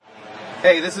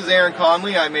Hey, this is Aaron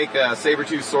Conley. I make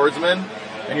Sabretooth Swordsman,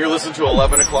 and you're listening to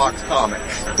 11 O'Clock's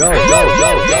Comics. Go, go, go, go,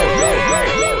 go, go, go.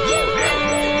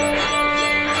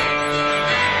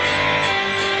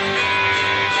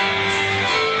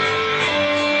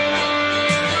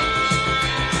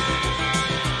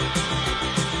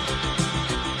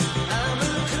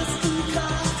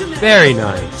 Very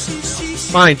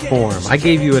nice. Fine form. I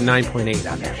gave you a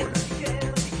 9.8 on that one.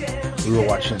 We were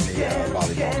watching the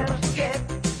volleyball tournament.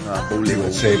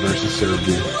 USA versus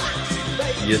Serbia.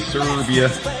 Yes, Serbia.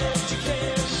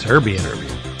 Serbia.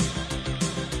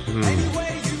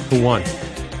 Who won?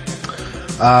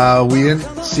 We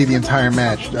didn't see the entire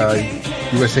match.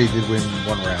 USA did win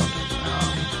one round.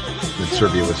 But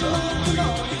Serbia was up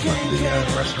when we left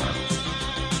the restaurant.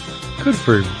 Good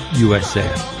for USA.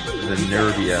 The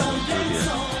Serbia.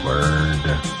 Word.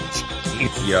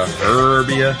 Yeah,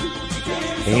 Serbia.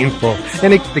 Painful.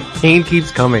 And the pain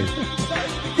keeps coming.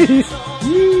 It's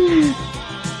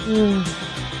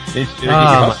keep your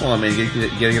hustle on, man. You gotta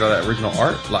get all that original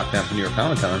art locked down from New York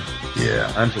Comic Con.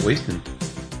 Yeah. I'm just wasting.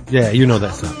 Yeah, you know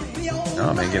that's not.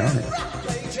 No, man, get on it.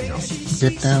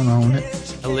 Get down on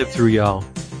it. I live through y'all.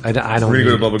 I don't. We're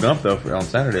gonna go to Bubba Gump though on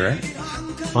Saturday, right?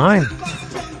 Fine.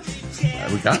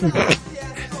 We got it.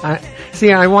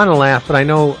 I want to laugh, but I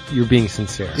know you're being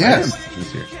sincere. Yes.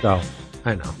 Sincere. So,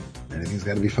 I know. Anything's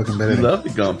gotta be fucking better We than love the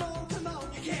Gump.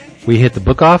 We hit the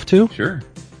book off too? Sure.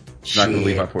 Not gonna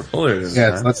leave our portfolio this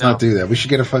Yeah, time. let's not do that. We should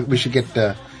get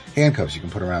handcuffs you can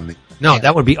put around the... No,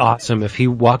 that would be awesome if he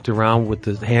walked around with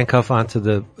the handcuff onto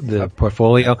the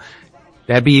portfolio.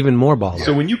 That'd be even more baller.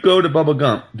 So when you go to Bubba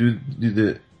Gump, do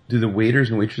the waiters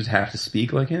and waitresses have to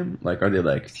speak like him? Like, are they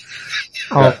like,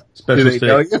 special Do they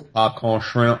tell steak, you? popcorn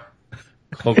shrimp,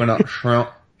 coconut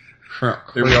shrimp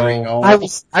Creole? I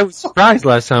was surprised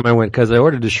last time I went because I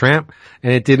ordered the shrimp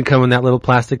and it didn't come in that little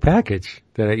plastic package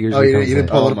that it usually comes you didn't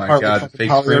in. pull Oh it my apart God, with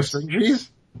fake polyester shrimps.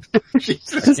 trees?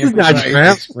 This is not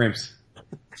shrimp. Shrimps.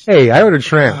 Hey, I ordered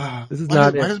shrimp. This is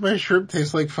not Why it. does my shrimp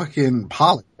taste like fucking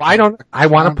pollen? I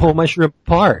want to pull my shrimp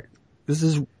apart. This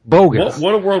is bogus.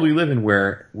 What a world we live in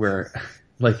where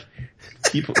like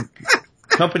people,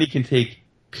 company can take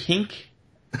pink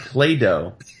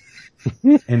Play-Doh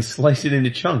and slice it into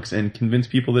chunks and convince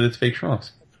people that it's fake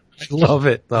shrunks. I love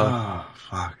it though. Oh,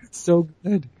 fuck. It's so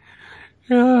good.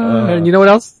 And you know what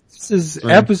else? This is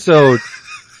episode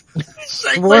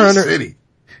 400. City.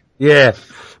 Yeah.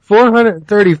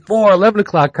 434, 11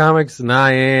 o'clock comics, and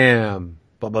I am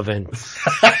Bubba Vince.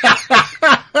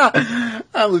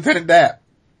 I'm Lieutenant Dap.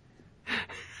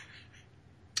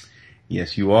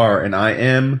 Yes, you are, and I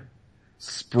am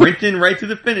sprinting right to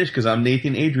the finish because I'm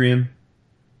Nathan Adrian.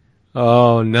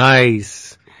 Oh,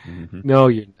 nice. Mm-hmm. No,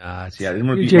 you're not. See, I didn't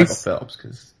want to You're beat Michael Jason- Phelps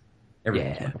because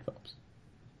everyone's Yeah. Michael Phelps.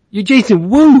 You're Jason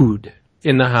Wood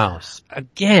in the house.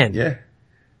 Again. Yeah,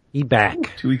 He back.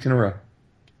 2 weeks in a row.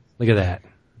 Look at that.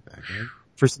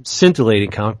 For some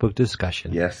scintillating comic book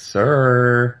discussion. Yes,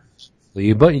 sir. Did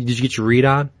you get your read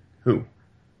on? Who?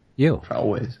 You.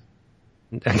 Always.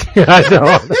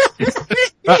 I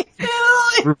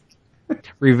know.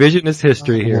 Revisionist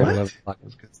history here. What? At 11 o'clock.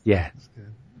 Yeah.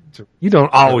 You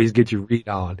don't always get your read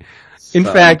on. In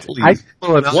Son, fact, please. I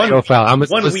pull an audio file. I'm 1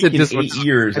 week listed in this 8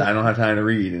 years, I don't have time to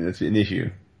read, and it's an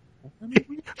issue.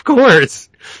 Of course.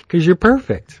 Cause you're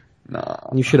perfect. No.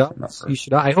 You should, I'm not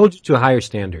I hold you to a higher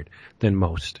standard than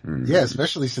most. Yeah,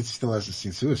 especially since he still hasn't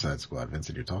seen Suicide Squad,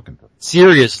 Vincent, you're talking to.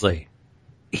 Seriously.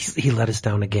 He let us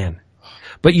down again.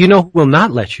 But you know who will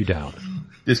not let you down?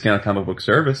 Discount comic book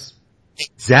service.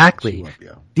 Exactly.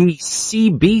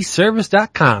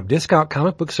 DCBService.com, Discount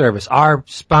Comic Book Service, our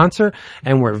sponsor,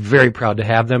 and we're very proud to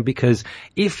have them because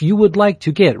if you would like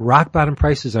to get rock bottom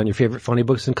prices on your favorite funny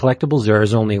books and collectibles, there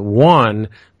is only one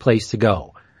place to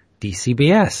go.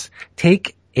 DCBS.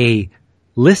 Take a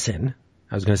listen.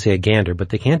 I was going to say a gander, but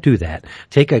they can't do that.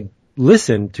 Take a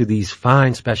listen to these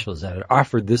fine specials that are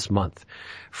offered this month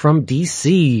from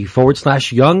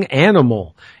DC/Young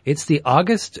Animal. It's the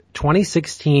August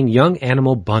 2016 Young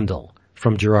Animal Bundle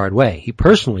from Gerard Way. He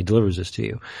personally delivers this to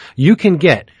you. You can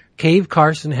get Cave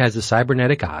Carson Has a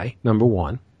Cybernetic Eye,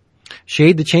 #1.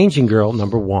 Shade the Changing Girl,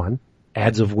 #1.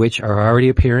 Ads of which are already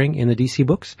appearing in the DC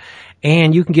books.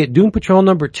 And you can get Doom Patrol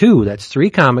 #2. That's 3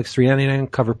 comics, $3.99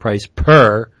 cover price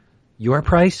per your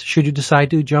price. Should you decide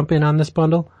to jump in on this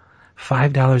bundle?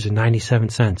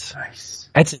 $5.97. Nice.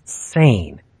 That's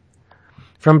insane.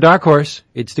 From Dark Horse,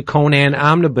 it's the Conan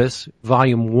Omnibus,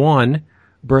 Volume 1,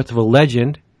 Birth of a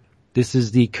Legend. This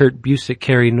is the Kurt Busiek,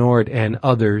 Carrie Nord, and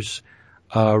others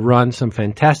run. Some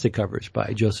fantastic covers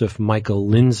by Joseph Michael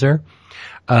Linzer.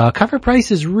 Cover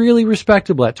price is really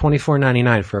respectable at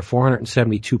 $24.99 for a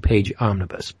 472-page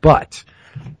omnibus. But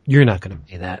You're not going to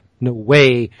pay that. No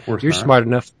way. course You're not. smart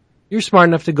enough. You're smart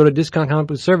enough to go to Discount Comic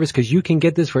Book Service because you can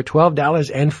get this for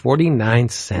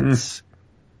 $12.49.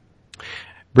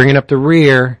 Bringing up the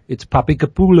rear, it's Papi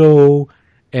Capullo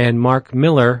and Mark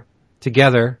Miller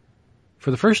together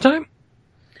for the first time?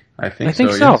 I think so.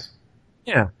 Yes.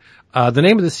 Yeah. The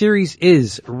name of the series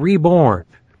is Reborn,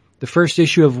 the first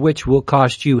issue of which will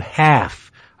cost you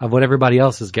half of what everybody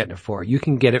else is getting it for. You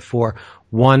can get it for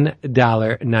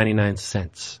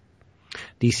 $1.99.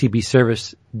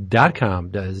 DCBService.com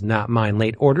does not mind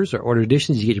late orders or order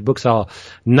editions. You get your books all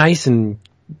nice and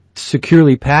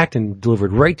securely packed and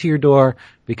delivered right to your door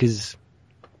because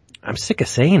I'm sick of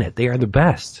saying it. They are the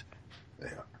best.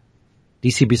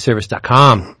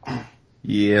 DCBService.com.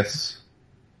 Yes.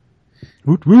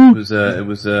 Woot woot.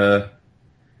 It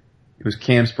was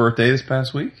Cam's birthday this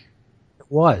past week. It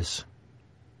was.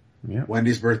 Yeah.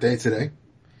 Wendy's birthday today.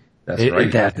 That's It-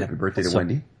 right. that- Happy birthday to so-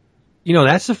 Wendy. You know,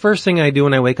 that's the first thing I do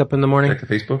when I wake up in the morning. Check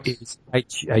the Facebook. I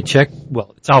check,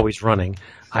 well, it's always running.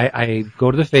 I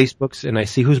go to the Facebooks and I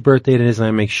see whose birthday it is and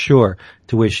I make sure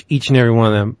to wish each and every one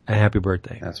of them a happy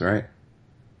birthday. That's right.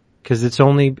 Cause it's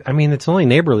only a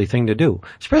neighborly thing to do.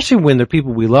 Especially when they're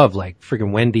people we love like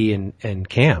friggin' Wendy and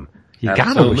Cam. You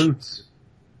gotta wish. Absolutes.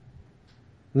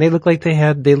 And they look like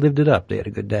they lived it up. They had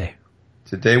a good day.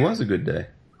 Today was a good day.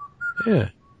 Yeah.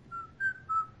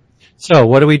 So,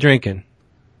 what are we drinking?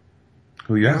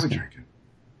 Who you What are we asking? drinking?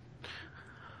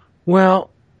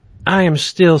 Well, I am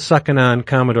still sucking on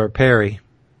Commodore Perry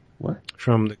What?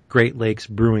 from the Great Lakes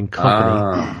Brewing Company.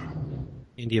 Ah.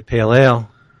 India Pale Ale.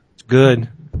 It's good.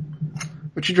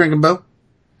 What you drinking, Bo?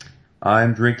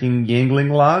 I'm drinking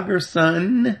Yingling Lager,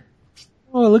 son.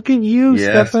 Oh, look at you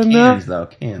Yes, stepping cans up. though,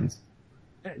 cans.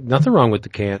 Nothing wrong with the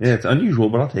cans. Yeah, it's unusual,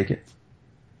 but I'll take it.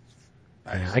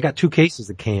 I got 2 cases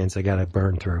of cans I gotta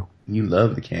burn through. You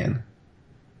love the can.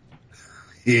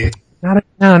 Yeah. No,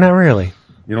 not really.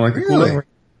 You don't like the Really? Kool-Aid?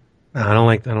 No, I don't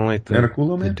like the. You're not a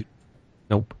Kool-Aid man?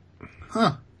 Nope.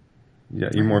 Huh. Yeah,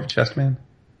 you're more of a chest man?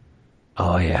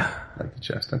 Oh yeah. I like the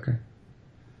chest, okay.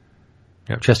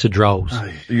 Yeah, chest of drawers.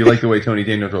 Ay. So you like the way Tony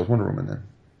Daniel draws Wonder Woman then?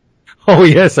 Oh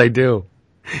yes, I do.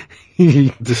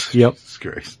 Yep.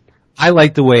 Disgrace. I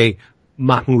like the way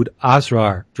Mahmoud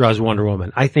Asrar draws Wonder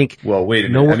Woman. I think. Well, wait a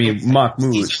No minute. one- I mean,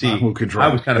 Mahmoud, see, Mahmoud can draw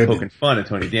I was kind of women. poking fun at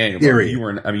Tony Daniel, but Period. you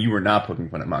were not poking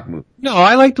fun at Mahmoud. No,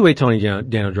 I like the way Tony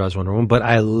Daniel draws Wonder Woman, but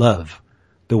I love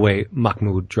the way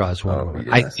Mahmoud draws Wonder Woman.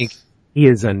 I yes. think he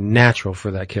is a natural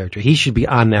for that character. He should be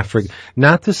on that frig.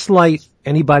 Not to slight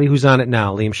anybody who's on it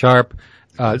now. Liam Sharp,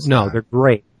 no, they're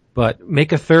great. But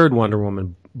make a third Wonder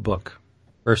Woman book,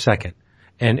 or second,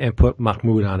 and put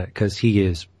Mahmoud on it, because he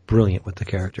is brilliant with the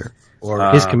character.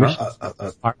 Or His commissions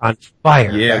are on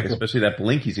fire. Yeah, especially that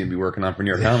Blink he's going to be working on for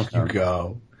New York Comic you Con.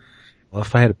 go. Well,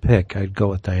 if I had to pick, I'd go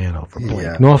with Diana over Blake.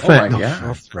 Yeah. No offense. my No, God.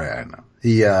 That's right, I know.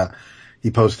 He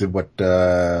posted what,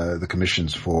 the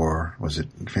commissions for, was it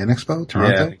Fan Expo,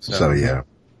 Toronto? Yeah, I think so. Yeah.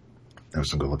 There was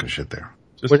some good looking shit there.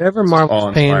 Just whatever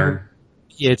Marvel's paying, awe-inspiring.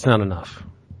 yeah, it's not enough.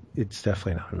 It's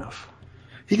definitely not enough.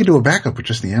 He could do a backup with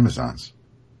just the Amazons.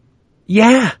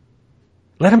 Yeah.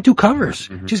 Let him do covers.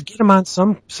 Just get him on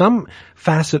some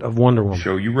facet of Wonder Woman.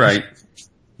 Show you right.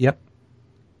 Yep.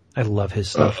 I love his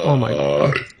stuff. Oh my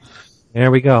God. There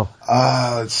we go.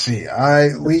 Let's see.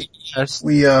 Yes.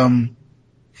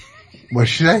 What'd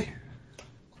she say?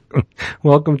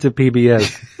 Welcome to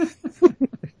PBS.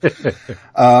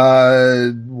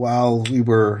 While we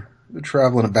were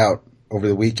traveling about over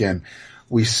the weekend,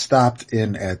 we stopped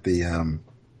in at the,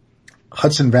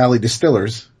 Hudson Valley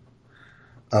Distillers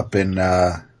up in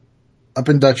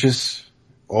Dutchess,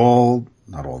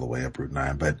 not all the way up Route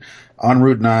 9, but on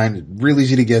Route 9, real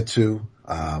easy to get to.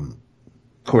 Of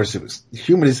course, it was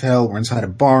humid as hell. We're inside a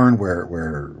barn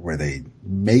where they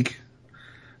make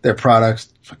their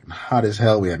products. It's fucking hot as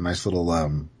hell. We had a nice little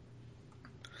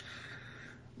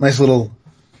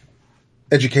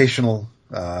educational,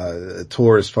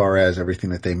 tour as far as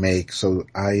everything that they make. So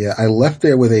I left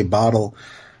there with a bottle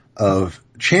of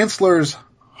Chancellor's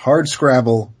Hard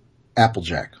Scrabble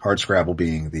Applejack. Hard Scrabble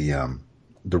being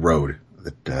the road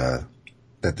that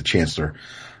the Chancellor,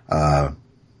 that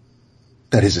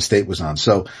his estate was on.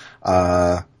 So,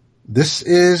 this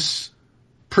is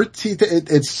pretty,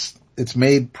 it's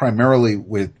made primarily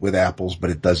with apples, but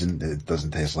it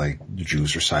doesn't taste like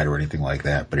juice or cider or anything like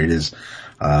that. But it is,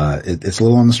 it's a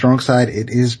little on the strong side. It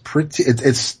is pretty,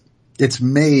 it's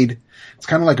made, it's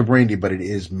kind of like a brandy, but it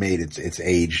is made, it's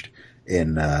aged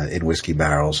in whiskey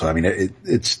barrels. So I mean,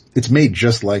 it's made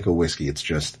just like a whiskey. It's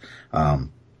just,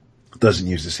 doesn't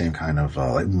use the same kind of,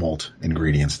 like malt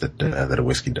ingredients that a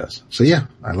whiskey does. So yeah,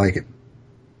 I like it.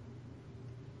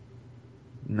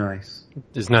 Nice.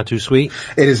 It's not too sweet?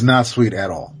 It is not sweet at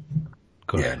all.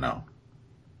 Good. Yeah, no.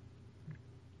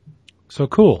 So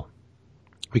cool.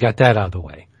 We got that out of the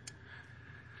way.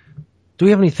 Do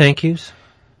we have any thank yous?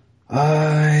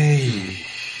 I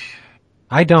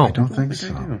don't. don't think I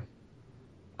so. do.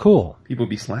 Cool. People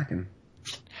be slacking.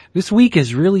 This week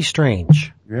is really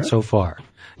strange Yeah? so far.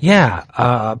 Yeah,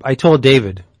 I told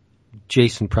David.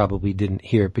 Jason probably didn't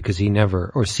hear it because he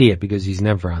never, or see it because he's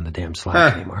never on the damn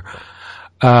Slack anymore.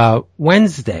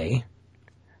 Wednesday,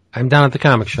 I'm down at the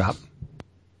comic shop,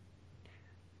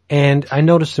 and I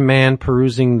noticed a man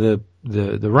perusing the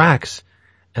racks,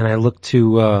 and I looked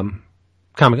to,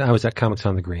 I was at Comics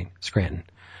on the Green, Scranton.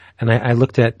 And I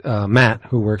looked at, Matt,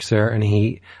 who works there, and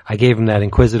I gave him that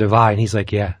inquisitive eye, and he's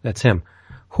like, yeah, that's him.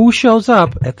 Who shows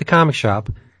up at the comic shop?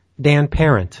 Dan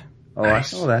Parent. Oh, I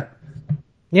saw that.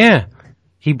 Yeah.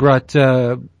 He brought,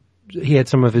 he had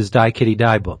some of his Die Kitty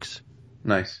Die books.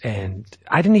 Nice. And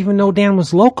I didn't even know Dan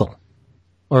was local.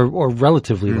 Or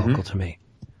relatively local to me.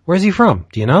 Where's he from?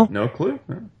 Do you know? No clue.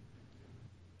 No.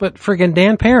 But friggin'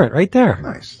 Dan Parent, right there.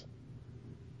 Nice.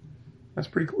 That's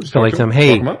pretty cool. Just So like talk to some, him. hey,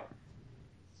 Talk him up.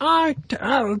 I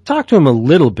talked to him a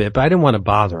little bit, but I didn't want to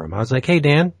bother him. I was like, hey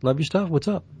Dan, love your stuff, what's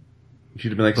up? You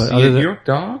should have been like, But see other you than- here,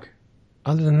 dog?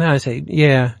 Other than that, I say,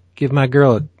 yeah, give my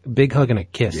girl a big hug and a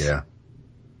kiss. Yeah.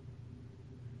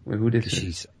 Wait, who did this?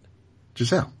 She's,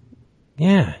 Giselle.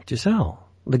 yeah, Giselle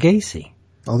Legacy.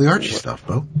 All the Archie stuff,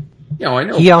 Bo. Yeah, I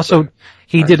know. He also,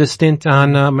 he did a stint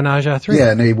on, Menage a Three.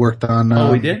 Yeah, and they worked on,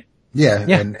 Oh, he did? Yeah,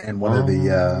 Yeah. and one of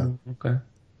the, Okay.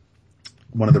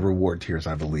 one of the reward tiers,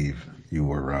 I believe, you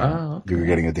were, okay. you were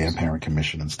getting a Dan Parent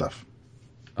commission and stuff.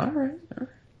 All right.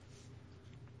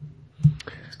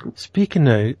 That's cool. Speaking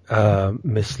of,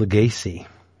 Miss Legacy,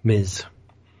 Ms.,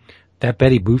 that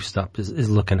Betty Boop stuff is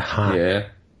looking hot. Yeah,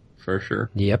 for sure.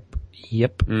 Yep.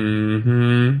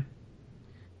 Mm-hmm.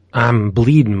 I'm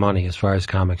bleeding money as far as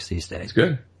comics these days. It's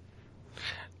good.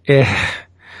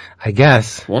 I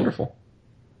guess. Wonderful.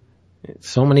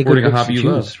 So many good Supporting a books hobby to you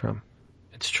choose love. from.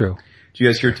 It's true. Did you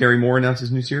guys hear Terry Moore announce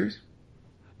his new series?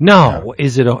 No,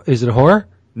 is it a horror?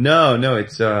 No,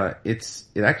 it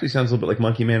actually sounds a little bit like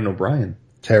Monkey Man and O'Brien.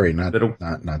 Terry, not That'll-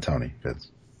 not Tony. Good.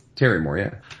 Terry Moore,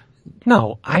 yeah.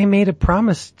 No, I made a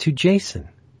promise to Jason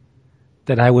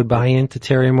that I would buy into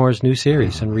Terry Moore's new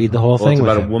series and read the whole Well, thing it's with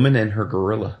about a him. woman and her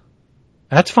gorilla.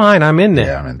 That's fine. I'm in there.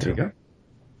 Yeah, I'm into There you it. go.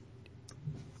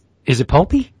 Is it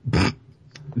pulpy?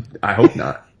 I hope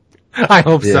not. I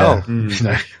hope Yeah.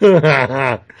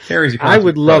 so. Terry's a I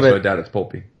would love so it. I doubt it's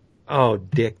pulpy. Oh,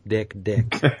 dick.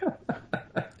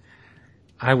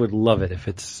 I would love it if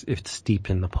it's steeped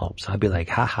in the pulps. I'd be like,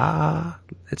 ha ha,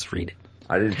 let's read it.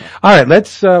 I didn't. All right,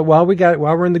 let's while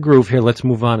we're in the groove here, let's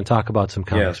move on and talk about some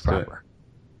comics let's do it. proper.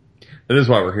 That is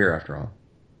why we're here after all.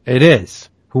 It is.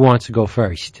 Who wants to go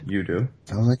first? You do.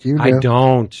 Sounds like you do. I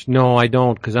don't. No, I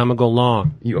don't, because I'm gonna go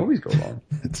long. You always go long.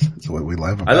 It's what we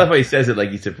love about I love how he says it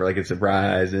like he said for like it's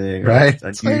surprising. Or right? It's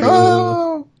It's like, unusual.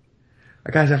 oh!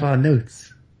 I guys have a lot of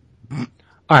notes. All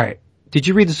right. Did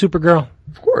you read the Supergirl?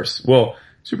 Of course. Well,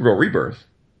 Supergirl Rebirth.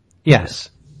 Yes.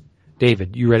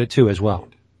 David, you read it too as well.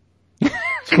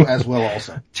 As well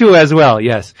also. Two as well,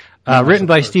 yes. Written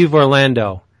by Steve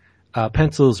Orlando.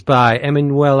 Pencils by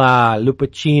Emanuela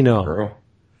Lupacchino. Girl.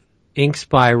 Inks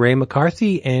by Ray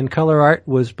McCarthy, and color art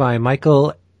was by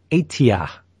Michael Atia.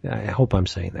 I hope I'm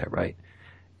saying that right.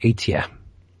 Atia.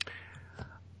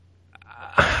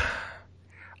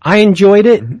 I enjoyed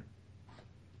it,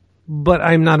 but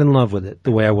I'm not in love with it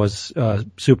the way I was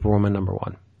Superwoman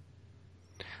 #1.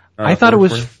 I thought it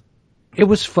was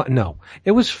fun. No,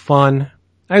 it was fun.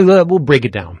 We'll break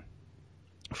it down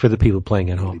for the people playing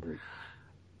at home.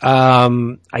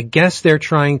 I guess they're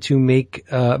trying to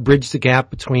bridge the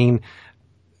gap between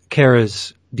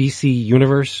Kara's DC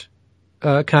Universe,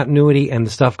 continuity and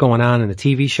the stuff going on in the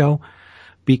TV show.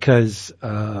 Because,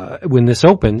 when this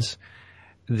opens,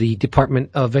 the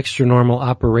Department of Extranormal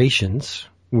Operations,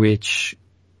 which,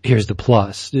 here's the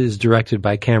plus, is directed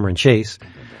by Cameron Chase.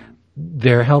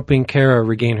 They're helping Kara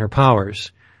regain her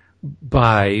powers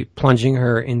by plunging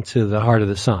her into the heart of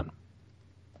the sun.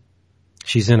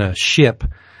 She's in a ship,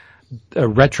 a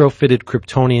retrofitted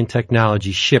Kryptonian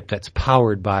technology ship that's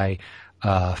powered by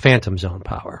Phantom Zone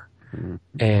power.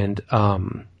 And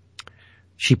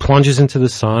she plunges into the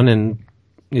sun, and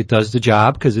it does the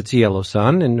job because it's a yellow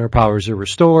sun, and her powers are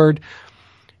restored.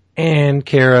 And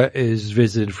Kara is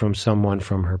visited from someone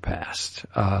from her past,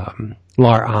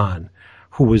 Lar-An,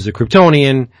 who was a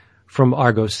Kryptonian from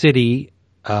Argo City,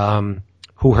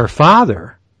 who her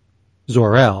father,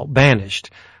 Zor-El, banished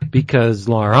because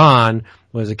Lar-An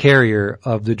was a carrier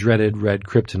of the dreaded red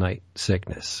kryptonite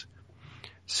sickness.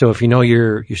 So if you know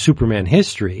your Superman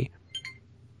history,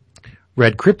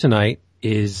 red kryptonite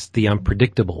is the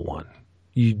unpredictable one.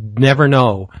 You never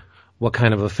know what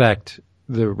kind of effect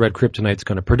the red kryptonite's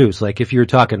going to produce. Like if you're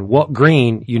talking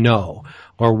green, you know,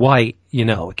 or white, you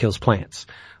know, it kills plants.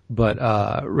 But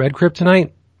red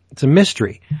kryptonite, it's a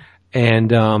mystery.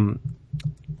 And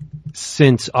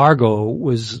since Argo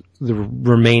was the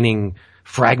remaining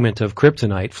fragment of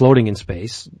kryptonite floating in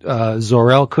space,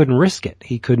 Zor-El couldn't risk it.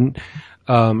 He couldn't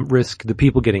risk the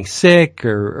people getting sick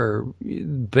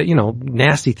but you know,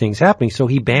 nasty things happening. So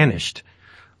he banished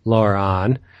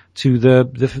Lar-On to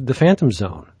the Phantom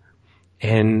Zone.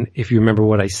 And if you remember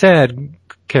what I said,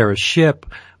 Kara's ship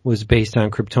was based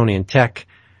on Kryptonian tech,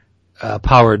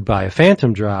 powered by a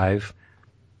Phantom drive.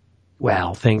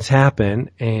 Well, things happen,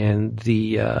 and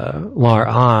the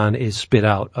Lar-On is spit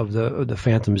out of the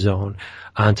Phantom Zone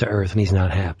onto Earth, and he's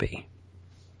not happy.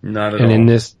 Not at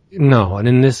and all.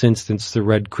 In this instance, the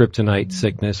red kryptonite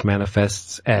sickness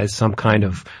manifests as some kind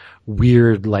of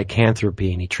weird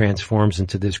lycanthropy, and he transforms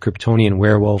into this Kryptonian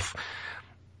werewolf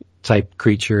type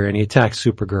creature, and he attacks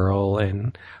Supergirl,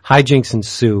 and hijinks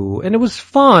ensue. And it was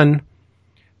fun,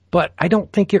 but I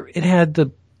don't think it had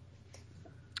the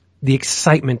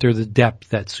excitement or the depth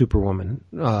that Superwoman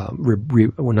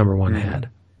number one had.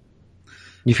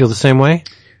 You feel the same way?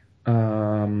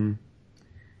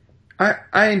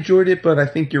 I enjoyed it, but I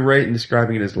think you're right in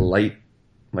describing it as light.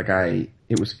 Like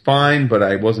it was fine, but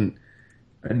I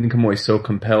didn't come away so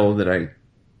compelled that I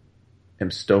am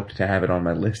stoked to have it on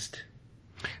my list.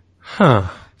 Huh.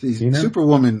 See,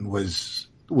 Superwoman was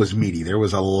meaty. There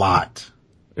was a lot.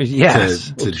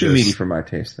 Yes. Too meaty for my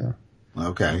taste, though.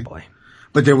 Okay. Oh boy.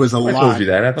 But there was a lot. I told you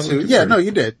that. I thought it was yeah, no,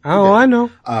 you did. Oh, I know.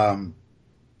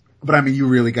 But I mean, you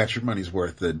really got your money's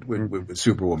worth with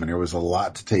Superwoman. There was a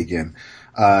lot to take in.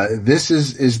 This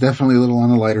is definitely a little on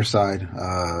the lighter side,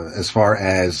 as far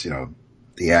as, you know,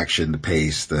 the action, the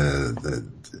pace,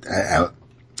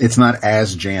 it's not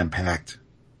as jam-packed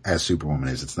as Superwoman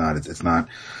is. It's not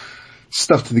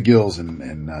stuffed to the gills,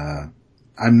 and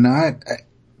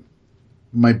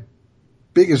my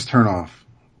biggest turnoff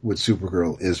with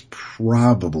Supergirl is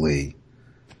probably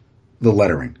the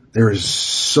lettering. There is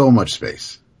so much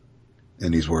space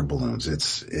in these word balloons.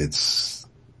 It's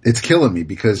killing me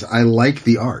because I like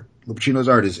the art. Lupacino's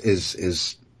art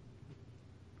is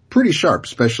pretty sharp,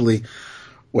 especially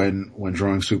when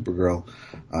drawing Supergirl,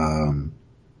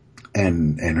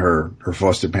 and her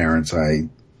foster parents.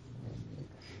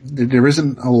 There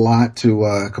isn't a lot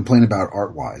to complain about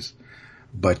art-wise,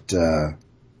 but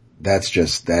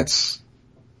that's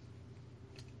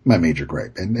my major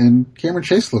gripe. And Cameron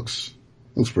Chase looks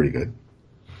pretty good.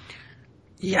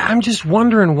 Yeah, I'm just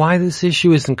wondering why this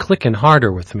issue isn't clicking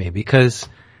harder with me, because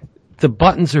the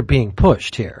buttons are being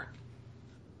pushed here.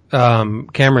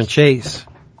 Cameron Chase,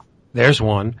 there's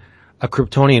one, a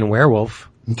Kryptonian werewolf,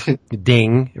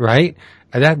 ding, right?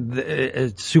 That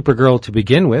Supergirl to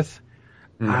begin with.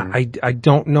 Mm-hmm. I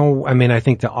don't know. I mean, I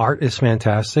think the art is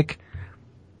fantastic.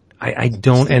 I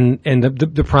don't, and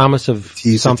the promise of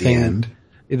tease something,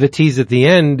 the tease at the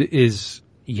end is,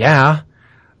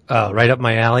 right up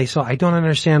my alley. So I don't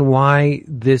understand why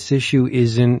this issue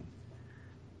isn't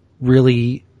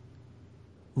really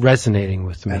resonating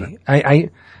with me.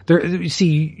 You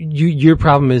see, your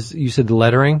problem is, you said the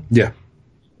lettering. Yeah.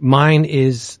 Mine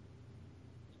is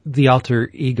the alter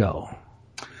ego.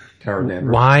 Carol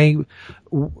Danvers. Why?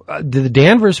 The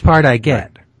Danvers part I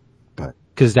get. But.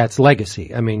 Because that's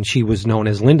legacy. I mean, she was known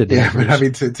as Linda Danvers. Yeah, but I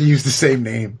mean, to use the same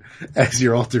name as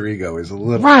your alter ego is a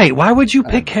little... Right. Why would you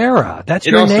pick Kara? That's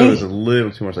your name. It also is a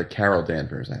little too much like Carol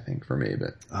Danvers, I think, for me,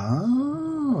 but...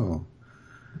 Oh.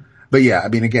 But yeah, I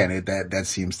mean, again, that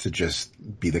seems to just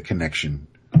be the connection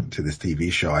to this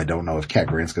TV show. I don't know if Cat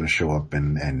Grant's going to show up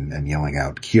and yelling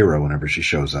out Kira whenever she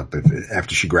shows up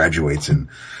after she graduates, and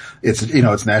it's, you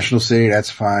know, it's National City.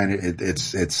 That's fine.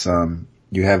 It's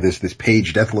you have this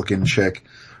Paige Death looking chick,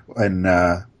 and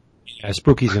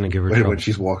Spooky's going to give her trouble when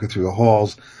she's walking through the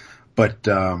halls. But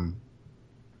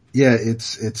yeah,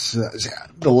 it's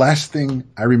the last thing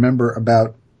I remember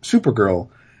about Supergirl.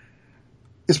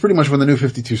 It's pretty much when the New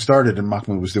 52 started and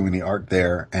Mahmoud was doing the art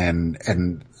there,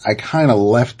 and I kind of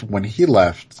left when he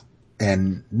left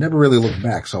and never really looked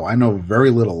back. So I know very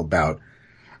little about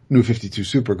New 52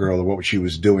 Supergirl or what she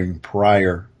was doing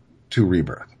prior to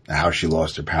Rebirth, how she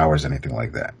lost her powers, anything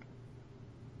like that.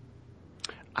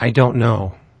 I don't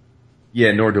know.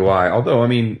 Yeah, nor do I. Although, I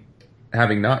mean,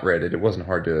 having not read it, it wasn't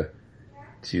hard to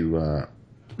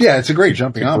yeah, it's a great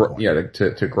jumping on point. Yeah,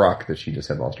 to grok that she just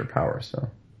had lost her powers, so.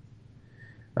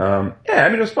 Yeah, I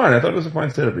mean, it was fine. I thought it was a fine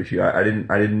setup issue.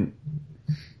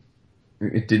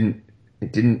 It didn't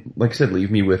it didn't, like I said,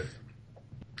 leave me with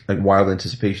like wild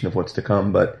anticipation of what's to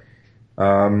come, but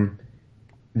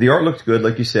the art looked good,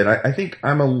 like you said. I think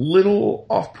I'm a little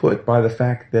off-put by the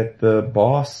fact that the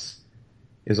boss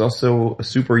is also a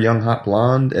super young hot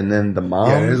blonde, and then the mom.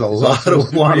 Yeah, there's a lot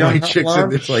of blonde chicks in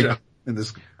this show.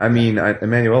 I mean,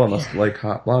 Emanuela must like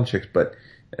hot blonde chicks, but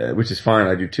which is fine.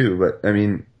 I do too. But I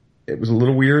mean, it was a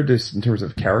little weird just in terms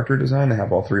of character design to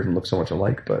have all three of them look so much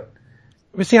alike. But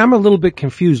see, I'm a little bit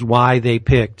confused why they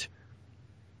picked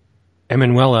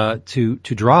Emanuela to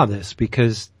draw this,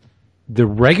 because the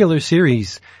regular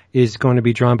series is going to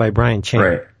be drawn by Brian Chang.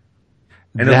 Right.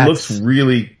 And it looks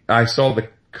really. I saw the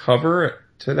cover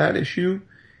to that issue,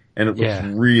 and it looks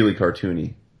really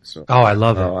cartoony. So, I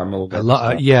love it. I'm a little bit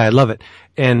I love it.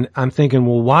 And I'm thinking,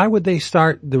 well, why would they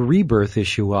start the Rebirth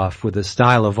issue off with a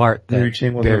style of art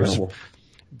that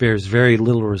bears very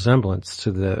little resemblance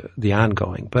to the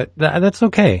ongoing? But that's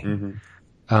okay. Mm-hmm.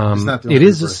 It's not the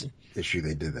only issue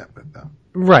they did that with, though.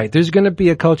 Right. There's going to be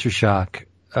a culture shock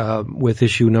with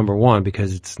issue number 1,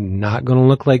 because it's not going to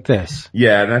look like this.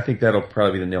 Yeah, and I think that'll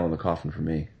probably be the nail in the coffin for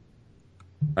me.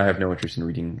 I have no interest in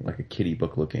reading like a kiddie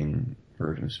book looking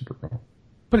version of Supergirl.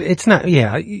 But it's not,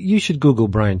 you should Google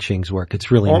Brian Ching's work. It's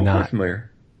really I'm not. quite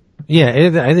familiar. Yeah,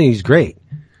 I think he's great.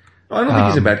 I don't think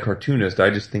he's a bad cartoonist.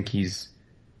 I just think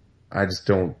I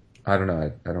don't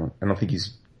think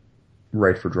he's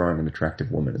right for drawing an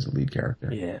attractive woman as a lead character.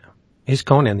 Yeah. His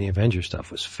Conan the Avenger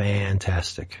stuff was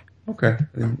fantastic. Okay.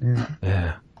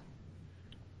 Yeah.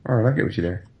 Alright, I'll get with you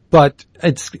there. But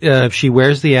it's, she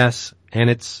wears the S, and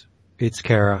it's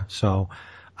Kara, so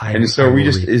is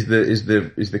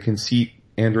the conceit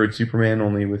Android Superman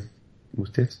only with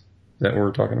tits? Is that what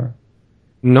we're talking about?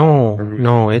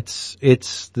 No, it's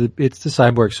the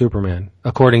Cyborg Superman,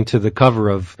 according to the cover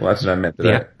of. Well, that's what I meant.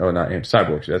 Not him.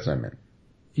 Cyborg. That's what I meant.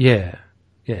 Yeah,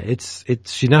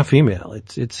 she's not female.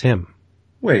 It's him.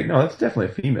 Wait, no, that's definitely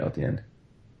a female at the end.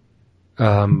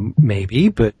 Maybe,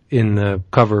 but in the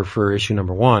cover for issue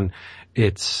number 1,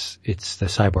 it's the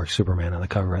Cyborg Superman on the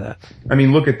cover of that. I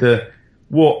mean, look at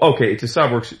it's a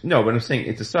Cyborg, no, but I'm saying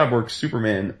it's a Cyborg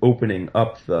Superman opening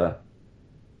up the...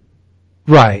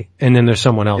 Right, and then there's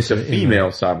someone else. It's a female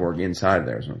Cyborg inside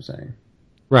there is what I'm saying.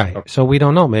 Right, okay. So we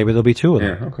don't know, maybe there'll be 2 of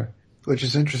them. Yeah, okay. Which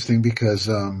is interesting because,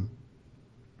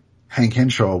 Hank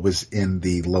Henshaw was in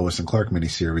the Lois and Clark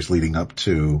miniseries leading up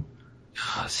to...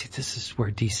 Oh, see, this is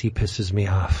where DC pisses me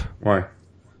off. Why?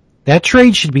 That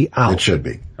trade should be out. It should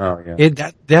be. Oh,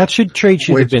 yeah. That trade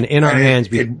should have been in our hands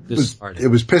before this started. It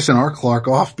was pissing our Clark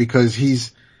off because he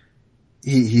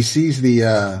sees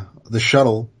the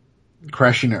shuttle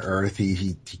crashing to Earth.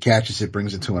 He catches it,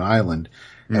 brings it to an island.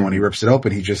 Mm-hmm. And when he rips it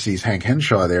open, he just sees Hank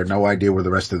Henshaw there, no idea where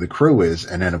the rest of the crew is.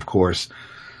 And then, of course,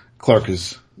 Clark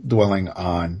is dwelling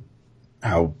on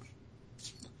how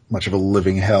much of a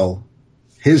living hell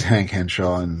his Hank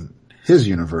Henshaw and his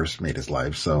universe made his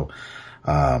life. So,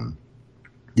 when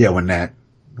that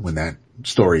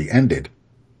story ended,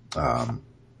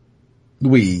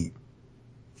 they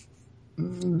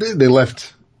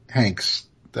left Hank's,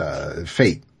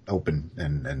 fate open.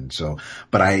 And so,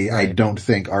 but I don't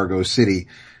think Argo City,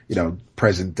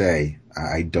 present day,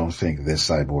 I don't think this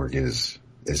cyborg is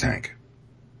Hank.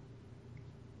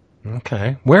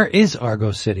 Okay. Where is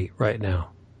Argo City right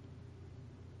now?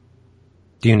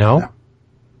 Do you know?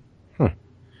 No.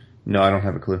 No, I don't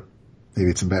have a clue.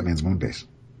 Maybe it's in Batman's moon base.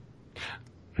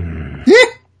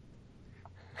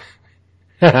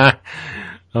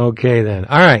 Okay then.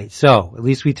 All right. So at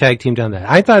least we tag teamed on that.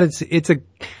 I thought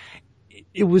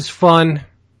it was fun.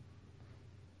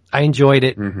 I enjoyed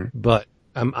it, but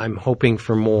I'm hoping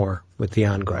for more with the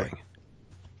ongoing.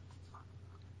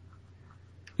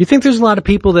 You think there's a lot of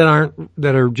people that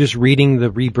are just reading the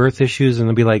Rebirth issues and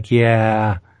they'll be like,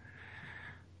 yeah,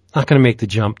 not going to make the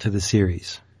jump to the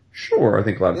series. Sure, I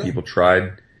think a lot of people tried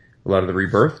a lot of the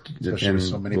Rebirth, especially and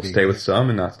so will stay with some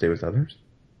and not stay with others.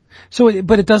 So,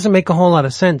 but it doesn't make a whole lot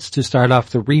of sense to start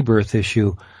off the Rebirth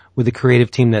issue with a creative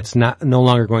team that's no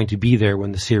longer going to be there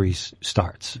when the series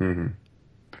starts.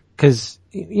 Because,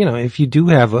 if you do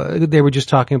have they were just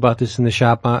talking about this in the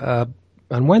shop on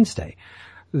Wednesday,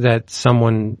 that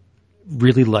someone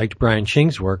really liked Brian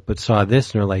Ching's work, but saw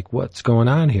this and they're like, what's going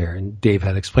on here? And Dave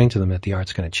had explained to them that the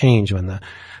art's going to change when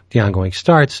the ongoing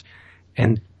starts.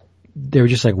 And they were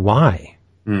just like, why?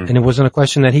 And it wasn't a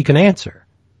question that he can answer.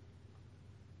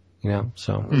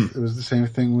 So. It was the same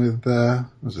thing with,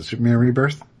 was it Superman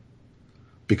Rebirth?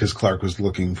 Because Clark was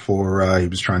looking for, he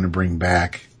was trying to bring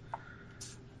back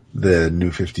the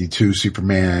New 52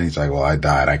 Superman. He's like, well, I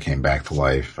died. I came back to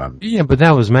life. Yeah, but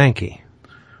that was Mankey.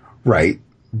 Right.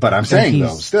 But I'm saying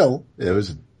though, still, it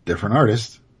was a different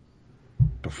artist.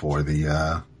 before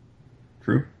the,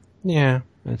 True. Yeah,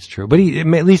 that's true. But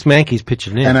at least Mankey's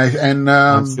pitching in. and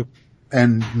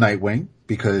Nightwing,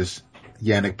 because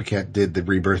Yannick Paquette did the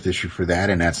Rebirth issue for that,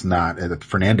 and that's not,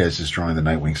 Fernandez is drawing the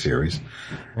Nightwing series.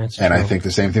 That's And true. I think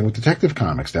the same thing with Detective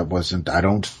Comics. I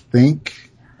don't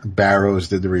think Barrows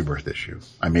did the Rebirth issue.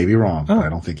 I may be wrong, but I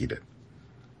don't think he did.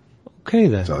 Okay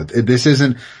then. So this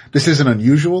isn't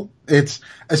unusual. It's,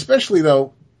 especially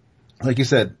though, like you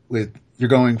said, you're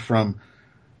going from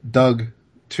Doug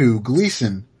to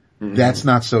Gleason, that's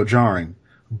not so jarring.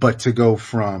 But to go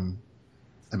from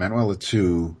Emanuela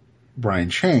to Brian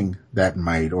Chang, that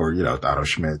might, or, Otto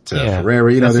Schmidt to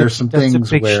Ferreira, there's some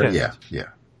things where, shift.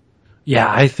 Yeah,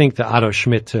 I think the Otto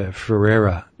Schmidt to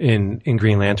Ferreira in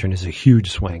Green Lantern is a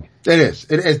huge swing. It is.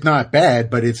 It's not bad,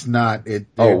 but it's not,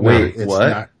 what?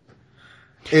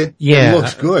 It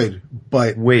looks good,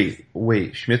 but.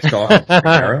 Wait, Schmidt's got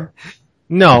Ferreira?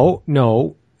 No.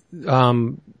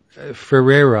 Juan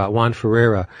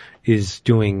Ferreira is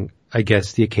doing, I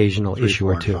guess, the occasional 3, issue 4,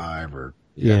 or and two. 5 or,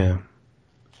 Yeah.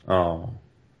 Oh,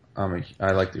 I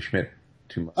like the Schmidt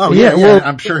too much. Oh Yeah, yeah, well-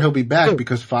 I'm sure he'll be back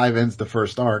because 5 ends the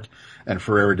first arc and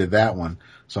Ferreira did that one.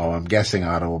 So I'm guessing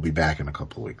Otto will be back in a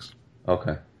couple of weeks.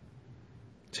 Okay.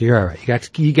 So you're alright. You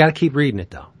got to keep reading it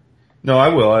though. No, I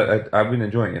will. I've been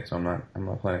enjoying it, so I'm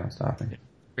not planning on stopping.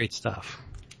 Great stuff.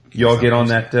 Y'all get on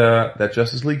that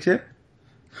Justice League tip?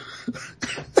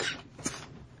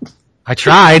 I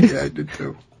tried. Yeah, I did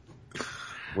too.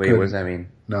 Wait, what does that mean?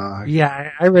 No,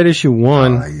 Yeah, I read issue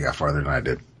 1. you got farther than I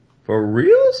did. For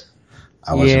reals?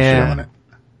 I wasn't Yeah. feeling it.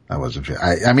 I wasn't feeling.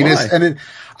 I mean, Why?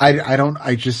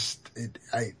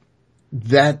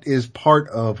 that is part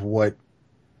of what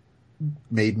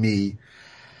made me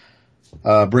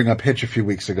bring up Hitch a few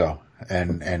weeks ago,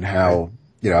 and how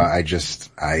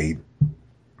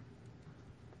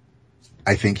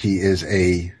I think he is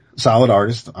a solid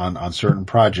artist on certain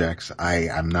projects.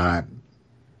 I'm not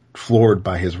floored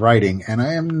by his writing, and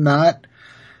I am not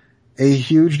a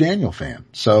huge Daniel fan.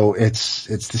 So it's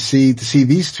to see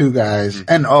these two guys,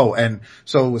 and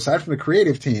so aside from the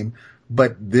creative team,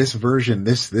 but this version,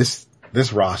 this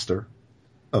roster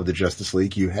of the Justice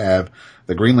League, you have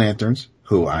the Green Lanterns,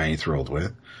 who I ain't thrilled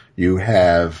with. You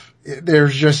have,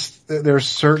 there's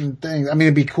certain things. I mean,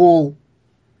 it'd be cool.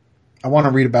 I want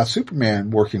to read about Superman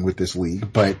working with this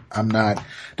league, but I'm not,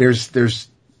 there's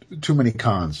too many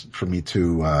cons for me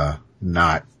to,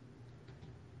 not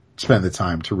spend the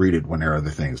time to read it when there are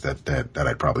other things that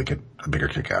I'd probably get a bigger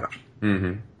kick out of.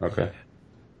 Mm-hmm. Okay.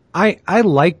 I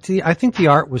think the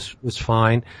art was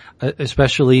fine,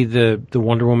 especially the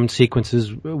Wonder Woman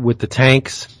sequences with the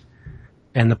tanks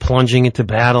and the plunging into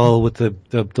battle with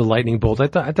the lightning bolt. I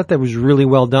thought that was really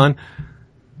well done.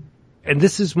 And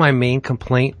this is my main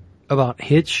complaint about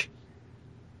Hitch.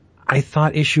 I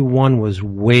thought issue 1 was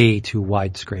way too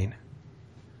widescreen.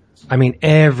 I mean,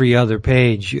 every other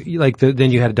page,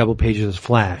 then you had a double page of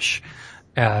Flash,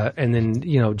 and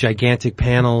then, gigantic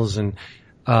panels and,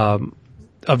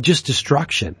 of just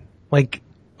destruction. Like,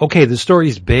 okay, the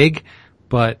story's big,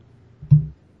 but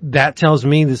that tells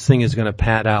me this thing is going to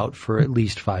pad out for at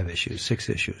least 6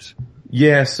 issues.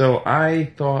 Yeah, so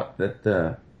I thought that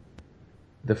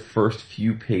the first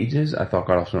few pages I thought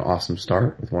got off to an awesome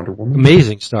start with Wonder Woman.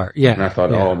 Amazing start, yeah. And I thought,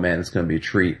 yeah. oh man, it's going to be a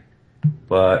treat.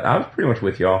 But I was pretty much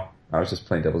with y'all. I was just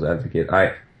playing devil's advocate.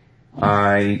 I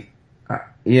don't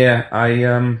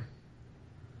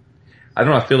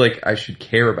know. I feel like I should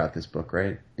care about this book,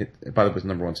 right? It by the way, was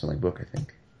the #1 selling book, I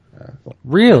think.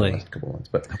 Really? Last couple ones,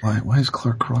 but Why is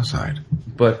Clark cross-eyed?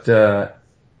 But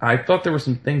I thought there were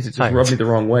some things that just rubbed me the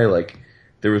wrong way. Like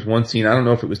there was one scene. I don't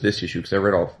know if it was this issue because I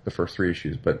read all the first 3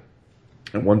 issues, but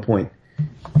at one point,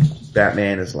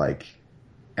 Batman is like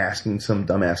asking some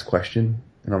dumbass question,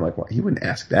 and I'm like, well, he wouldn't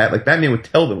ask that. Like Batman would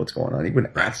tell them what's going on. He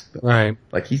wouldn't ask them. Right.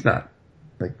 Like he's not.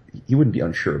 Like he wouldn't be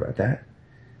unsure about that.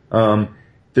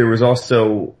 There was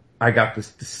also, I got this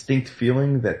distinct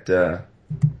feeling that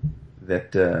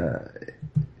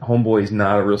Homeboy's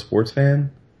not a real sports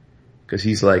fan. Cause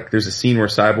he's like, there's a scene where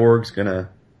Cyborg's gonna,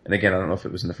 and again, I don't know if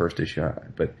it was in the first issue,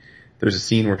 but there's a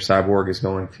scene where Cyborg is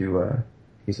going to,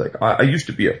 he's like, I used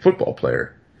to be a football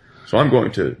player, so I'm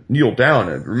going to kneel down.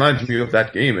 It reminds me of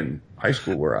that game in high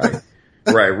school where I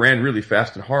ran really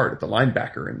fast and hard at the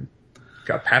linebacker and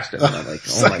got past him, and I'm like,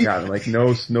 oh my god! I'm like,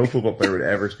 no football player would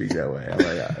ever speak that way. I'm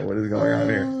like, what is going on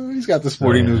here? He's got the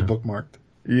Sporting News bookmarked.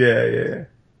 Yeah.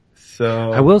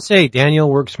 So I will say Daniel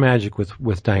works magic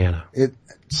with Diana.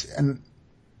 And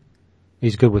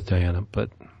He's good with Diana,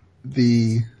 but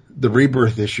the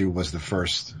Rebirth issue was the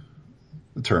first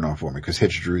turn on for me because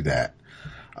Hitch drew that,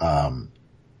 and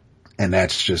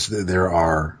that's just there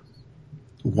are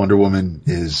Wonder Woman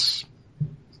is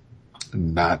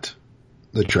not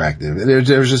attractive.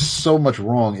 There's just so much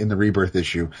wrong in the Rebirth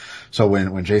issue. So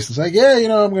when Jason's like, yeah,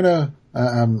 I'm gonna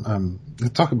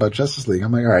talk about Justice League,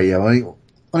 I'm like, all right, yeah,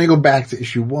 let me go back to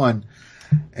issue 1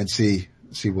 and see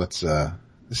what's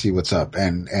up.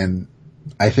 And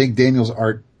I think Daniel's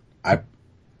art, I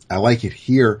like it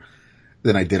here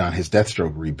than I did on his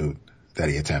Deathstroke reboot that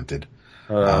he attempted.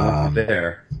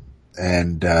 There.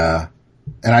 And I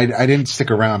didn't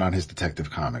stick around on his Detective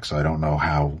Comics, so I don't know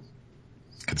how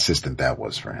consistent that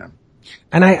was for him.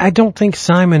 And I don't think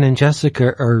Simon and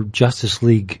Jessica are Justice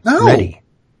League ready.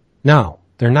 No,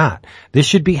 they're not. This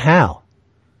should be Hal.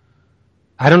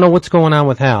 I don't know what's going on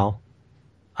with Hal.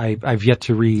 I've yet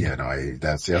to read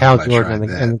that's the Hal Jordan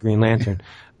and the Green Lantern.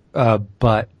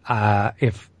 But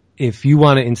if you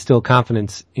want to instill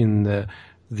confidence in the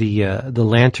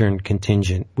Lantern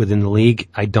contingent within the league,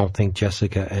 I don't think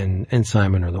Jessica and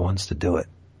Simon are the ones to do it.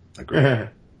 Agreed.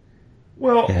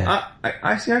 Well, yeah.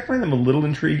 I find them a little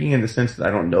intriguing in the sense that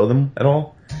I don't know them at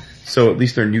all. So at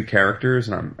least they're new characters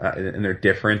and they're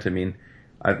different. I mean,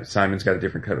 Simon's got a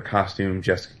different kind of costume.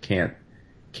 Jessica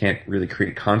can't really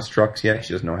create constructs yet.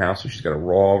 She doesn't know how, so she's got a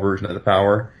raw version of the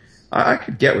power. I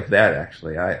could get with that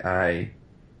actually. I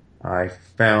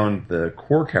found the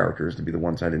core characters to be the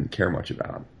ones I didn't care much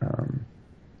about.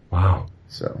 Wow.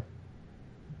 So.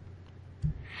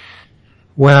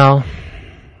 Well,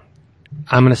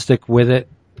 I'm going to stick with it.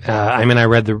 I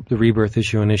read the Rebirth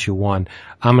issue in issue 1.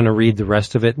 I'm going to read the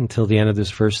rest of it until the end of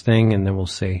this first thing, and then we'll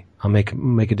see. I'll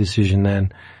make a decision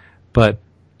then. But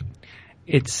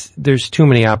there's too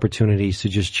many opportunities to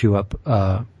just chew up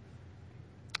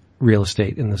real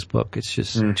estate in this book. It's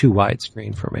just too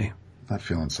widescreen for me. Not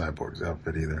feeling Cyborg's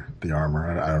outfit either. The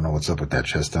armor. I don't know what's up with that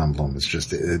chest emblem. It's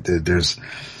just there's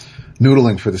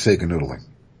noodling for the sake of noodling.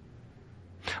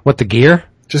 What, the gear?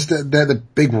 Just the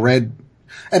big red.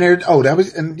 And in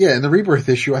the Rebirth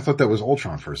issue, I thought that was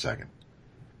Ultron for a second.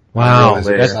 Wow,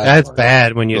 that's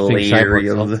bad when you think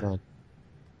Cyborg's Ultron.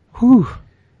 Whew.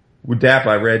 With DAP,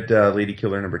 I read Lady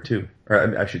Killer number 2.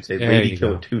 Or I should say Lady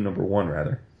Killer 2 number 1,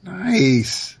 rather.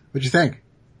 Nice. What'd you think?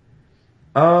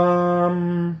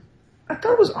 I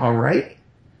thought it was alright.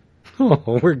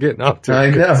 Oh, we're getting off to I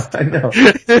know.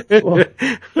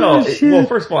 Well,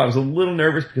 first of all, I was a little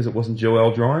nervous because it wasn't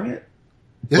Joelle drawing it.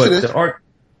 Yes, but it is. The art...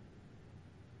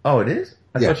 Oh, it is?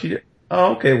 I thought she did.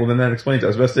 Oh, okay. Well, then that explains it. I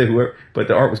was about to say whoever, but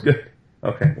the art was good.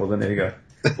 Okay. Well, then there you go.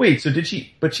 Wait, so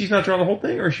but she's not drawing the whole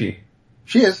thing, or is she?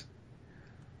 She is.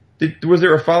 Was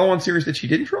there a follow-on series that she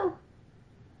didn't draw?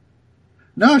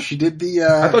 No, she did the,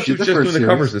 I thought she was just doing the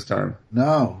covers this time.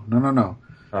 No.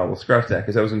 Oh, well, scratch that,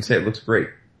 because I was going to say it looks great.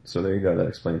 So there you go. That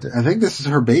explains it. I think this is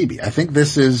her baby. I think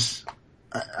this is,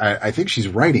 I think she's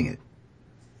writing it.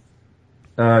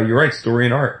 You're right. Story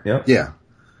and art. Yep. Yeah.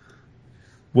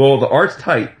 Well, the art's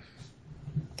tight.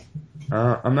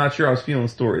 I'm not sure I was feeling the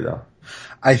story though.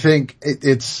 I think it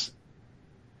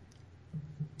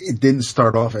didn't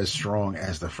start off as strong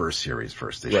as the first issue.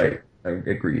 Right. I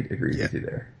agreed with you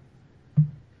there.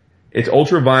 It's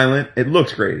ultra violent. It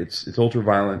looks great. It's ultra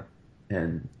violent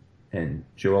and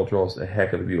Joelle draws a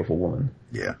heck of a beautiful woman.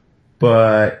 Yeah.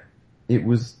 But it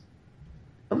was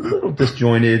a little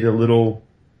disjointed, a little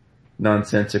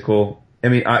nonsensical. I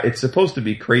mean, it's supposed to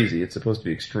be crazy. It's supposed to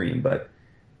be extreme, but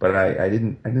I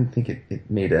didn't think it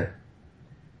made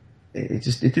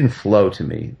it didn't flow to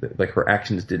me. Like her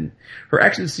actions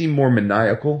seemed more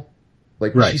maniacal.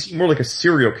 Like she seemed more like a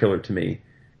serial killer to me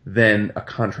than a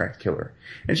contract killer.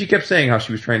 And she kept saying how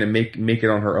she was trying to make it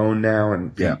on her own now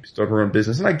and start her own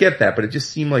business. And I get that, but it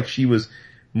just seemed like she was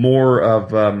more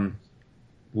of,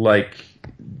 like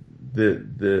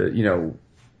the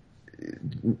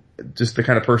just the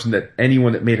kind of person that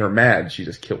anyone that made her mad, she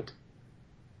just killed.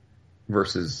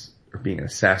 Versus being an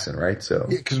assassin, right? So.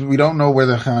 Yeah, cause we don't know where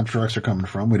the contracts are coming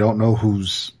from. We don't know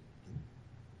who's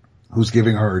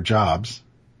giving her jobs.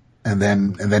 And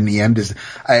then the end is,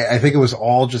 I think it was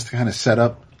all just kind of set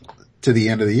up to the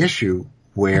end of the issue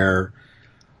where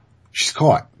she's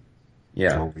caught. Yeah.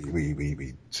 So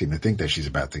we seem to think that she's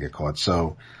about to get caught.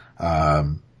 So,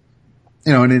 and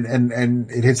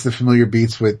it hits the familiar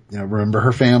beats with, remember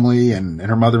her family and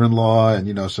her mother-in-law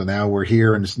and, so now we're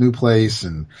here in this new place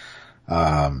and,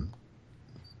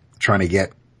 trying to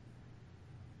get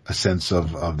a sense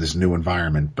of this new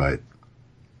environment, but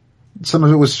some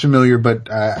of it was familiar, but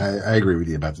I agree with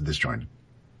you about the disjointed.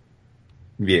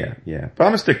 Yeah. But I'm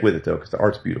gonna stick with it though, because the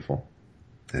art's beautiful.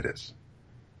 It is.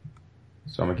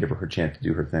 So I'm gonna give her chance to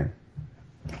do her thing.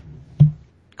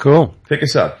 Cool. Pick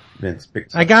us up, Vince.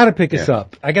 I gotta pick us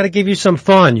up. I gotta give you some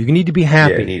fun. You need to be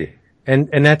happy. Yeah, I need it.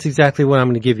 And that's exactly what I'm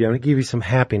gonna give you. I'm gonna give you some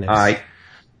happiness.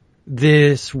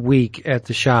 this week at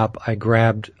the shop, I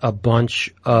grabbed a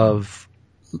bunch of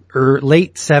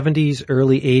late 70s,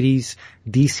 early 80s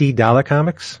DC dollar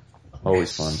comics.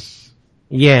 Always fun.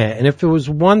 Yeah, and if there was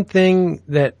one certainty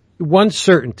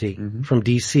from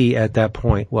DC at that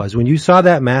point was when you saw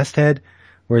that masthead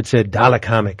where it said Dollar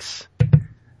Comics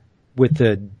with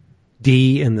the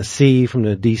D and the C from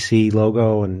the DC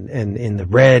logo and in the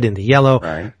red and the yellow,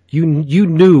 Right. you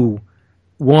knew,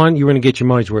 one, you were going to get your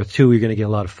money's worth, two, you're going to get a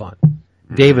lot of fun.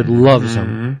 David loves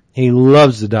them. He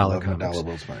loves the Dollar Love my Comics. Dollar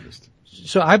Bill's finest.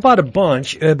 So I bought a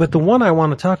bunch, but the one I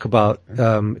want to talk about,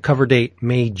 cover date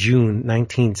May-June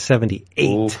 1978,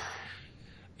 Ooh.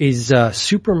 is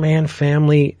Superman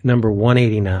Family number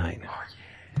 189.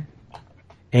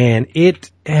 And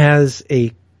it has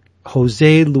a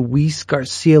Jose Luis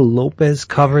Garcia Lopez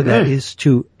cover that is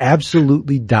to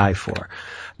absolutely die for.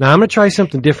 Now I'm going to try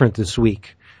something different this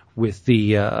week with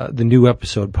the new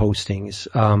episode postings.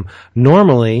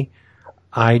 Normally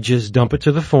I just dump it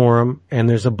to the forum and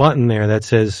there's a button there that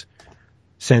says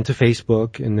send to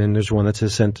Facebook and then there's one that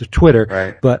says send to Twitter.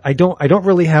 Right. But I don't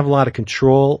really have a lot of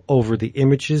control over the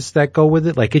images that go with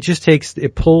it. Like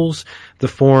it pulls the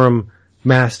forum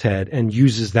masthead and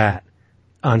uses that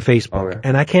on Facebook. Okay.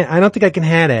 And I don't think I can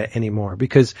have that anymore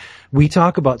because we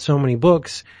talk about so many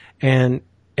books and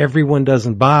everyone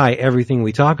doesn't buy everything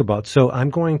we talk about. So I'm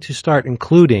going to start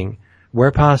including,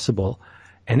 where possible,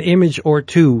 an image or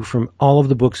two from all of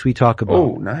the books we talk about.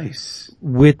 Oh, nice.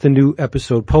 With the new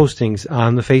episode postings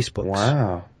on the Facebooks.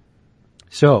 Wow.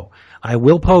 So I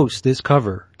will post this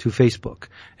cover to Facebook.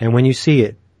 And when you see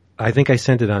it, I think I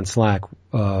sent it on Slack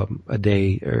a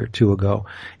day or two ago.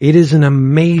 It is an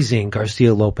amazing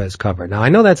Garcia Lopez cover. Now I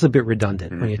know that's a bit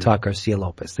redundant when you talk Garcia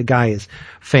Lopez. The guy is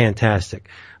fantastic,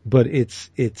 but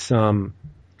it's well,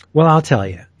 I'll tell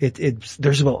you,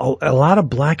 there's a lot of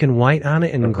black and white on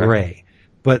it and gray,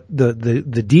 but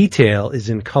the detail is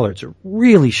in color. It's a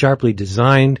really sharply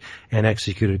designed and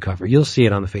executed cover. You'll see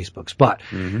it on the Facebooks, but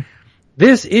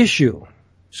this issue,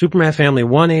 Superman Family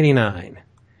 189,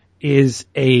 is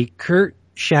a Kurt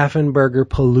Schaffenberger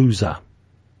palooza.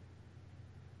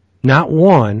 Not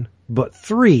one, but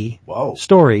three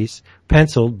stories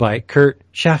penciled by Kurt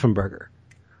Schaffenberger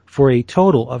for a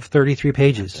total of 33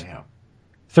 pages. Damn.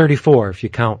 34 if you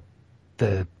count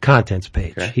the contents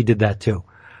page. Okay. He did that too.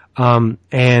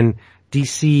 And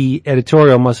DC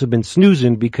editorial must have been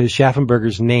snoozing because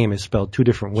Schaffenberger's name is spelled two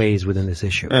different ways within this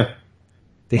issue.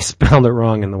 They spelled it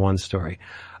wrong in the one story.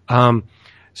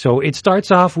 So it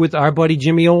starts off with our buddy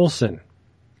Jimmy Olsen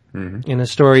in a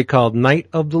story called Night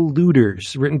of the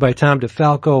Looters, written by Tom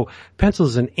DeFalco,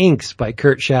 pencils and inks by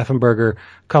Kurt Schaffenberger,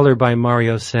 color by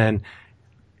Mario Sen.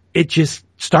 It just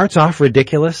starts off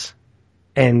ridiculous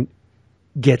and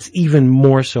gets even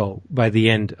more so by the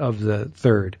end of the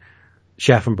third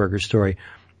Schaffenberger story.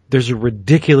 There's a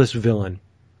ridiculous villain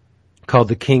called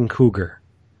the King Cougar.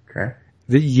 Okay.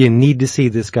 You need to see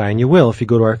this guy, and you will if you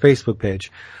go to our Facebook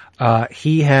page.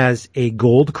 He has a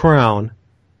gold crown,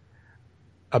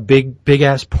 a big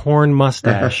ass porn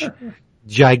mustache,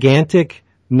 gigantic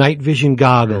night vision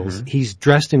goggles. He's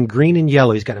dressed in green and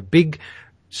yellow. He's got a big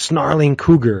snarling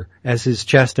cougar as his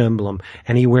chest emblem,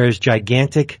 and he wears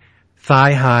gigantic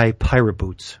thigh-high pirate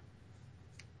boots.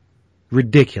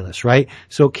 Ridiculous, right?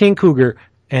 So King Cougar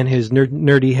and his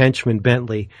nerdy henchman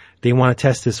Bentley, they want to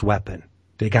test this weapon.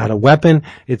 They got a weapon.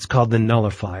 It's called the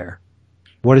Nullifier.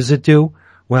 What does it do?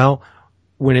 Well,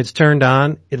 when it's turned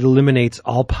on, it eliminates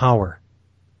all power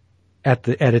at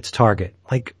its target.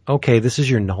 Like, okay, this is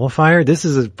your nullifier? This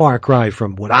is a far cry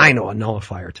from what I know a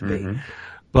nullifier to be.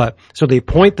 But, so they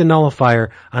point the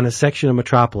nullifier on a section of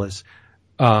Metropolis,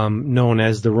 known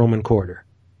as the Roman Quarter.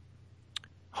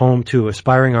 Home to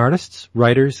aspiring artists,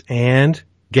 writers, and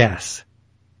guess,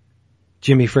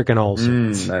 Jimmy frickin'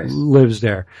 Olsen Nice. lives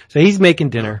there. So he's making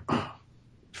dinner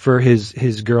for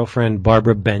his girlfriend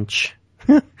Barbara Bench.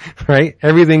 Right?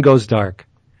 Everything goes dark.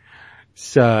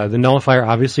 So the nullifier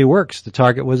obviously works.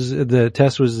 The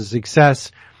test was a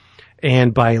success.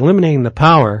 And by eliminating the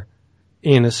power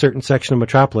in a certain section of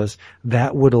Metropolis,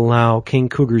 that would allow King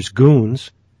Cougar's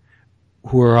goons,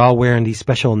 who are all wearing these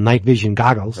special night vision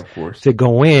goggles, Of course. to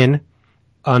go in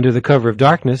under the cover of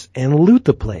darkness and loot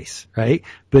the place, right?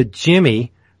 But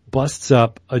Jimmy busts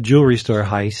up a jewelry store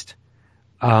heist.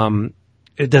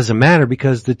 It doesn't matter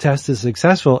because the test is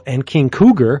successful and King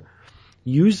Cougar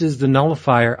uses the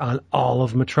nullifier on all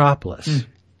of Metropolis.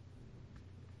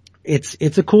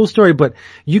 It's a cool story, but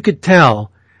you could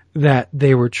tell that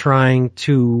they were trying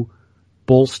to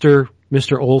bolster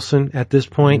Mr. Olsen at this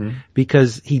point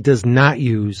because he does not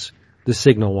use the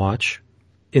signal watch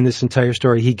in this entire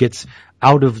story. He gets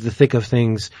out of the thick of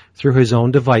things through his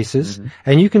own devices. Mm-hmm.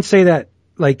 And you can say that,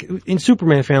 like, in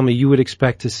Superman family, you would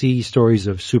expect to see stories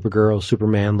of Supergirl,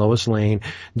 Superman, Lois Lane,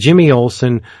 Jimmy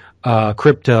Olsen,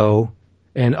 Krypto,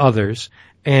 and others.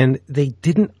 And they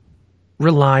didn't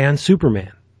rely on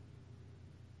Superman,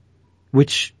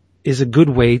 which is a good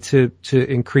way to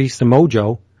increase the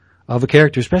mojo of a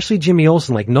character, especially Jimmy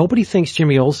Olsen. Like, nobody thinks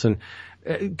Jimmy Olsen,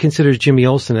 considers Jimmy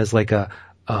Olsen as like a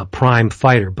prime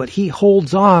fighter, but he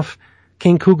holds off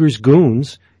King Cougar's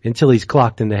goons until he's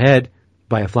clocked in the head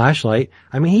by a flashlight.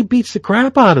 I mean, he beats the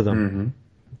crap out of them. Mm-hmm.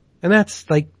 And that's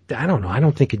like, I don't know, I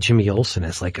don't think of Jimmy Olsen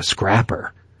as like a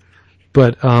scrapper.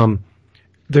 But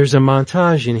there's a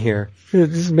montage in here,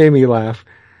 this made me laugh,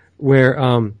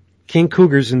 where King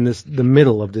Cougar's in the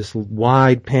middle of this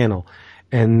wide panel,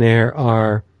 and there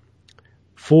are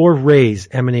 4 rays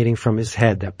emanating from his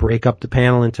head that break up the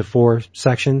panel into 4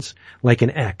 sections, like an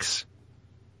X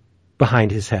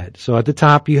behind his head. So at the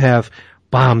top you have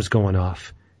bombs going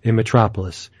off in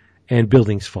Metropolis and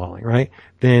buildings falling, right?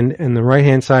 Then in the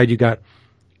right-hand side you got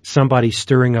somebody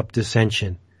stirring up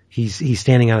dissension. He's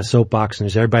standing on a soapbox and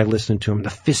there's everybody listening to him. The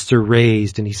fists are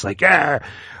raised and he's like, ah!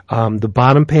 The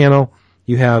bottom panel,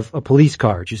 you have a police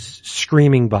car just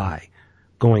screaming by,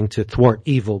 going to thwart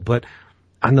evil. But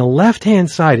on the left-hand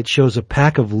side, it shows a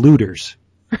pack of looters,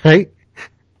 right?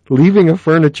 Leaving a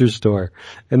furniture store.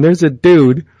 And there's a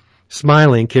dude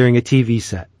smiling, carrying a TV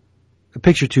set, a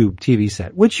picture tube TV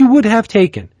set, which you would have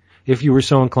taken if you were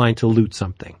so inclined to loot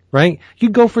something, right?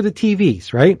 You'd go for the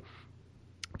TVs, right?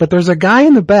 But there's a guy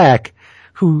in the back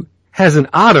who has an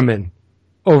ottoman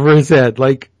over his head,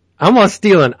 like, I'm gonna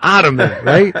steal an ottoman,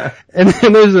 right? And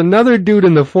then there's another dude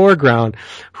in the foreground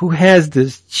who has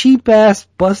this cheap-ass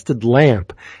busted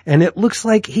lamp, and it looks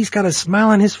like he's got a smile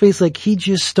on his face like he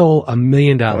just stole $1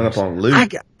 million.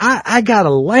 I got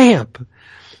a lamp.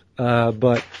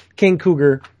 But King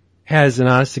Cougar has an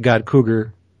honest-to-God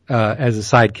cougar as a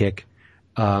sidekick.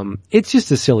 It's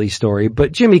just a silly story,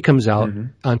 but Jimmy comes out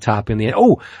on top in the end.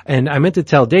 Oh, and I meant to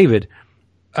tell David,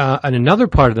 and another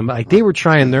part of them, like, they were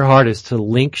trying their hardest to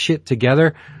link shit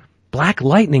together. Black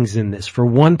Lightning's in this for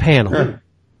one panel. Huh.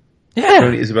 Yeah.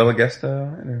 So Isabella Guest,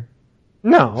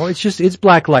 No, it's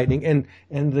Black Lightning,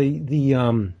 and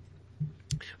the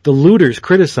looters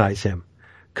criticize him.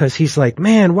 Cause he's like,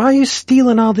 man, why are you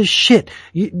stealing all this shit?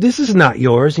 This is not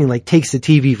yours. And he like takes the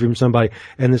TV from somebody.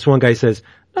 And this one guy says,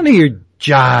 none of your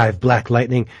jive, Black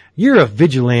Lightning. You're a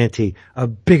vigilante, a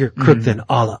bigger crook than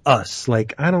all of us.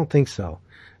 Like, I don't think so.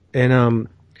 And,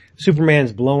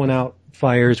 Superman's blowing out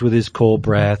fires with his cold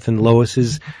breath, and Lois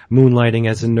is moonlighting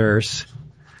as a nurse.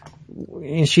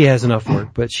 And she has enough work,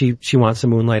 but she wants to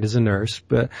moonlight as a nurse.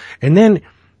 And then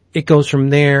it goes from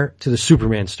there to the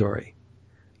Superman story.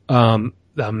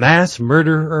 The mass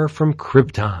murderer from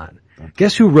Krypton.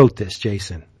 Guess who wrote this,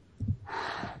 Jason?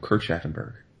 Kurt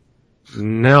Schaffenberg.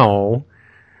 No.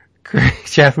 Kurt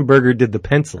Schaffenberger did the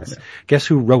pencils. Guess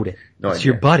who wrote it? No It's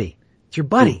idea. your buddy. It's your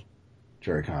buddy.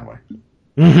 Jerry Conway.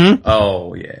 Mm-hmm.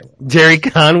 Oh, yeah. Jerry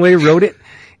Conway wrote it.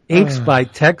 Inks by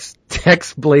Tex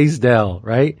Blaisdell,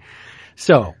 right?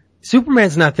 So,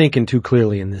 Superman's not thinking too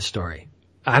clearly in this story.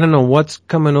 I don't know what's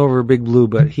coming over Big Blue,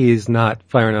 but he is not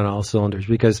firing on all cylinders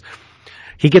because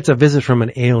he gets a visit from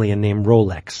an alien named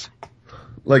Rolex.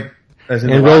 Like, as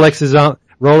in and Rolex is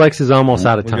almost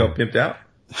out of Was time. he all pimped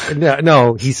out?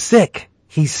 No, he's sick.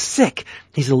 He's sick.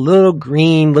 He's a little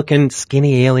green looking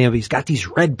skinny alien, but he's got these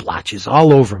red blotches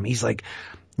all over him. He's like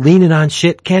leaning on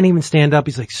shit, can't even stand up.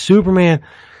 He's like, Superman,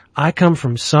 I come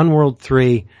from Sunworld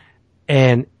 3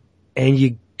 and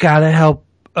you gotta help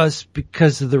us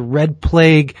because of the red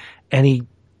plague, and he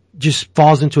just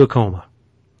falls into a coma.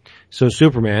 So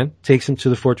Superman takes him to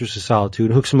the Fortress of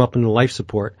Solitude, hooks him up into life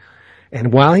support,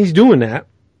 and while he's doing that,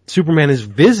 Superman is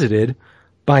visited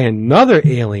by another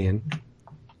alien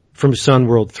from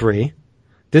Sunworld 3.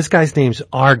 This guy's name's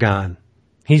Argon.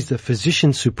 He's the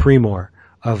physician supremor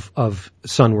of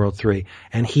Sunworld 3,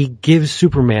 and he gives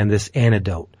Superman this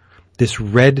antidote, this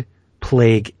red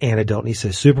plague antidote. And he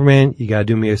says, Superman, you gotta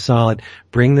do me a solid.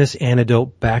 Bring this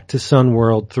antidote back to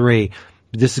Sunworld 3.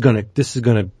 This is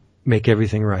gonna make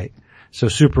everything right. So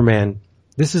Superman,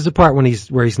 this is the part where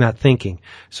he's not thinking.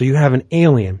 So you have an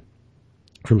alien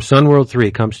from Sunworld 3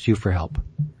 comes to you for help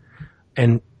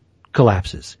and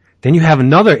collapses. Then you have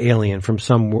another alien from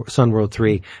Sunworld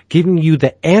 3 giving you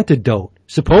the antidote,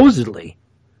 supposedly,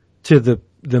 to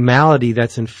the malady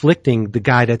that's inflicting the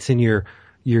guy that's in your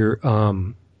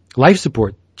life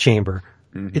support chamber.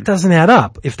 Mm-hmm. It doesn't add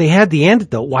up. If they had the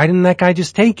antidote, why didn't that guy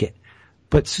just take it?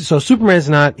 But so Superman's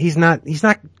he's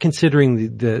not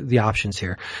considering the options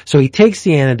here. So he takes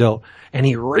the antidote and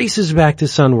he races back to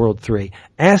Sunworld 3.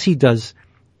 As he does,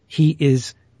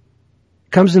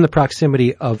 comes in the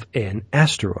proximity of an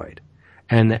asteroid.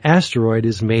 And the asteroid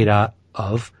is made out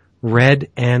of red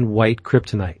and white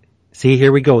kryptonite. See,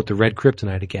 here we go with the red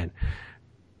kryptonite again.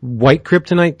 White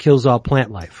kryptonite kills all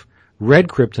plant life. Red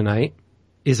kryptonite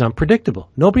is unpredictable.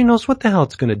 Nobody knows what the hell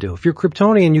it's going to do. If you're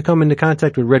Kryptonian and you come into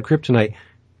contact with red kryptonite,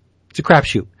 it's a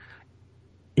crapshoot.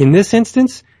 In this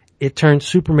instance, it turns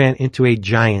Superman into a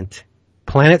giant.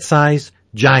 Planet-sized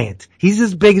giant. He's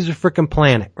as big as a frickin'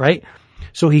 planet, right?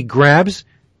 So he grabs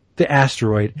the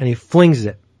asteroid and he flings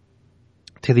it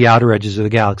to the outer edges of the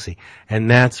galaxy. And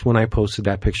that's when I posted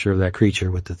that picture of that creature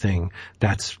with the thing.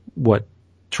 That's what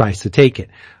tries to take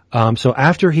it. So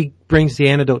after he brings the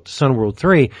antidote to Sunworld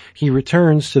 3, he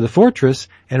returns to the fortress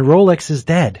and Rolex is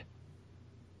dead.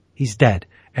 He's dead.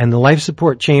 And the life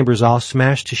support chamber's all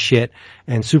smashed to shit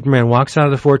and Superman walks out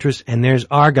of the fortress and there's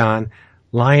Argon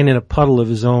lying in a puddle of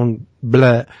his own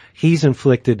blood. He's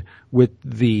inflicted with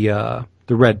the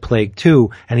red plague too,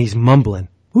 and he's mumbling,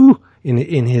 whoo,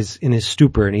 in his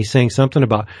stupor, and he's saying something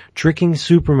about tricking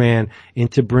Superman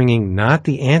into bringing not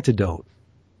the antidote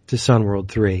to Sunworld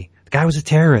 3. The guy was a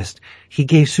terrorist. He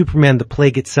gave Superman the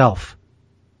plague itself.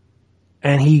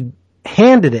 And he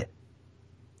handed it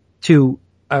to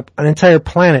an entire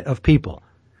planet of people.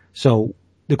 So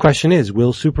the question is,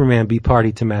 will Superman be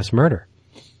party to mass murder?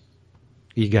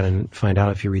 You gotta find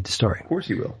out if you read the story. Of course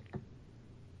he will.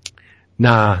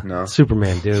 Nah, No.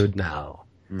 Superman, dude, no.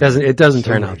 It doesn't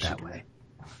turn out that way.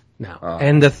 No. Oh.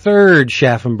 And the third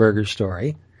Schaffenberger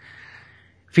story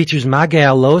features my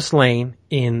gal Lois Lane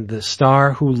in The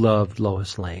Star Who Loved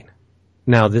Lois Lane.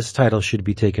 Now, this title should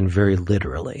be taken very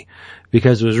literally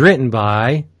because it was written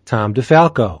by Tom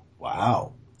DeFalco.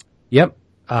 Wow. Yep.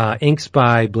 Inks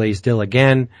by Blaisdell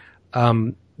again.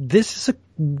 This is a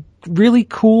really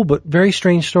cool but very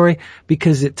strange story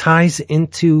because it ties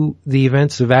into the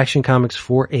events of Action Comics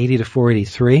 480 to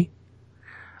 483.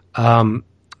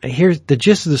 Here's the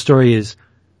gist of the story is,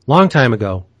 long time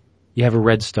ago, you have a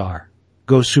red star,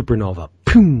 goes supernova,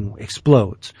 boom,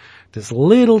 explodes. This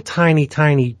little tiny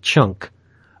chunk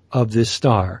of this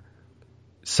star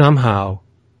somehow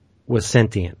was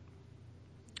sentient.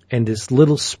 And this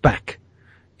little speck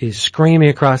is screaming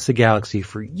across the galaxy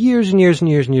for years and years and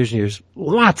years and years and years,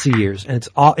 lots of years, and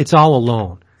it's all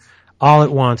alone. All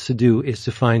it wants to do is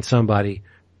to find somebody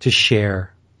to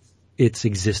share its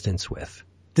existence with.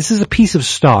 This is a piece of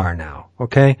star now,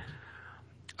 okay?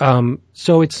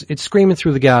 So it's screaming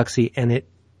through the galaxy and it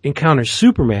encounters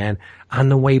Superman on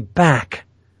the way back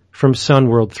from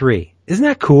Sunworld 3. Isn't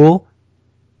that cool?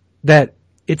 That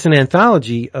it's an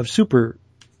anthology of super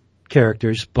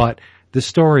characters, but the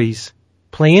stories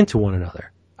play into one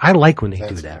another. I like when they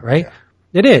do that, right? Yeah.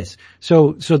 It is.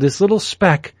 So this little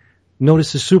speck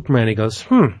notices Superman. He goes,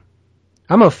 I'm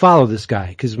going to follow this guy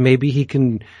because maybe he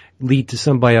can lead to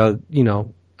somebody,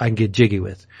 I can get jiggy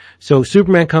with. So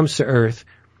Superman comes to Earth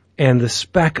and the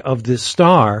speck of this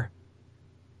star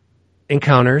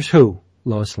encounters who?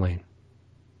 Lois Lane,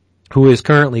 who is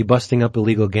currently busting up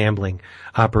illegal gambling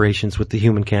operations with the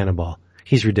Human Cannonball.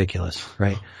 He's ridiculous,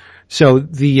 right? So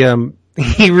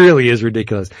he really is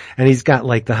ridiculous. And he's got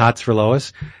like the hots for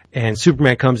Lois and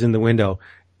Superman comes in the window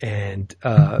and,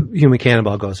 Human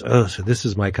Cannonball goes, oh, so this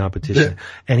is my competition.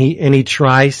 and he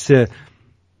tries to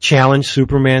challenge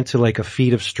Superman to like a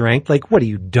feat of strength. Like, what are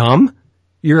you, dumb?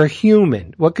 You're a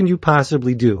human. What can you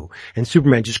possibly do? And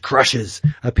Superman just crushes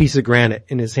a piece of granite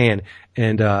in his hand.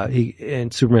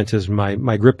 And Superman says,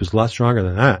 my grip is a lot stronger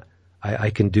than that. I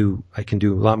can do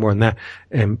a lot more than that.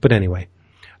 But anyway.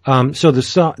 So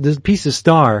the piece of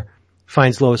star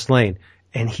finds Lois Lane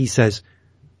and he says,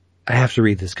 I have to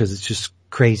read this because it's just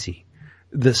crazy.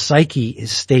 The psyche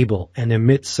is stable and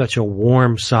emits such a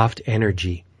warm, soft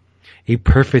energy. A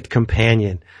perfect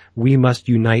companion. We must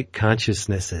unite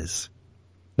consciousnesses.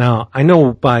 Now, I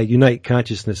know by unite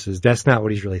consciousnesses, that's not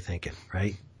what he's really thinking,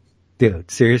 right? Dude,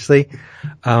 seriously?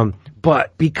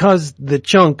 But because the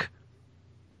chunk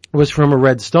was from a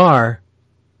red star,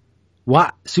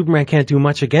 Superman can't do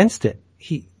much against it.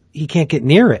 He can't get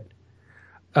near it.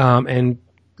 And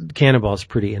Cannonball's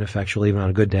pretty ineffectual even on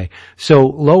a good day. So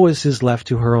Lois is left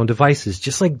to her own devices,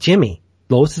 just like Jimmy.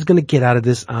 Lois is going to get out of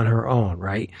this on her own,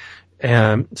 right?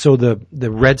 So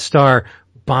the red star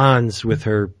bonds with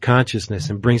her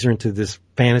consciousness and brings her into this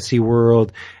fantasy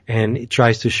world and it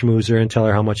tries to schmooze her and tell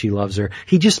her how much he loves her.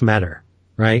 He just met her,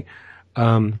 right?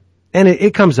 And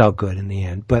it comes out good in the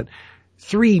end, but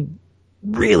 3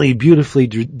 really beautifully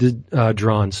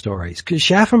drawn stories. 'Cause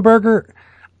Schaffenberger,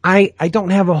 I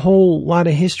don't have a whole lot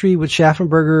of history with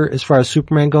Schaffenberger as far as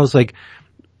Superman goes. Like,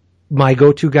 my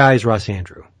go-to guy is Russ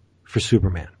Andrew for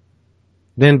Superman.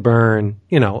 Then Byrne,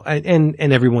 and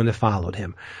everyone that followed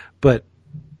him. But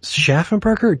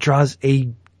Schaffenberger draws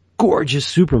a gorgeous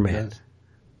Superman. Yes.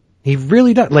 He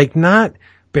really does. Like, not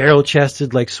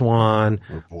barrel-chested like Swan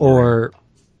or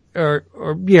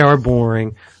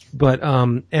boring. But,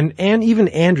 and even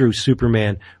Andrew's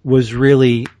Superman was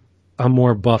really a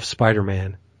more buff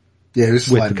Spider-Man. Yeah, he was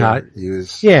With slender. He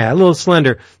was. Yeah, a little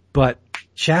slender. But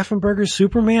Schaffenberger's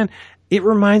Superman, it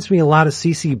reminds me a lot of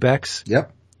C.C. Beck's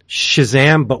Yep.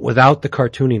 Shazam, but without the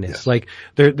cartooniness. Yes. Like,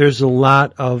 there's a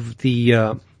lot of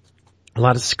a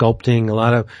lot of sculpting, a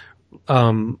lot of,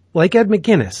 like Ed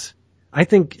McGuinness. I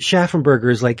think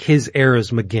Schaffenberger is like his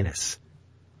era's McGuinness.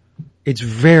 It's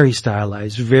very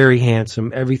stylized, very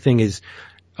handsome. Everything is,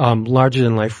 larger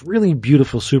than life, really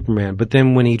beautiful Superman. But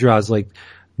then when he draws like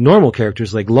normal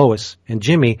characters like Lois and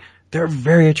Jimmy, they're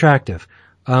very attractive.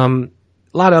 A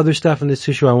lot of other stuff in this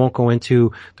issue I won't go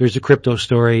into. There's a crypto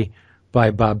story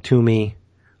by Bob Toomey,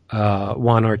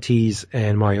 Juan Ortiz,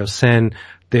 and Mario Sen.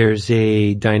 There's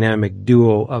a dynamic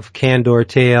duo of Candor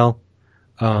Tale,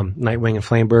 Nightwing and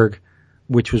Flameberg,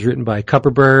 which was written by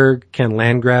Kupperberg. Ken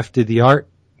Landgraf did the art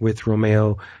with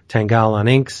Romeo Tangal on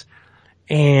inks.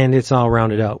 And it's all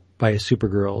rounded out by a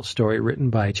Supergirl story written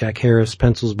by Jack Harris,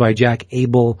 pencils by Jack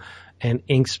Abel, and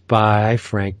inks by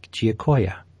Frank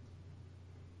Giacoia.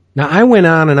 Now, I went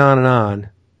on and on and on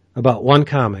about one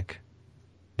comic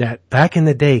that back in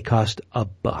the day cost $1.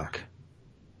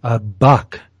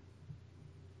 $1.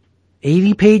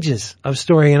 80 pages of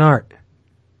story and art.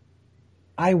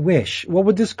 I wish. What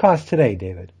would this cost today,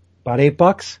 David? About $8?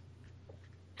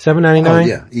 $7.99? Oh,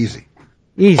 yeah, easy.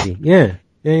 Easy, yeah.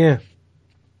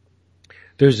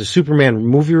 There's a Superman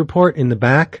movie report in the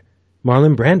back.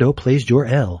 Marlon Brando plays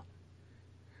Jor-El.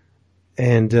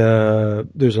 And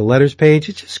there's a letters page.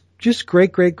 It's just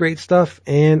great stuff.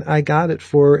 And I got it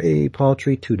for a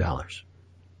paltry $2.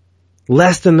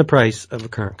 Less than the price of a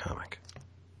current comic.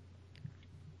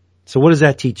 So what does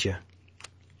that teach you,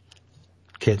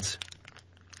 kids?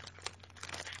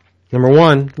 Number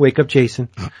 1, wake up Jason.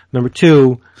 Number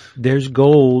 2, there's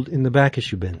gold in the back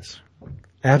issue bins.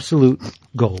 Absolute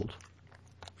gold.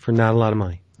 For not a lot of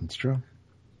money. That's true.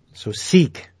 So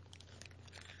seek.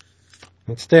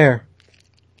 It's there.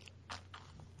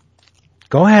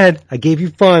 Go ahead. I gave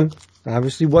you fun.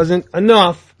 Obviously wasn't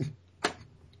enough.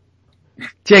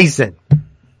 Jason.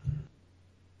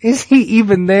 Is he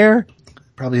even there?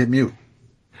 Probably hit mute.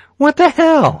 What the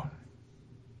hell?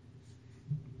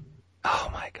 Oh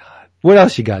my God. What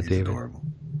else you got, He's David? adorable.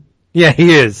 Yeah,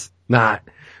 he is. Not.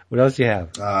 What else you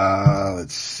have?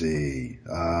 Let's see.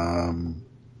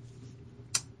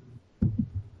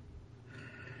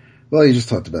 Well, you just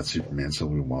talked about Superman, so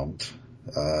we won't.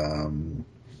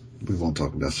 We won't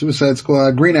talk about Suicide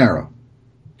Squad. Green Arrow.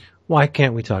 Why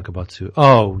can't we talk about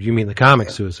Oh, you mean the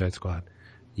comic Suicide Squad?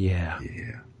 Yeah.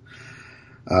 Yeah.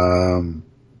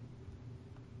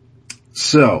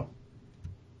 So,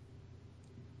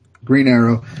 Green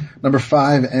Arrow. Number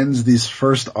 5 ends this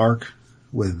first arc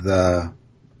with the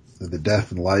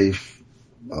death and life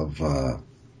of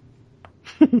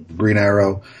Green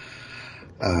Arrow.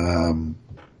 That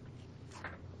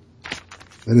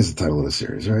is the title of the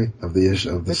series, right? Of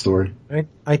the story.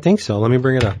 I think so. Let me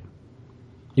bring it up.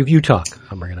 You talk.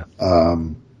 I'll bring it up. Where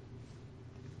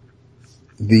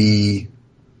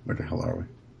the hell are we?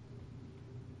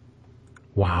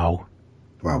 Wow.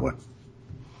 Wow, what?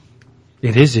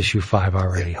 It is issue 5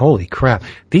 already. Holy crap.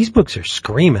 These books are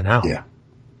screaming out. Yeah.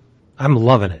 I'm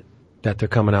loving it that they're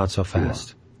coming out so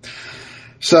fast.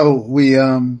 So we,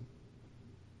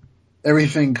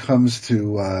 everything comes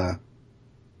to,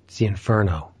 It's the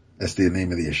Inferno. that's the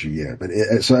name of the issue, yeah. But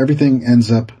so everything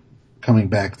ends up coming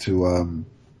back to,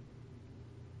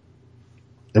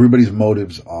 everybody's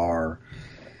motives are,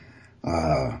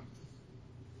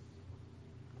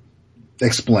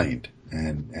 explained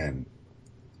and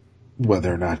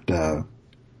whether or not,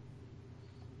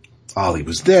 Ollie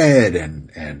was dead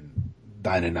and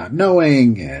Dinah not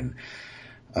knowing and,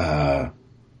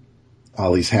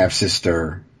 Ollie's half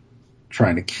sister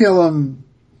trying to kill him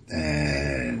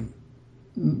and,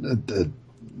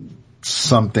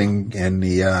 something in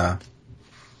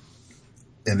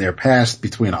their past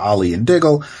between Ollie and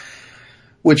Diggle,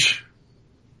 which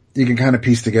you can kind of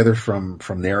piece together from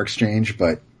their exchange,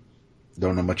 but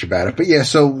don't know much about it. But yeah,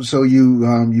 so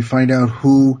you find out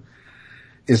who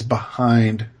is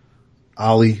behind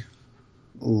Ollie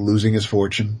losing his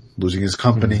fortune, losing his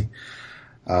company.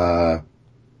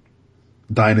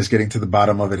 Dinah's getting to the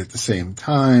bottom of it at the same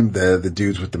time. The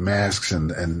dudes with the masks and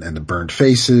the burned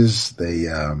faces,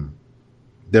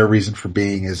 their reason for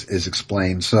being is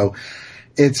explained. So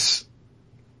it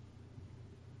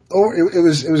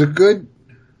was a good,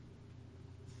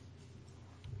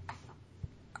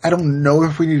 I don't know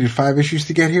if we needed 5 issues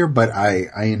to get here, but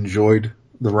I enjoyed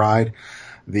the ride.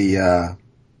 The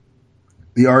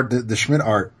art, the Schmidt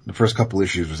art, the first couple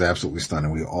issues was absolutely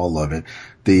stunning. We all love it.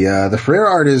 The Ferreira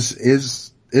art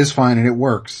is fine and it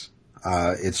works.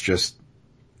 It's just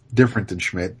different than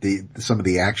Schmidt. Some of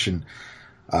the action,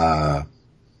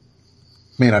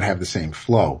 may not have the same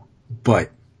flow,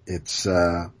 but it's,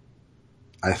 I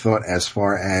thought as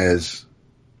far as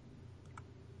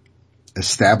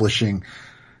establishing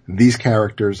these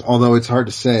characters, although it's hard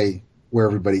to say where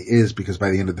everybody is because by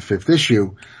the end of the 5th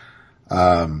issue,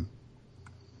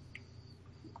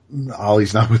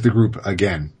 Ollie's not with the group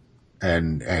again.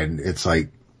 And it's like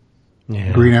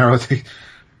Green Arrow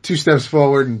 2 steps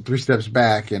forward and 3 steps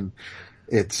back, and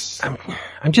it's...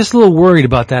 I'm just a little worried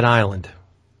about that island.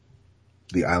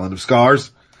 The Island of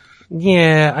Scars?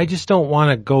 Yeah, I just don't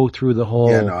want to go through the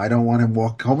whole... Yeah, no, I don't want him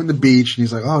home in the beach and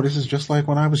he's like, oh, this is just like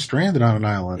when I was stranded on an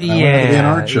island. And I wanted to be an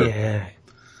archer.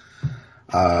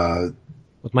 Yeah.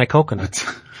 With my coconut.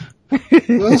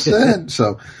 Well said.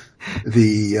 So,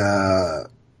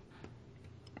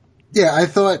 I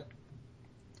thought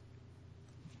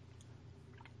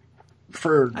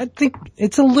I think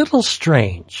it's a little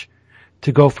strange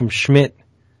to go from Schmidt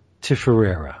to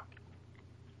Ferreira.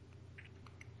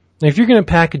 Now, if you're going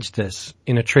to package this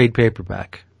in a trade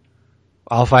paperback,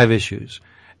 all 5 issues,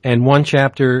 and one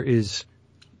chapter is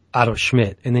Otto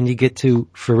Schmidt, and then you get to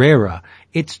Ferreira,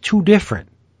 it's too different.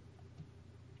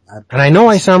 And I know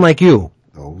I sound like you.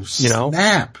 Oh,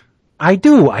 snap. I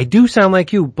do sound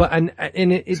like you, but,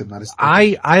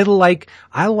 I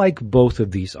like both of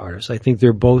these artists. I think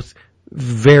they're both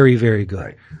very, very good.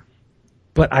 Right.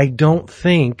 But I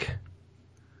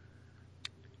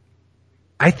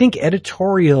think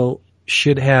editorial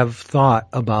should have thought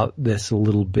about this a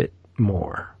little bit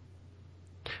more.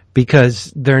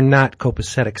 Because they're not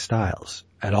copacetic styles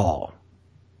at all.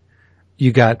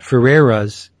 You got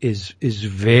Ferreira's is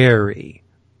very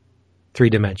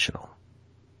 3-dimensional.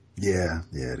 Yeah,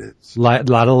 it is. Lot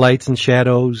of lights and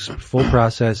shadows, full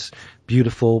process,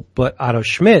 beautiful. But Otto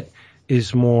Schmidt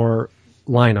is more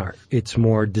line art. It's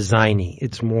more designy.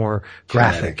 It's more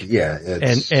graphic. Kinetic. Yeah.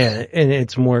 And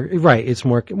it's more, right, it's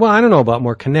more, well, I don't know about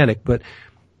more kinetic, but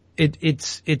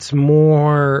it's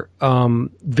more,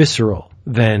 visceral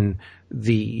than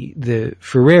the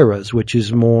Ferreira's, which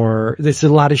is more, there's a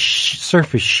lot of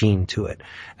surface sheen to it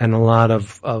and a lot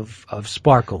of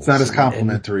sparkles. It's not as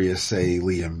complimentary as, say,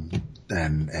 Liam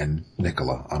and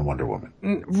Nicola on Wonder Woman.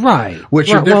 Right.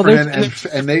 Which are different,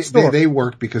 and they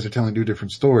work because they're telling 2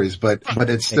 different stories, but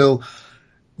it's still,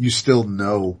 you still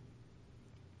know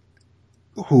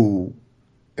who,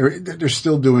 they're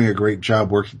still doing a great job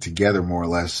working together more or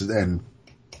less, and,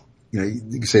 you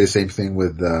can say the same thing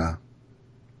with,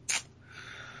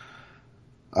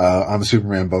 on the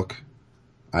Superman book.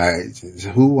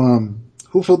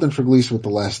 Who filled in for Gleason with the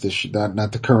last issue?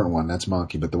 Not the current one, that's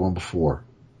Monkey, but the one before.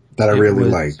 That I really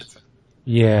liked.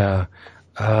 Yeah.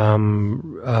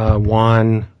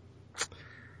 Juan,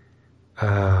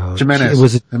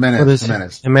 Jimenez.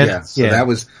 Jimenez. Yeah. So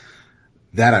yeah.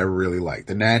 That I really liked.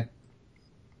 And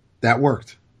that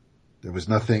worked. There was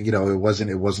nothing, it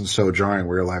wasn't so jarring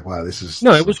where you're like, wow, this is...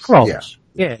 No, it was close.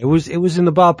 Yeah, it was in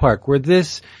the ballpark where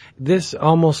this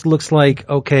almost looks like,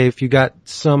 okay, if you got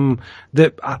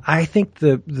I think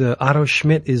the Otto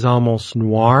Schmidt is almost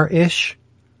noir-ish,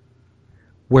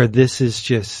 where this is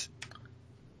just,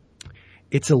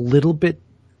 it's a little bit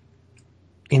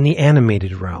in the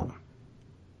animated realm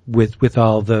with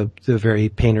all the very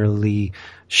painterly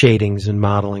shadings and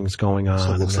modelings going on.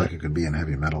 So it looks like it could be in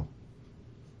heavy metal.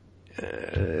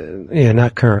 Yeah,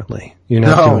 not currently. You're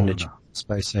not doing it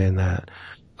by saying that.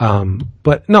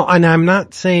 But no, and I'm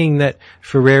not saying that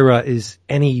Ferreira is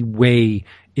any way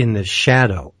in the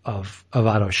shadow of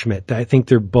Otto Schmidt. I think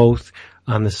they're both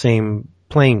on the same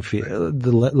playing field,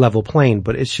 the level plane,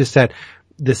 but it's just that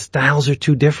the styles are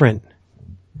too different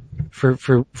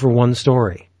for one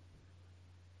story.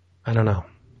 I don't know.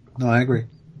 No, I agree.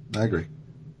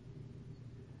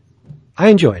 I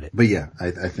enjoyed it. But yeah,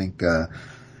 I think,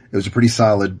 it was a pretty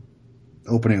solid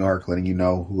opening arc, letting you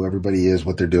know who everybody is,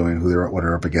 what they're doing, what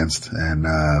they're up against, and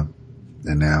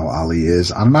now Ollie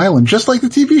is on an island, just like the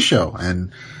TV show,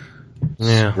 and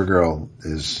Supergirl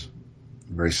is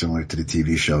very similar to the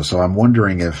TV show. So I'm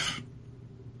wondering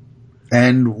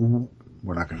and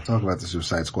we're not going to talk about the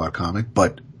Suicide Squad comic,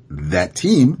 but that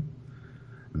team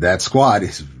that squad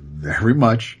is very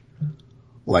much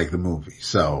like the movie.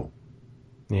 So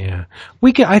Yeah.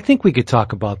 I think we could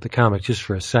talk about the comic just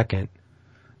for a second.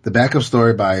 the backup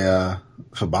story by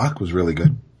Fabak was really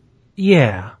good.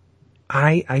 Yeah.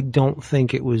 I don't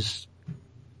think it was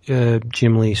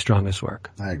Jim Lee's strongest work.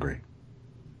 I agree.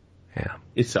 Yeah.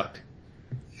 It sucked.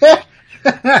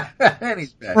 And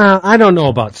he's back. Well, I don't know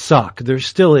about suck. There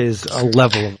still is a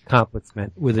level of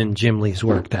accomplishment within Jim Lee's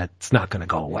work that's not going to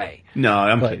go away. No,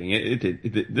 I'm kidding.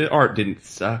 The art didn't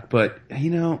suck, but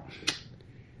you know,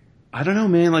 I don't know,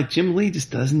 man. Like Jim Lee just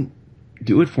doesn't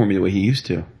do it for me the way he used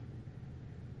to.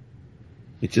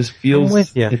 It just feels. I'm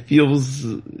with ya. It feels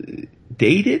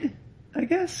dated, I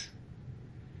guess.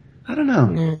 I don't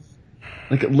know.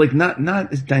 Like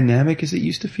not as dynamic as it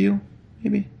used to feel.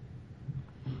 Maybe.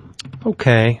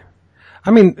 Okay.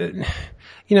 I mean,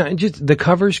 you know, just the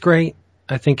cover's great.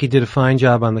 I think he did a fine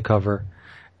job on the cover.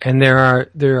 And there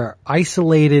are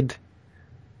isolated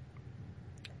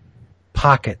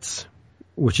pockets,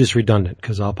 which is redundant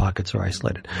because all pockets are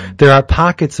isolated. There are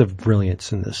pockets of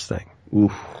brilliance in this thing.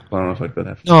 Oof. I don't know if I'd go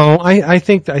that far. No, I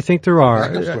think there are.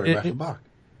 Backup story by Fabak.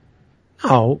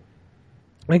 No.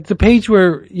 Like the page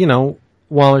where, you know,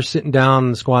 Waller's sitting down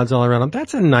and the squad's all around him,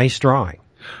 that's a nice drawing.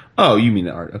 Oh, you mean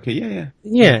the art? Okay, yeah.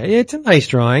 Yeah, it's a nice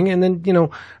drawing, and then you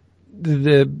know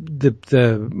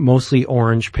the mostly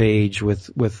orange page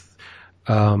with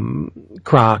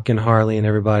Croc and Harley and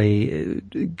everybody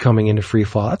coming into free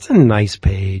fall. That's a nice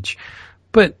page,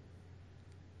 but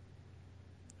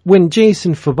when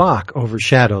Jason Fabak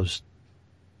overshadows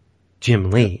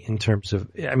Jim Lee in terms of,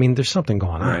 I mean, there's something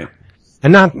going on. Right.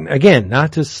 And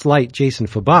not to slight Jason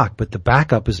Fabak, but the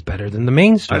backup is better than the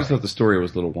main I story. just thought the story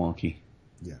was a little wonky.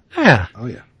 Yeah. Oh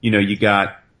yeah. You know,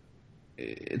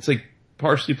 it's like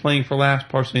partially playing for laughs,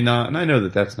 partially not. And I know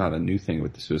that that's not a new thing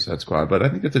with the Suicide Squad, but I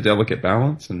think it's a delicate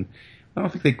balance, and I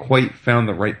don't think they quite found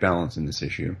the right balance in this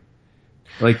issue.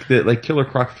 Like Killer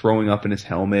Croc throwing up in his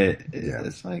helmet. Yeah.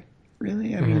 It's like,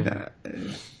 really? I mean,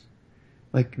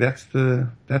 that's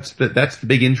the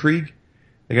big intrigue.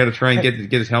 They got to try and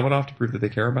get his helmet off to prove that they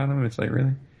care about him. It's like,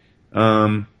 really?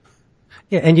 Yeah,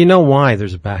 and you know why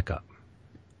there's a backup,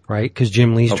 right? Because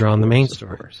Jim Lee's drawn the main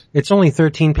story. It's only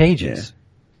 13 pages.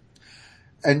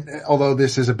 And although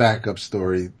this is a backup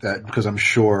story, because I'm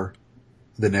sure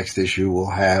the next issue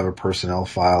will have a personnel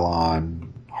file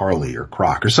on Harley or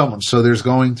Croc or someone. So there's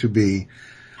going to be,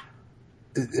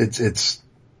 it's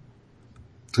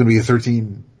going to be a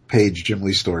 13-page Jim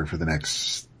Lee story for the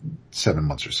next 7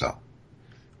 months or so.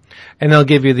 And they'll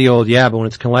give you the old, but when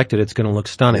it's collected, it's going to look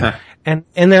stunning. Yeah.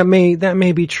 And that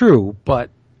may be true, but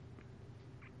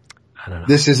I don't know.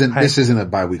 This isn't a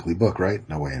bi-weekly book, right?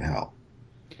 No way in hell.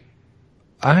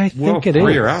 I think it is.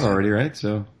 3 are out already, right?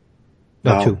 So,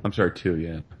 No, 2. I'm sorry, 2,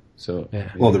 yeah. So,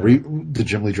 Yeah. Well, did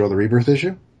Jim Lee draw the Rebirth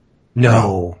issue?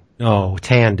 No,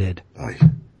 Tan did. Oh,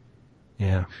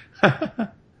 Yeah.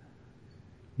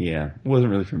 yeah, it wasn't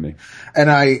really for me.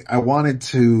 And I wanted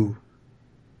to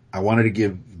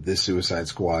give this Suicide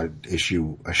Squad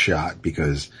issue a shot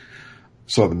because I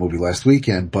saw the movie last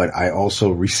weekend, but I also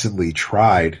recently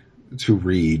tried to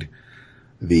read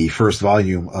the first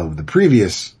volume of the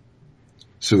previous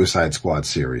Suicide Squad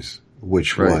series,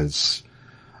 which was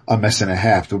a mess and a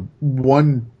half. The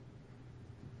one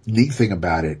neat thing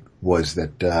about it was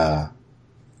that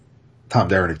Tom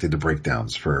Derenick did the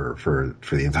breakdowns for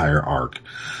the entire arc,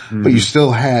 but you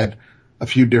still had a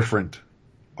few different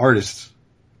artists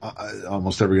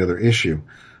almost every other issue.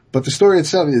 But the story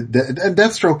itself, and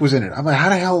Deathstroke was in it. I'm like,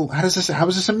 how is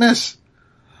this a miss?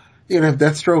 You know,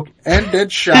 Deathstroke and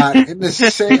Deadshot in the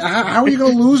same, how are you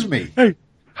going to lose me? Hey,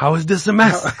 how is this a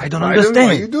mess? I don't I understand. don't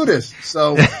know why you do this.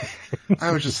 So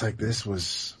I was just like, this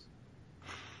was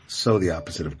so the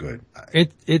opposite of good.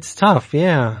 It's tough,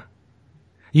 yeah.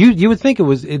 You would think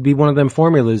it'd be one of them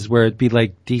formulas where it'd be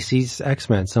like DC's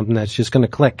X-Men, something that's just going to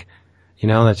click, you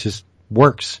know, that just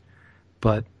works.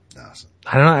 But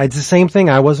I don't know. It's the same thing.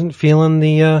 I wasn't feeling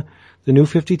the New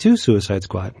 52 Suicide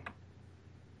Squad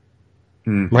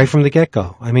right from the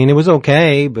get-go. I mean, it was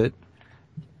okay, but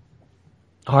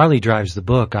Harley drives the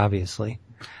book, obviously.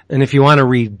 And if you want to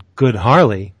read good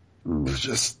Harley,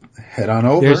 just head on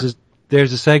over.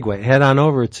 There's a segue. Head on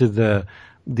over to the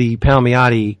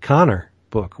Palmiotti Connor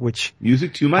book, which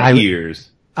music to my ears.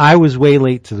 I was way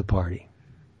late to the party.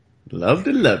 Love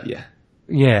to love ya.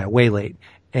 Yeah, way late.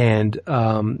 And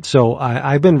so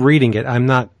I've been reading it. I'm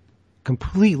not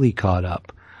completely caught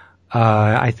up.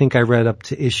 I think I read up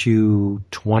to issue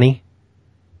 20,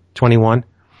 21.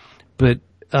 But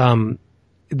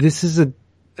this is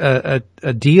a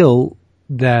deal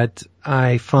that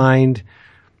I find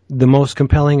the most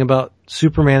compelling about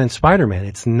Superman and Spider-Man.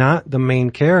 It's not the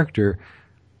main character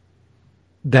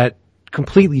that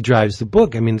completely drives the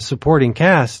book. I mean, the supporting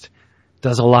cast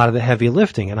does a lot of the heavy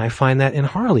lifting, and I find that in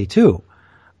Harley too.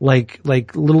 Like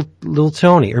little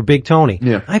Tony or Big Tony.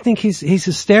 Yeah. I think he's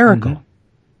hysterical.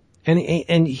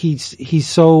 And he's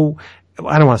so,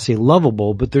 I don't want to say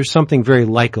lovable, but there's something very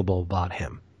likable about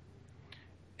him.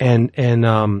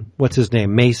 And what's his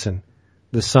name? Mason,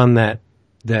 the son that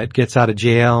gets out of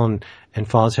jail and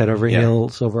falls head over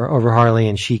heels over Harley,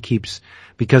 and she keeps,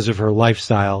 because of her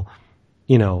lifestyle,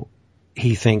 you know,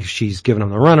 he thinks she's giving him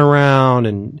the runaround,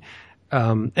 and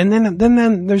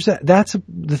then there's that's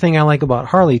the thing I like about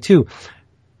Harley too.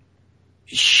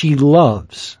 She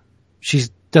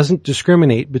doesn't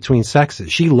discriminate between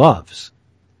sexes. She loves,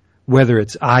 whether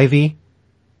it's Ivy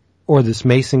or this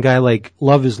Mason guy. Like,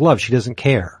 love is love. She doesn't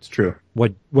care. It's true.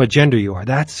 What gender you are.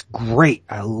 That's great.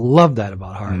 I love that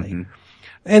about Harley. Mm-hmm.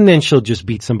 And then she'll just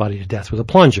beat somebody to death with a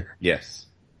plunger. Yes.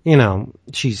 You know,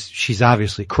 she's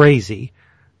obviously crazy,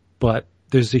 but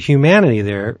there's a humanity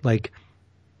there. Like,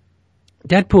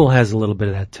 Deadpool has a little bit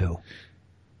of that too.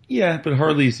 Yeah, but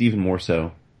Harley's even more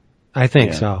so. I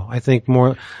think so. I think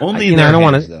more. Only you in know, their I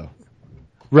don't hands, want to. though.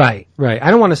 Right. I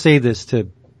don't want to say this to,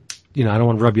 you know, I don't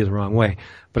want to rub you the wrong way,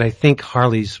 but I think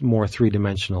Harley's more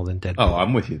three-dimensional than Deadpool. Oh,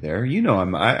 I'm with you there. You know,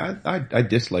 I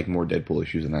dislike more Deadpool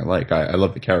issues than I like. I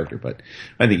love the character, but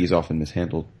I think he's often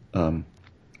mishandled.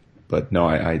 But no,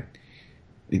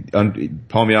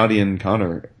 Palmiotti and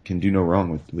Connor can do no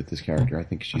wrong with this character. I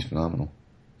think she's phenomenal.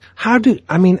 How do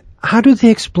they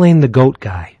explain the goat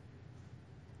guy?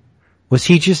 Was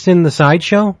he just in the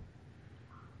sideshow?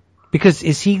 Because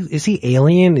is he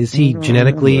alien? Is he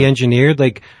genetically engineered?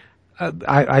 Like,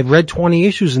 I've read 20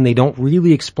 issues and they don't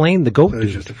really explain the goat So dude.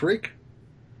 he's just a freak.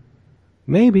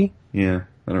 Maybe. Yeah,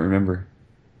 I don't remember.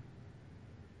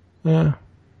 Yeah.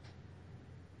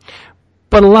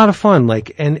 But a lot of fun,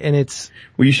 like, and it's.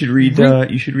 Well, you should read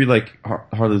like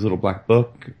Harley's Little Black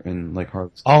Book and like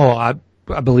Harley's. Oh, I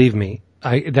believe me.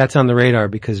 That's on the radar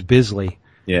because Bisley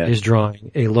is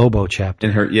drawing a Lobo chapter.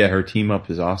 And her team up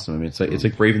is awesome. I mean, it's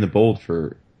like Brave and the Bold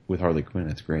with Harley Quinn.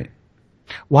 It's great.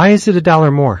 Why is it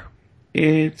 $1 more?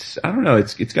 I don't know.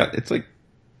 It's like,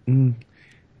 I don't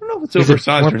know if it's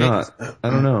oversized or not. I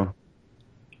don't know.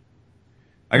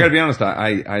 I gotta be honest.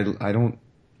 I don't,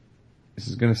 this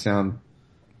is gonna sound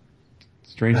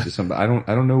strange to some, but I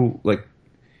don't know, like,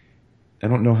 I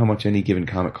don't know how much any given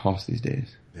comic costs these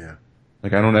days. Yeah.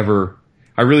 Like, I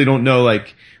really don't know,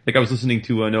 like I was listening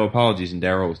to No Apologies and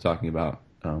Daryl was talking about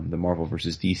the Marvel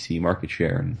versus DC market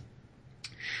share, and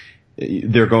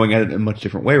they're going at it in a much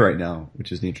different way right now,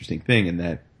 which is the interesting thing, in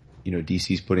that, you know,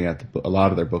 DC's putting out a lot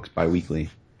of their books bi-weekly,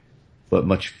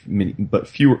 but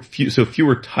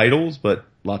fewer titles, but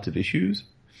lots of issues,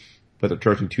 but they're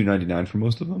charging $2.99 for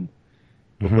most of them.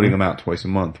 We're putting them out twice a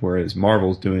month, whereas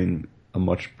Marvel's doing a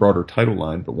much broader title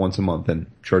line, but once a month, and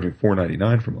charging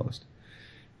 $4.99 for most.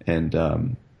 And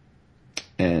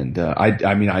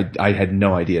I had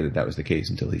no idea that was the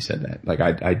case until he said that. Like,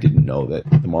 I didn't know that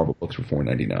the Marvel books were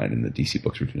 $4.99 and the DC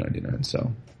books were $2.99.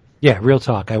 So, yeah, real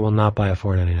talk. I will not buy a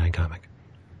 $4.99 comic.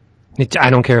 I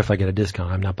don't care if I get a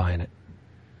discount. I'm not buying it.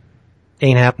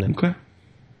 Ain't happening. Okay.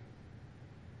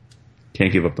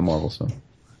 Can't give up the Marvel stuff.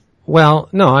 Well,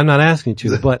 no, I'm not asking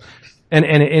you to, but, and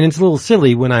it's a little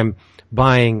silly when I'm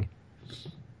buying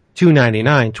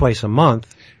 $2.99 twice a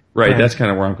month. Right, that's kind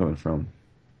of where I'm coming from.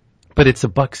 But it's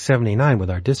 $1.79 with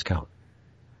our discount.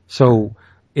 So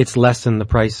it's less than the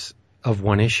price of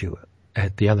one issue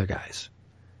at the other guys.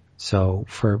 So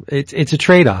it's a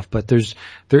trade-off, but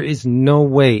there is no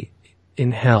way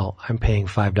in hell I'm paying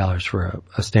 $5 for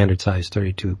a standard size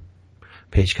 32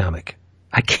 page comic.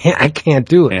 I can't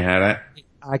do it. Can't have that.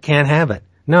 I can't have it.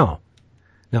 No.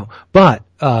 But,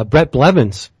 Brett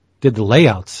Blevins did the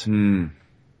layouts on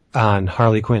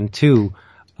Harley Quinn 2.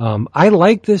 I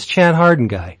like this Chad Harden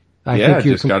guy. I think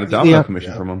just got a dollar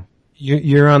commission from him.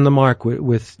 You're on the mark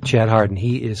with Chad Harden.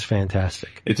 He is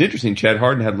fantastic. It's interesting. Chad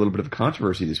Harden had a little bit of a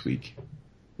controversy this week.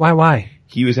 Why?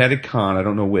 He was at a con. I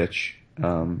don't know which.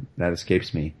 That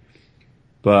escapes me.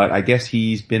 But I guess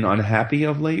he's been unhappy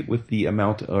of late with the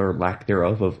amount or lack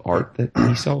thereof of art that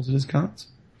he sells at his cons.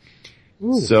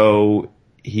 Ooh. So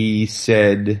he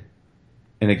said,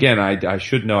 and again, I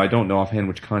should know, I don't know offhand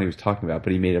which con he was talking about,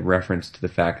 but he made a reference to the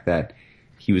fact that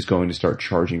he was going to start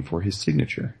charging for his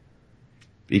signature.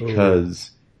 Because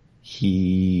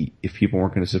if people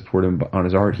weren't going to support him on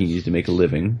his art, he needs to make a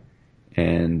living.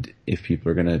 And if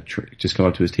people are going to just come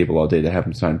up to his table all day to have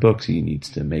him sign books, he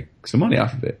needs to make some money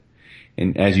off of it.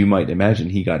 And as you might imagine,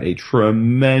 he got a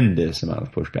tremendous amount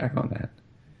of pushback on that.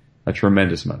 A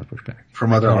tremendous amount of pushback.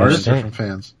 From other artists or from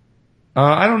fans?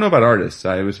 I don't know about artists.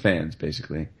 It was fans,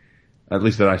 basically. At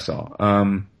least that I saw.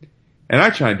 And I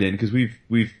chimed in because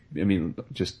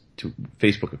just to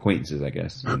Facebook acquaintances, I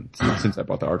guess. And since I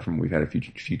bought the art from him, we've had a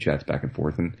few chats back and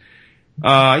forth. And, he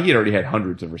had already had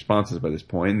hundreds of responses by this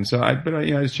point. And so I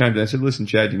just chimed in. I said, listen,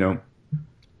 Chad,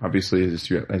 obviously, as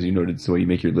you noted, it's the way you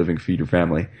make your living, feed your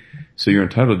family. So you're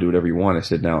entitled to do whatever you want. I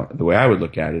said, now, the way I would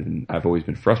look at it, and I've always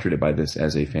been frustrated by this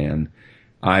as a fan,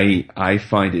 I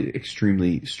find it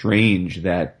extremely strange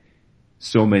that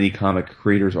so many comic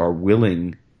creators are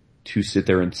willing to sit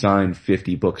there and sign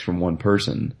 50 books from one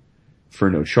person for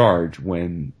no charge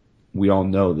when we all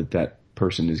know that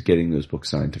person is getting those books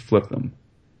signed to flip them.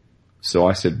 So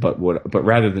I said, but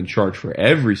rather than charge for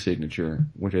every signature,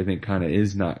 which I think kind of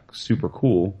is not super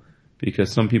cool,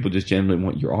 because some people just genuinely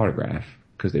want your autograph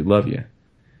because they love you.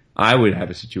 I would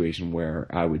have a situation where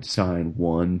I would sign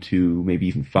 1, 2, maybe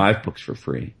even 5 books for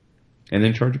free and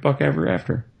then charge $1 ever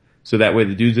after. So that way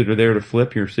the dudes that are there to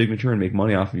flip your signature and make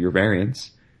money off of your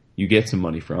variants, you get some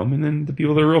money from, and then the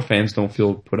people that are real fans don't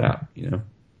feel put out,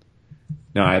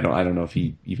 No, I don't know if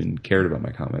he even cared about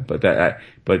my comment, but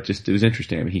it was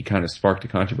interesting. I mean, he kind of sparked a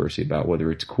controversy about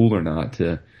whether it's cool or not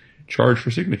to charge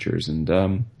for signatures. And,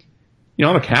 I'm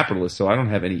a capitalist, so I don't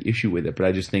have any issue with it, but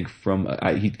I just think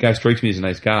the guy strikes me as a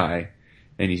nice guy,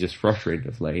 and he's just frustrated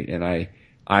of late, and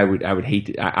I would hate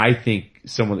to, I think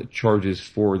someone that charges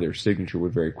for their signature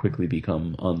would very quickly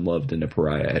become unloved and a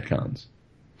pariah at cons.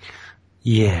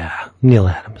 Yeah, Neil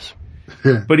Adams.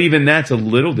 But even that's a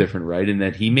little different, right? In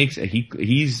that he's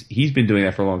been doing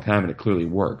that for a long time and it clearly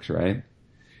works, right?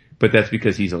 But that's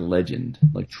because he's a legend,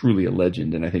 like truly a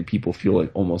legend. And I think people feel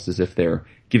like almost as if they're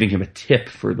giving him a tip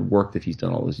for the work that he's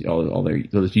done all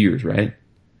those years, right?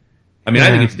 I mean, I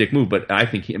think it's a dick move, but I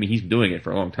think he's been doing it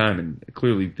for a long time and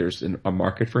clearly there's a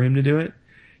market for him to do it.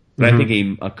 But I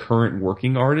think a current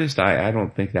working artist, I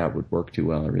don't think that would work too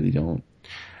well. I really don't.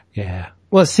 Yeah.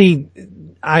 Well, see,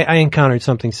 I encountered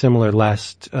something similar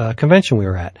last convention we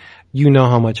were at. You know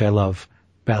how much I love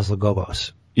Basil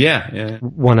Gobos. Yeah.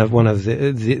 One of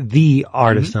the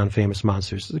artists on Famous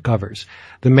Monsters covers.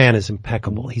 The man is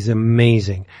impeccable. He's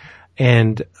amazing.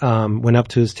 And went up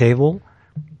to his table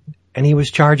and he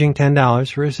was charging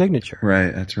 $10 for a signature.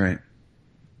 Right, that's right.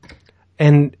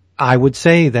 And I would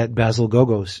say that Basil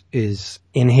Gogos is,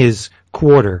 in his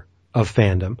quarter of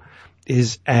fandom,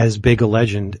 is as big a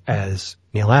legend as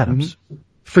Neil Adams.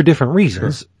 For different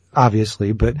reasons,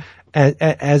 obviously, but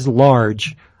as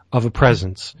large of a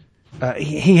presence.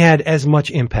 He had as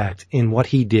much impact in what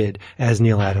he did as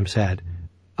Neil Adams had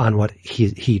on what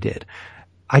he did.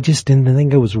 I just didn't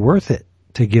think it was worth it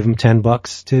to give him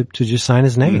 $10 to just sign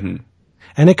his name.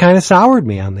 And it kind of soured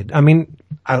me on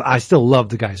I still love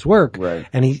the guy's work. Right.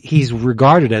 And he's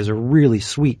regarded as a really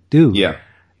sweet dude. Yeah.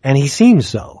 And he seems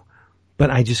so. But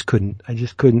I just couldn't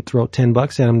throw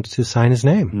 $10 at him to sign his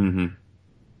name.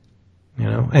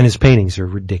 And his paintings are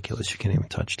ridiculous. You can't even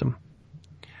touch them.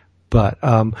 But,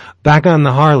 back on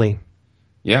the Harley.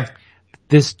 Yeah.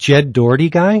 This Jed Doherty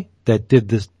guy that did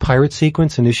this pirate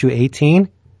sequence in issue 18,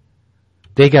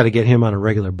 they got to get him on a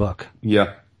regular book.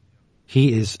 Yeah.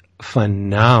 He is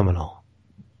phenomenal.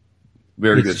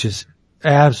 Very good. It's just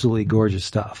absolutely gorgeous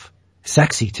stuff.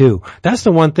 Sexy too. That's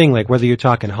the one thing, like whether you're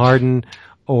talking Hardin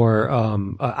or,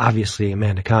 obviously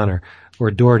Amanda Conner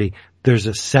or Doherty, there's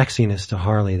a sexiness to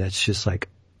Harley that's just like,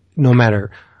 no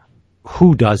matter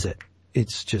who does it,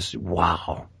 it's just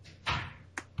wow.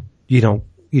 You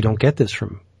don't get this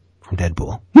from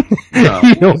Deadpool.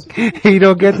 No. you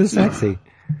don't get the sexy.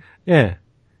 Yeah.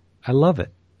 I love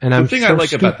it. And the thing I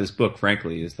like about this book,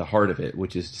 frankly, is the heart of it,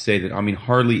 which is to say that,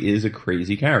 Harley is a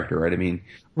crazy character, right?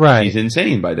 right. She's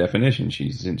insane by definition.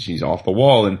 She's off the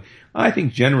wall, and I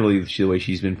think generally the way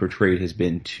she's been portrayed has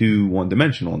been too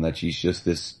one-dimensional, and that she's just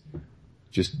this,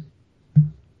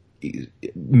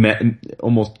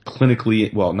 almost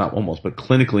clinically, well, not almost, but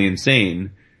clinically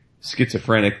insane,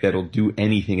 schizophrenic that'll do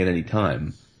anything at any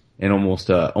time, and almost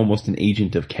an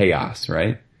agent of chaos,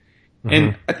 right?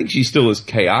 And I think she still is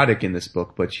chaotic in this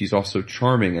book, but she's also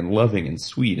charming and loving and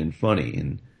sweet and funny.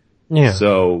 And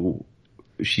so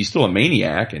she's still a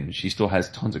maniac and she still has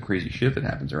tons of crazy shit that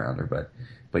happens around her.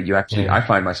 But you actually, I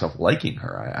find myself liking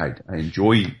her. I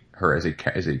enjoy her as a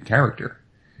character.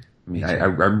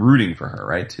 I'm rooting for her,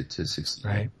 right? To succeed.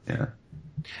 Right. Yeah.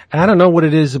 I don't know what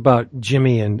it is about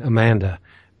Jimmy and Amanda.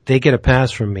 They get a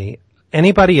pass from me.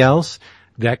 Anybody else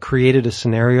that created a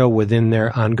scenario within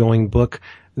their ongoing book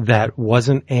that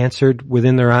wasn't answered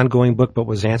within their ongoing book but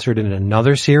was answered in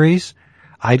another series,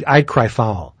 I'd cry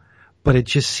foul. But it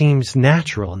just seems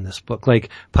natural in this book. Like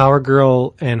Power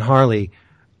Girl and Harley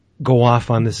go off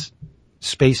on this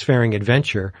spacefaring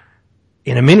adventure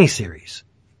in a miniseries.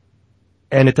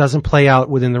 And it doesn't play out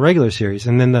within the regular series.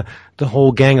 And then the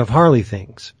whole Gang of Harley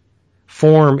things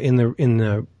form in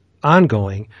the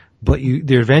ongoing, but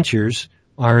their adventures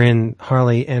are in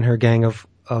Harley and her gang of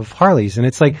Harleys. And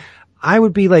it's like, I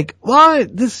would be like,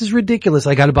 what? This is ridiculous.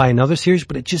 I gotta buy another series,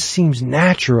 but it just seems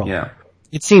natural. Yeah.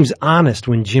 It seems honest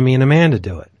when Jimmy and Amanda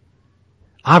do it.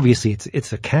 Obviously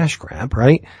it's a cash grab,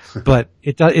 right? But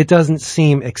it doesn't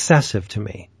seem excessive to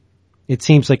me. It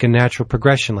seems like a natural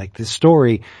progression. Like this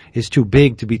story is too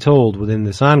big to be told within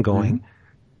this ongoing. Mm-hmm.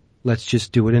 Let's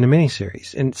just do it in a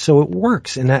miniseries. And so it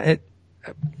works. And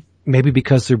maybe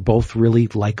because they're both really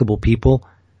likable people.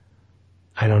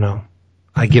 I don't know.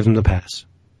 I give them the pass.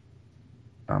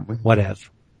 I'm with you. Whatever.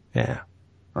 Yeah.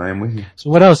 I am with you. So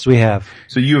what else do we have?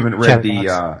 So you haven't read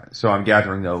so I'm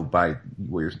gathering though by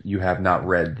where you have not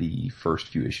read the first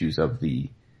few issues of the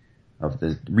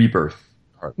Rebirth.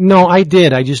 No, I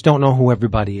did. I just don't know who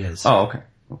everybody is. Oh, okay.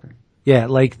 Okay. Yeah,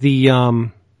 like the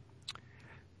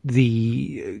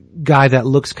guy that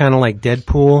looks kind of like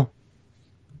Deadpool.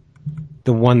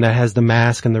 The one that has the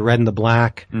mask and the red and the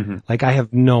black. Mm-hmm. Like I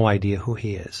have no idea who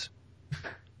he is.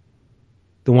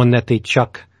 The one that they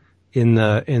chuck in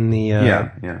the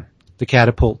the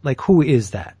catapult. Like who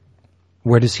is that?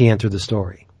 Where does he enter the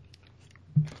story?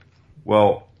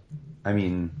 Well, I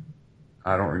mean,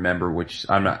 I don't remember which.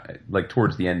 I'm not like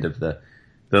towards the end of the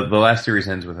last series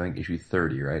ends with I think issue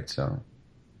 30, right?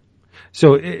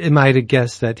 So am I to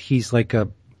guess that he's like a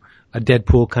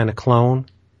Deadpool kind of clone,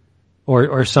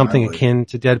 or something akin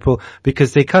to Deadpool?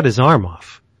 Because they cut his arm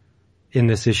off in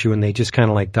this issue and they just kind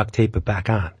of like duct tape it back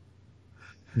on.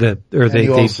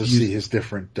 You also see his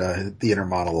different the inner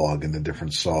monologue and the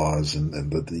different saws and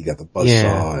you got the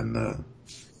buzzsaw and the.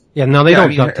 Yeah, no, they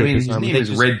don't duct tape his arm. His name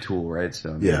is Red Tool, right?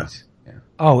 So yeah.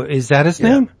 Oh, is that his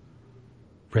name?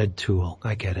 Red Tool.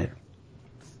 I get it.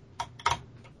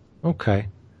 Okay.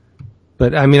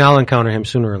 But, I mean, I'll encounter him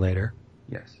sooner or later.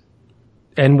 Yes.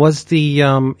 And was the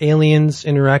aliens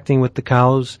interacting with the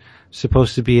cows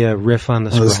supposed to be a riff on the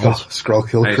Skrulls? Skrull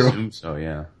Kill Crew? I assume so,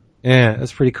 yeah. Yeah,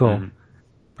 that's pretty cool. Mm-hmm.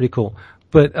 Pretty cool.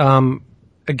 But,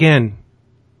 again,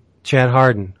 Chad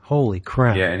Hardin. Holy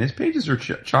crap. Yeah, and his pages are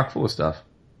chock full of stuff.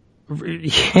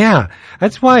 Yeah.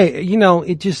 That's why,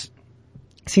 it just...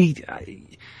 See,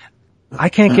 I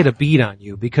can't get a beat on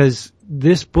you because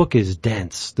this book is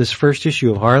dense. This first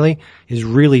issue of Harley is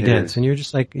really dense, and you're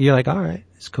like, all right,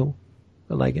 it's cool.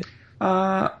 I like it.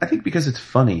 I think because it's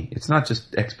funny. It's not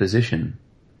just exposition.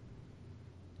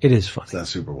 It is funny.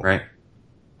 That's Super Bowl. Right.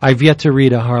 I've yet to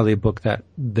read a Harley book that,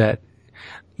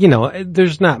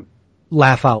 there's not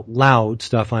laugh out loud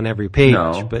stuff on every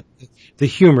page, but the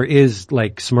humor is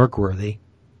like smirk worthy.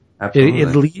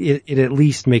 Absolutely. It at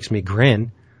least makes me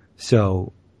grin.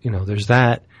 So, there's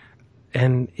that.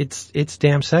 And it's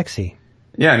damn sexy.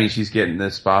 Yeah, I mean, she's getting the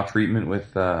spa treatment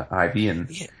with, Ivy and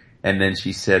then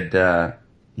she said,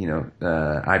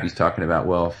 Ivy's talking about,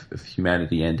 well, if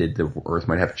humanity ended, the Earth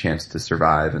might have a chance to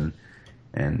survive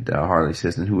and Harley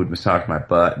says, and who would massage my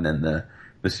butt? And then the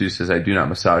masseuse says, I do not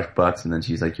massage butts. And then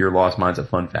she's like, your lost mind's a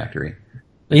fun factory.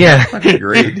 Yeah. That's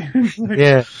great.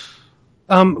 Yeah.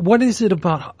 What is it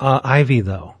about, Ivy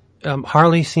though?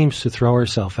 Harley seems to throw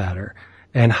herself at her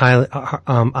and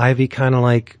Ivy kind of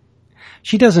like,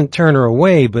 she doesn't turn her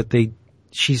away, but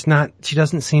she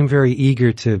doesn't seem very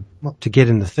eager to get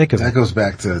in the thick of it. That goes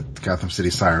back to Gotham City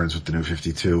Sirens with the New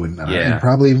 52 and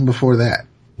probably even before that.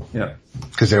 Yeah.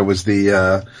 Cause there was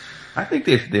I think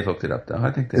they've hooked it up though.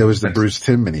 I think there was the Bruce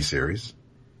Timm miniseries.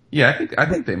 Yeah, I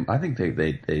think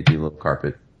they do little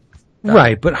carpet.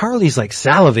 Right, but Harley's like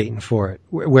salivating for it,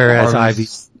 whereas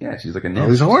Ivy's... Yeah, she's like a nymph.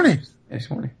 Harley's horny. Yeah, she's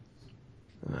horny.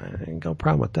 I ain't got a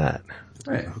problem with that.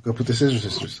 Right. Hook up with the Scissor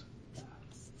Sisters.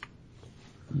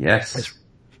 Yes.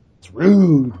 It's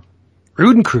rude.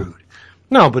 Rude and crude.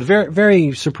 No, but very,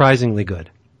 very surprisingly good.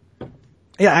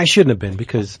 Yeah, I shouldn't have been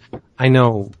because I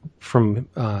know from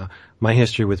my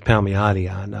history with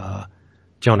Palmiotti on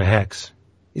Jonah Hex,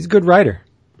 he's a good writer.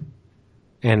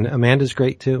 And Amanda's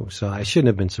great too, so I shouldn't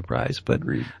have been surprised, but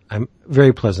Agreed. I'm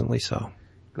very pleasantly so.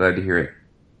 Glad to hear it.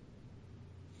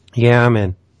 Yeah, I'm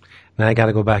in. Now I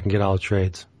gotta go back and get all the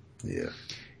trades. Yeah.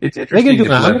 It's interesting that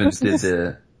Blevins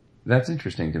did that's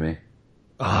interesting to me.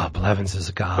 Oh, Blevins is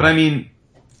a god. But I mean,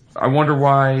 I wonder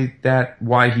why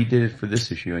he did it for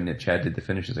this issue and that Chad did the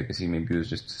finishes. I guess maybe he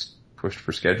was just pushed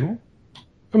for schedule.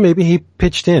 Or maybe he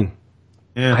pitched in.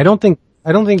 Yeah. I don't think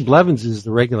Blevins is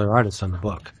the regular artist on the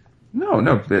book. No,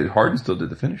 Hardin still did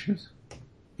the finishes.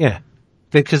 Yeah.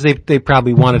 Because they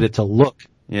probably wanted it to look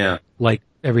like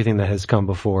everything that has come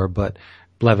before, but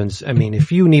Blevins, I mean,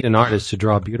 if you need an artist to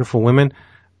draw beautiful women,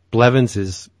 Blevins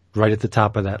is right at the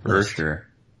top of that For list. sure.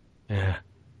 Yeah.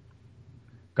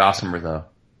 Gossamer, though.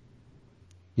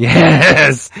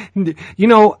 Yes. You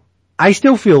know, I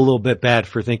still feel a little bit bad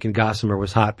for thinking Gossamer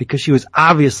was hot because she was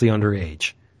obviously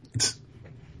underage. As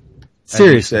you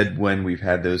Seriously. said when we've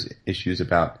had those issues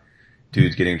about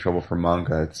dudes getting in trouble for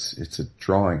manga, it's a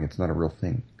drawing. It's not a real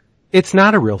thing. It's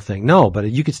not a real thing, no, but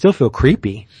you could still feel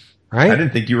creepy, I right?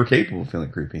 didn't think you were capable of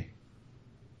feeling creepy.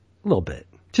 A little bit.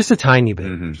 Just a tiny bit.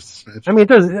 Mm-hmm. I mean,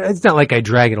 it's not like I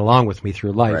drag it along with me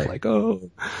through life, Right. like,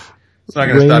 oh. It's not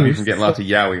going to stop you Rain. from getting lots of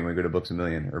yaoi when we go to Books A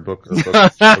Million or book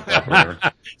off or whatever.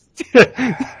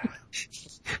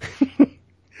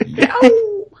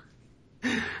 Yow!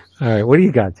 All right, what do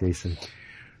you got, Jason?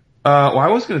 Well, I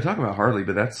was going to talk about Harley,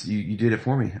 but that's you did it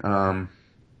for me.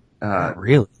 Not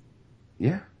really.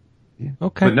 Yeah.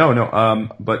 Okay. But no.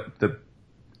 But the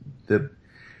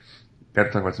got to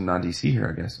talk about some non-DC here,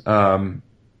 I guess.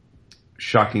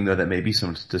 Shocking though that may be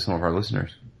to some of our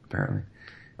listeners, apparently.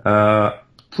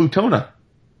 Plutona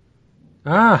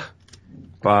by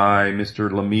Mr.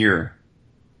 Lemire.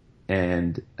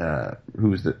 And, I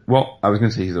was going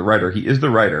to say he's the writer. He is the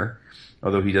writer,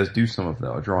 although he does do some of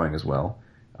the drawing as well.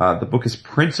 The book is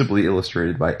principally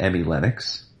illustrated by Emmy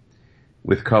Lennox,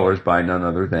 with colors by none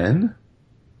other than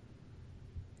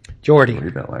Jordy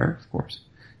Belair, of course.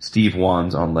 Steve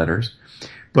Wands on letters.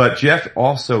 But Jeff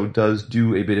also does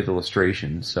do a bit of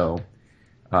illustration, so,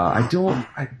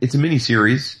 it's a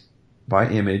mini-series by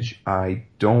Image. I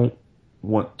don't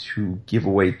want to give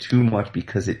away too much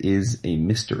because it is a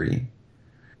mystery.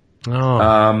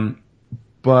 Oh.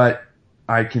 But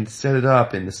I can set it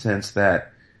up in the sense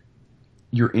that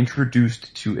you're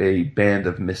introduced to a band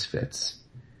of misfits.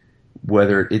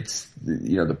 Whether it's,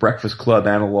 the Breakfast Club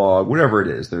analog, whatever it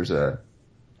is, there's a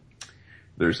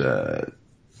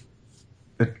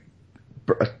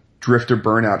drifter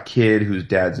burnout kid whose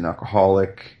dad's an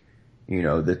alcoholic,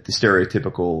 the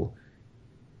stereotypical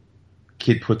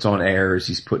kid puts on airs,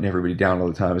 he's putting everybody down all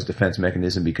the time as defense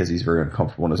mechanism because he's very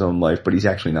uncomfortable in his own life, but he's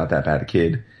actually not that bad a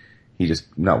kid. He's just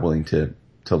not willing to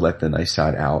let the nice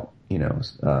side out,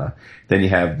 then you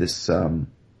have this,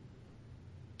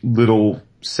 little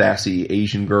sassy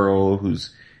Asian girl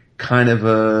who's kind of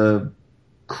a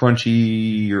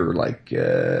crunchy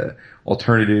or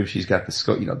alternative. She's got the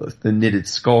skull, the knitted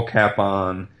skull cap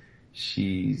on.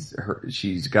 She's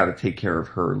got to take care of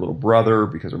her little brother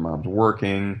because her mom's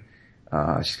working.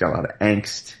 She's got a lot of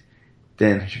angst.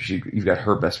 Then you've got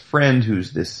her best friend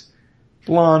who's this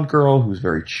blonde girl who's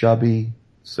very chubby.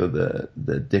 So the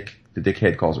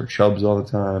dickhead calls her Chubs all the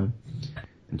time.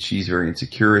 And she's very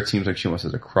insecure. It seems like she almost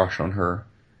has a crush on her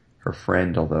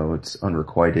friend, although it's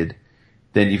unrequited.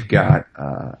 Then you've got,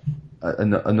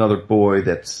 another boy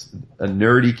that's a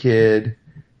nerdy kid,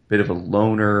 bit of a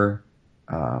loner,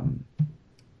 and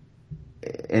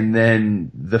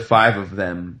then the five of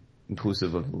them,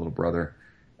 inclusive of the little brother,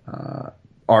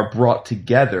 are brought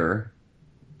together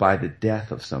by the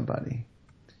death of somebody.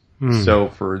 So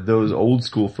for those old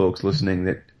school folks listening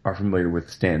that are familiar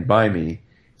with Stand By Me,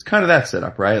 it's kind of that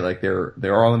setup, right? Like they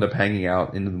all end up hanging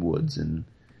out in the woods and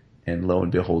lo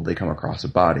and behold they come across a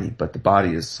body, but the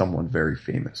body is someone very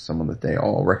famous, someone that they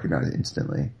all recognize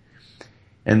instantly.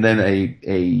 And then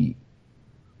a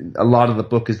lot of the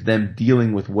book is them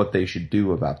dealing with what they should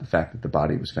do about the fact that the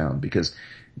body was found, because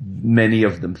many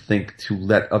of them think to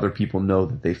let other people know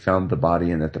that they found the body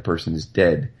and that the person is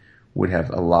dead would have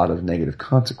a lot of negative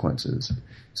consequences.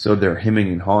 So they're hemming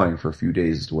and hawing for a few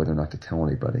days as to whether or not to tell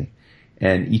anybody.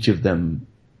 And each of them,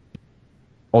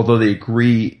 although they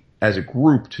agree as a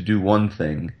group to do one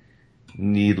thing,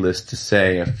 needless to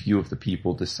say, a few of the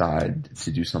people decide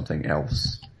to do something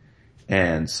else.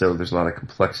 And so there's a lot of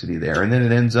complexity there. And then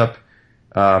it ends up,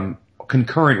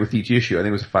 concurrent with each issue. I think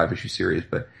it was a 5-issue series,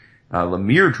 but,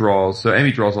 Lemire draws, so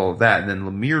Emmy draws all of that, and then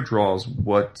Lemire draws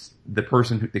what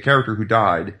the character who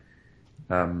died,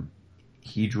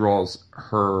 he draws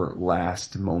her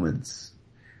last moments.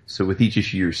 So with each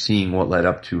issue you're seeing what led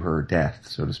up to her death,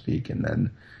 so to speak, and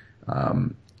then,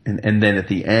 and then at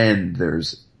the end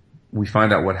we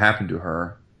find out what happened to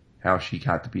her, how she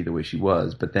got to be the way she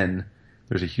was, but then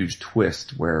there's a huge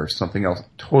twist where something else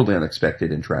totally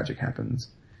unexpected and tragic happens.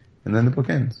 And then the book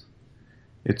ends.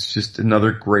 It's just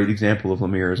another great example of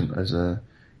Lemire as a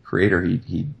creator.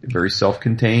 He very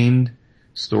self-contained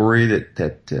story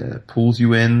that pulls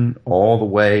you in all the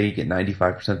way, you get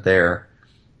 95% there,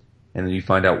 and then you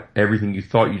find out everything you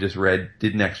thought you just read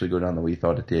didn't actually go down the way you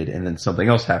thought it did, and then something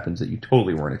else happens that you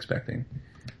totally weren't expecting.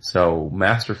 So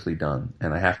masterfully done,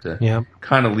 and I have to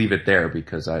kind of leave it there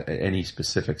because any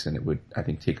specifics in it would, I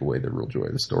think, take away the real joy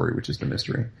of the story, which is the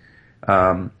mystery.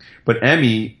 But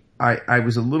Emmy, I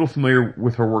was a little familiar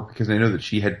with her work because I know that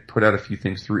she had put out a few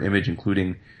things through Image,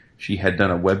 including she had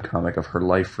done a webcomic of her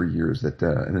life for years that,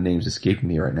 and the name's escaping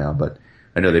me right now, but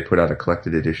I know they put out a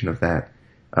collected edition of that.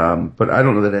 But I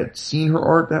don't know that I'd seen her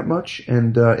art that much,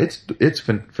 and, it's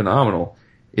phenomenal.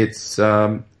 It's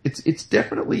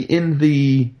definitely in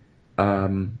the, I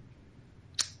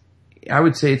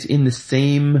would say it's in the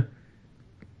same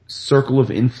circle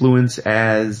of influence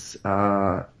as,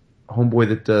 homeboy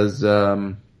that does,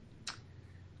 I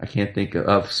can't think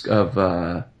of,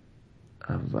 oh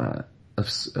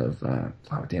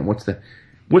damn, what's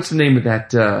the name of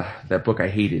that book I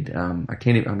hated? I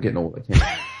can't even, I'm getting old, I can't.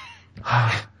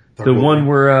 The one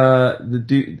where, the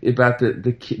dude, about the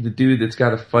dude that's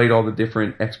gotta fight all the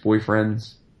different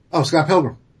ex-boyfriends. Oh, Scott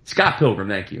Pilgrim. Scott Pilgrim,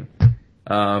 thank you.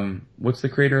 What's the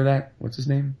creator of that? What's his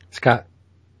name? Scott.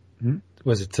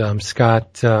 Was it,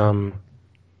 Scott, oh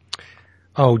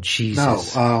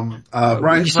Jesus. No,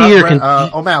 Brian,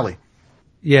 O'Malley.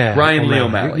 Yeah. Brian Lee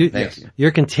O'Malley. Thank you.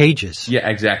 You're contagious. Yeah,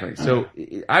 exactly. So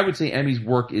I would say Emmy's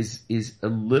work is a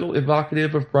little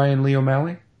evocative of Brian Lee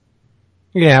O'Malley.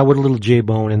 Yeah, with a little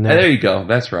J-Bone in there. There you go.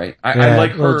 That's right. I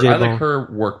like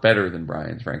her work better than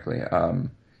Brian's, frankly.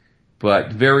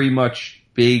 But very much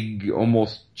big,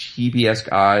 almost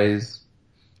chibi-esque eyes,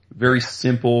 very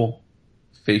simple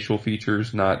facial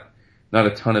features, not a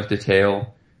ton of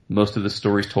detail. Most of the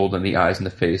stories told in the eyes and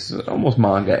the face, almost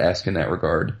manga-esque in that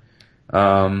regard.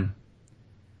 And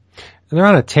they're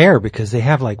on a tear because they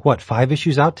have 5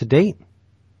 issues out to date?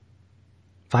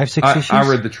 5, 6 issues? I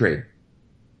read the trade.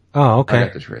 Oh, okay. I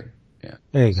got the trade. Yeah.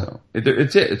 There you go.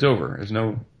 It's it. It's over. It was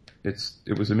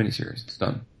a miniseries. It's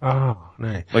done. Oh,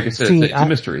 nice. Like I said, it's a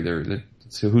mystery.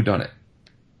 It's a whodunit.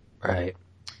 Right.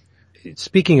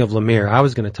 Speaking of Lemire, I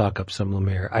was going to talk up some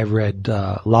Lemire. I read,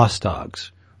 Lost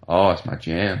Dogs. Oh, it's my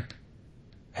jam.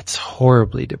 It's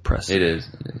horribly depressing. It is.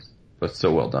 But it's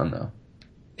so well done though.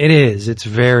 It is. It's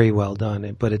very well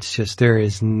done, but it's just, there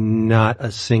is not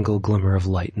a single glimmer of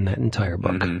light in that entire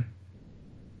book. Mm-hmm.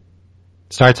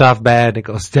 Starts off bad, it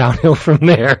goes downhill from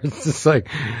there. It's just like,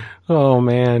 oh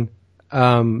man.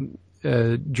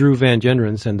 Drew Van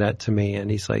Genderen sent that to me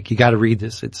and he's like, you gotta read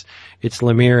this. It's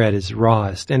Lemire at his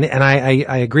rawest. And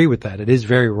I agree with that. It is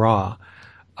very raw.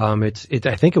 I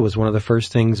think it was one of the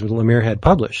first things Lemire had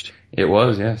published. It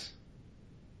was, yes.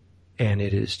 And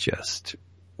it is just,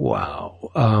 wow.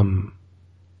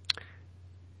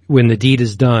 When the deed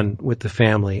is done with the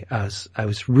family, I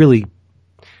was really,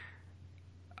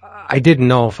 I didn't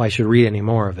know if I should read any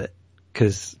more of it,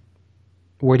 cause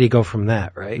where do you go from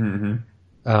that, right?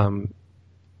 Mm-hmm.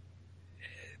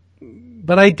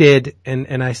 But I did,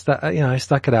 and I stuck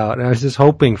it out, and I was just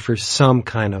hoping for some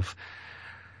kind of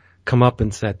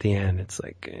comeuppance at the end. It's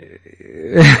like,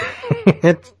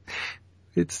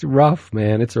 it's rough,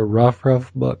 man. It's a rough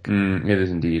book. It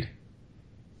is indeed.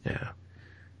 Yeah.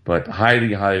 But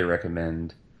highly, highly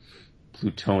recommend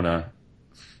Plutona,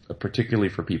 particularly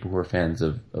for people who are fans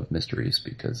of mysteries,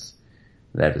 because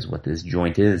that is what this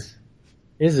joint is.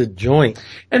 Is a joint.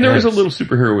 And there is a little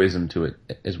superheroism to it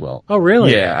as well. Oh,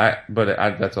 really? Yeah,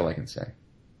 that's all I can say.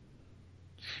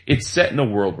 It's set in a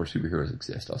world where superheroes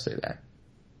exist, I'll say that.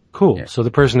 Cool. Yeah. So the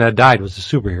person that died was a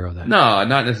superhero then? No,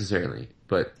 not necessarily,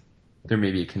 but there may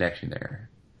be a connection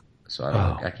there. So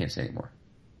I can't say anymore.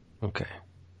 Okay.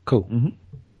 Cool. Mm-hmm.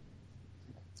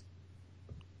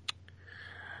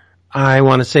 I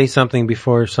want to say something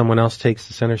before someone else takes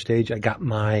the center stage. I got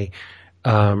my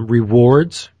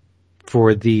rewards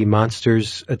for the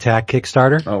Monsters Attack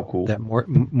Kickstarter. Oh, cool. That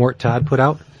Mort Todd put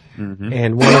out. Mm-hmm.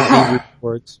 And one of the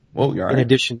rewards, in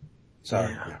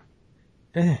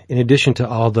addition to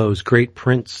all those great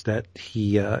prints that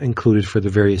he included for the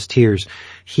various tiers,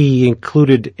 he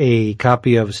included a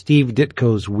copy of Steve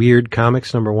Ditko's Weird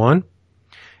Comics #1.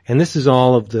 And this is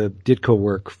all of the Ditko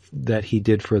work that he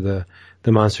did for the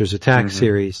Monsters Attack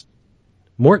series.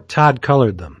 Mort Todd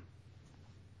colored them.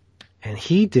 And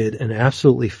he did an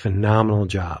absolutely phenomenal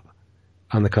job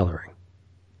on the coloring.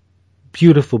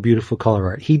 Beautiful, beautiful color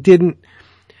art. He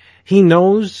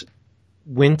knows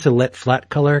when to let flat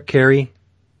color carry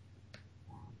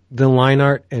the line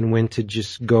art and when to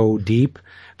just go deep.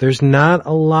 There's not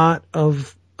a lot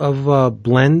of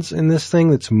blends in this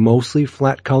thing. It's mostly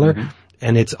flat color,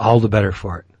 and it's all the better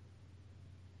for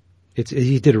it.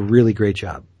 He did a really great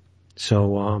job.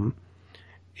 So,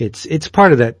 it's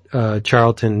part of that,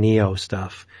 Charlton Neo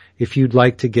stuff. If you'd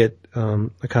like to get, a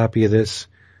copy of this,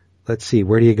 let's see,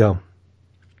 where do you go?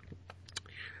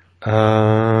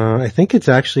 I think it's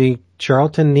actually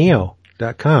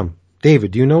charltonneo.com.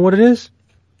 David, do you know what it is?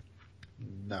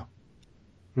 No.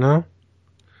 No?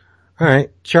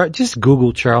 Alright. Just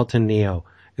Google Charlton Neo.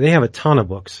 They have a ton of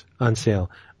books on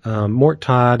sale. Mort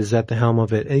Todd is at the helm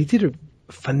of it, and he did a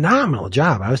phenomenal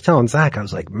job. I was telling Zach, I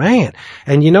was like, man.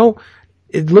 And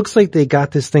it looks like they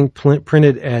got this thing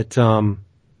printed at,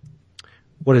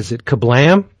 what is it,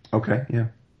 Kablam? Okay, yeah.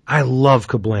 I love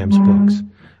Kablam's books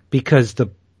because the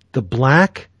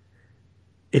black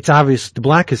is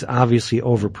obviously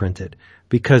overprinted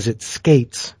because it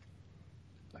skates.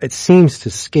 It seems to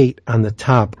skate on the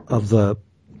top of the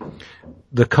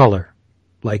color.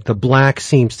 Like the black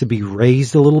seems to be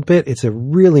raised a little bit. It's a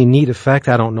really neat effect.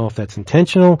 I don't know if that's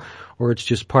intentional or it's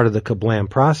just part of the Kablam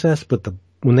process, but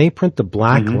when they print the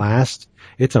black last,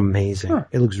 it's amazing. Huh.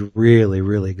 It looks really,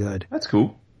 really good. That's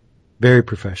cool. Very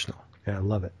professional. Yeah, I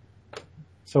love it.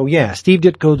 So yeah, Steve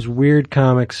Ditko's Weird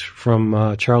Comics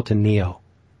from Charlton Neo.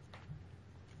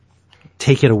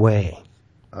 Take it away.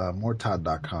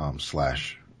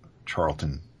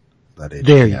 moretodd.com/Charlton.html.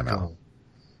 There you go.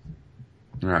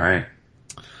 All right.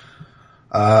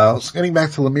 Getting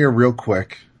back to Lemire real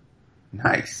quick.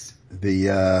 Nice.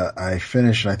 I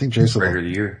finished, and I think Jason Writer of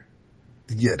the Year.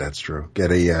 Yeah, that's true.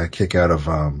 Get a kick out of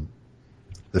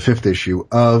the 5th issue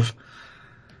of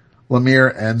Lemire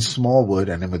and Smallwood,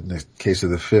 and in the case of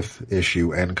the 5th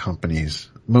issue and Company's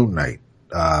Moon Knight.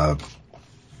 Oh,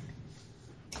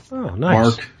 nice.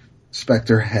 Mark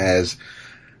Spector has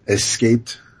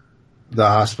escaped the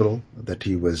hospital that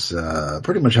he was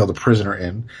pretty much held a prisoner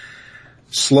in.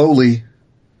 Slowly,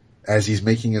 as he's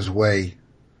making his way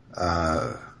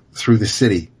through the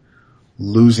city,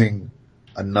 losing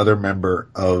another member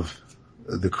of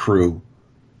the crew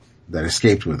that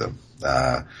escaped with him.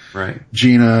 Right.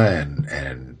 Gina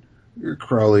and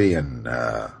Crowley and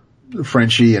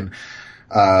Frenchie, and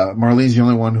Marlene's the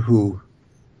only one who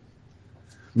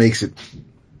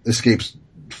escapes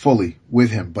fully with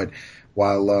him. But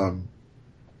while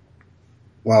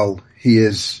he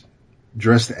is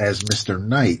dressed as Mr.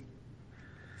 Knight,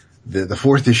 the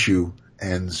 4th issue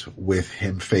ends with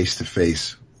him face to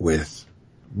face with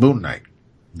Moon Knight,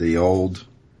 the old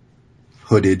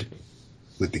hooded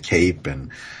with the cape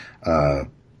and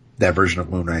that version of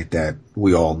Moon Knight that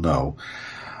we all know.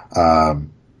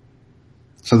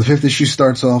 So the 5th issue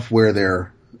starts off where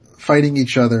they're fighting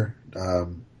each other.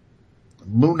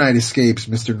 Moon Knight escapes.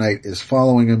 Mr. Knight is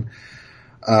following him.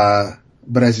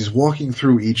 But as he's walking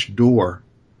through each door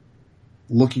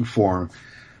looking for him,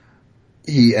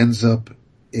 he ends up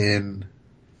in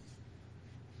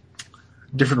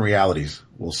different realities,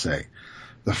 we'll say.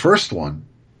 The first one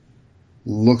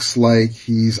looks like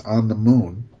he's on the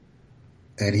moon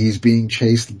and he's being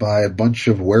chased by a bunch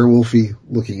of werewolfy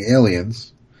looking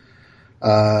aliens.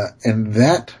 And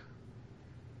that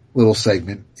little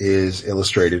segment is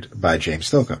illustrated by James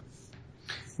Stokoe.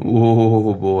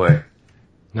 Oh boy.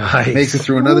 Nice. Makes it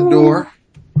through another door,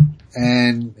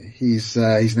 and he's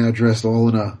now dressed all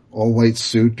in a all-white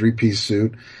suit, 3-piece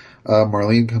suit.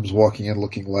 Marlene comes walking in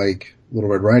looking like Little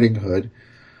Red Riding Hood,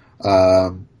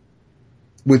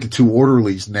 with the 2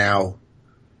 orderlies now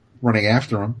running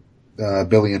after him,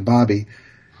 Billy and Bobby.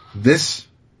 This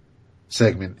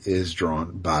segment is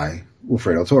drawn by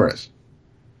Wilfredo Torres.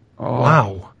 Oh.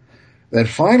 Wow. Then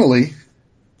finally...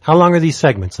 How long are these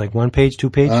segments? Like 1 page, 2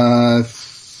 page?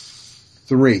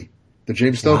 3. The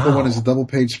James Stokoe one is a double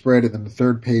page spread, and then the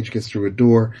 3rd page gets through a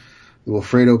door. The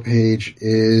Wilfredo page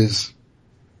is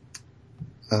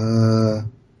 2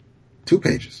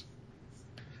 pages.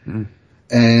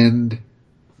 And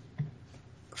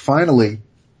finally,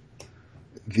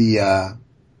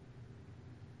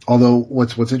 although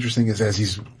what's interesting is as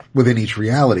he's within each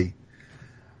reality,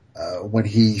 when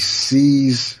he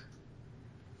sees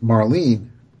Marlene,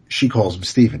 she calls him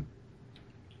Stephen.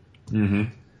 Mm-hmm.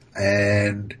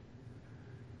 And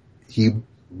he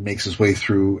makes his way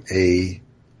through a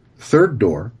 3rd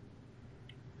door,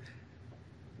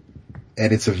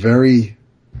 and it's a very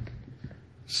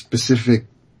specific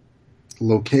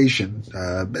location.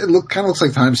 It kind of looks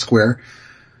like Times Square,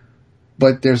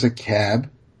 but there's a cab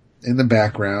in the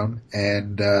background,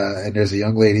 and there's a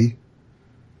young lady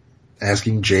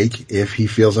asking Jake if he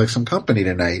feels like some company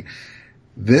tonight.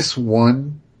 This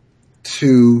 1,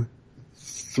 2,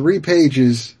 3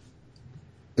 pages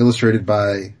illustrated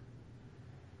by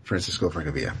Francisco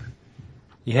Francavilla.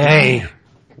 Yay.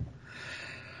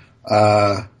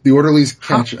 The orderlies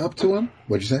catch up to him.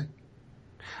 What'd you say?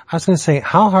 I was going to say,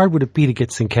 how hard would it be to get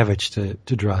Sienkiewicz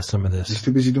to draw some of He's this?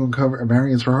 too busy doing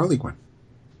variants for Harley Quinn.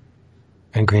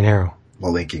 And Green Arrow.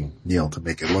 While linking Neil to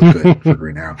make it look good for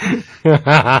Green Arrow.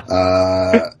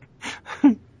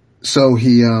 So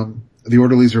the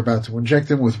orderlies are about to inject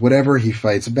him with whatever. He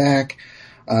fights back,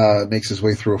 makes his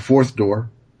way through a 4th door,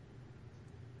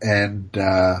 and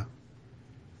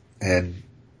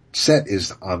Set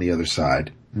is on the other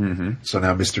side. Mm-hmm. So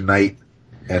now Mr. Knight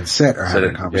and Set are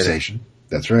having a conversation.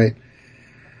 That's right.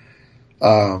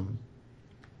 Mr.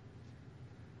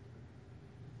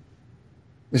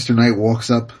 Knight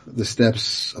walks up the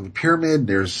steps of a pyramid.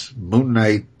 There's Moon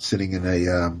Knight sitting in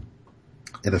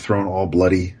a throne, all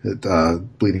bloody,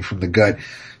 bleeding from the gut.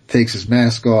 Takes his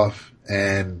mask off,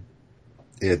 and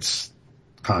it's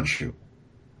Khonshu.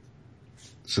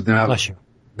 So now, Bless you.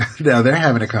 now they're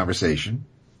having a conversation,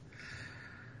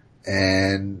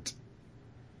 and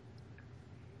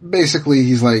basically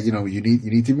he's like, you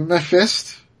need to be my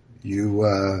fist.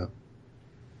 This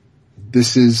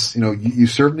is, you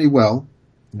served me well.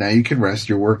 Now you can rest.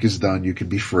 Your work is done. You can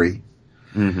be free.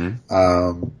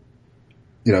 Mm-hmm.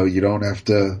 You don't have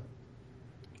to,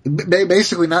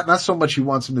 basically not so much he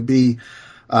wants him to be,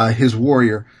 his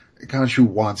warrior. Khonshu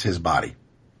wants his body.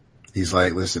 He's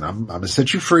like, listen, I'm gonna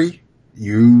set you free.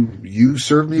 You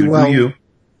served me well. You.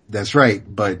 That's right.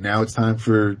 But now it's time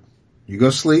for you go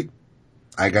sleep.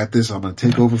 I got this. I'm gonna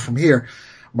take over from here.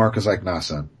 Mark is like, nah,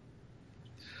 son.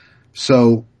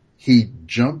 So he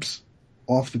jumps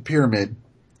off the pyramid,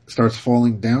 starts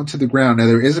falling down to the ground. Now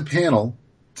there is a panel.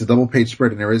 It's a double page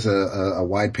spread, and there is a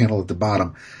wide panel at the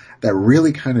bottom that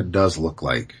really kind of does look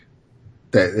like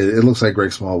that. It looks like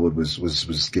Greg Smallwood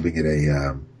was giving it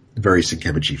a very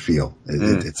Sienkiewicz feel.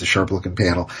 It's a sharp looking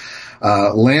panel.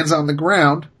 Lands on the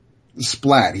ground,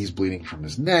 splat. He's bleeding from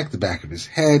his neck, the back of his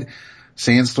head.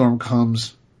 Sandstorm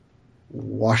comes,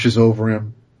 washes over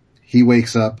him. He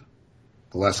wakes up.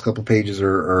 The last couple pages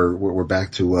we're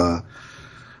back to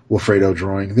Wilfredo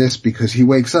drawing this because he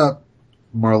wakes up.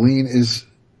 Marlene is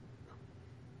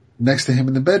next to him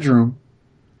in the bedroom,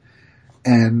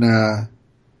 and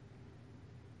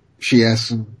she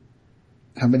asks him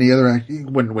how many other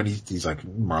when he's like,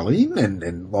 Marlene,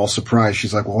 and all surprised,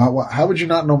 she's like, well, how would you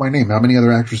not know my name? How many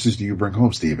other actresses do you bring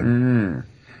home, Steven? And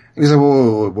he's like,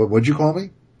 whoa, what'd you call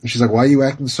me? And she's like, why are you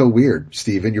acting so weird,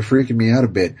 Steven? You're freaking me out a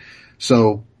bit.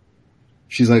 So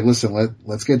she's like, listen,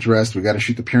 let's get dressed. We got to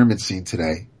shoot the pyramid scene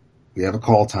today. We have a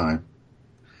call time.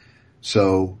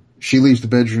 So she leaves the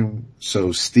bedroom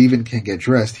so Steven can get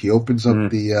dressed. He opens up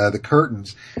the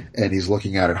curtains, and he's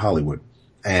looking out at Hollywood.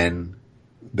 And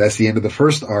that's the end of the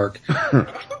first arc.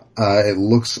 It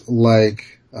looks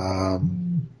like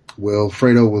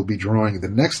Wilfredo will be drawing the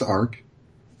next arc,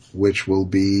 which will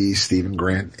be Stephen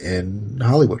Grant in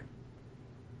Hollywood.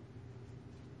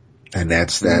 And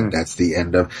that's the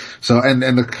end of, so, and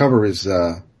the cover is,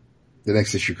 the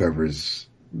next issue cover is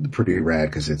pretty rad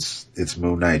because it's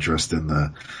Moon Knight dressed in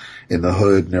the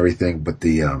hood and everything, but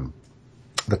the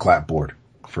clapboard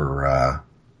for,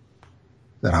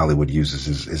 that Hollywood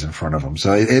uses is in front of him.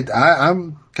 So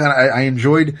I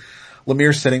enjoyed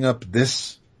Lemire setting up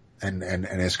this and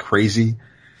as crazy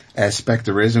as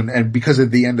Spectre is. And because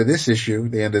at the end of this issue,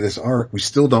 the end of this arc, we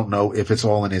still don't know if it's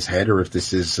all in his head or if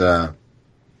this is,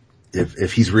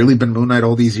 if he's really been Moon Knight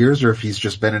all these years or if he's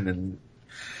just been in an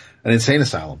insane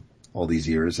asylum all these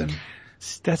years. And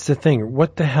that's the thing.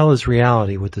 What the hell is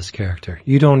reality with this character?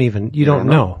 You don't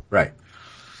know. Right.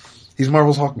 He's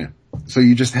Marvel's Hawkman. So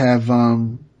you just have, so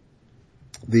I'm,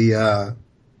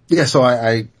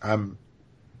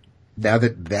 now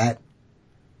that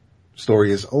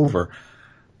story is over,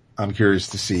 I'm curious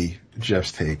to see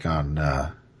Jeff's take on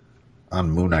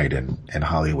Moon Knight and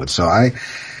Hollywood. So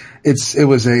it's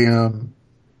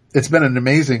been an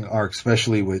amazing arc,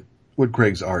 especially with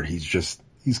Greg's art. He's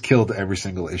killed every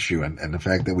single issue. And the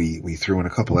fact that we threw in a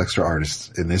couple extra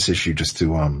artists in this issue just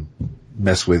to,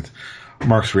 mess with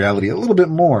Mark's reality a little bit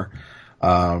more.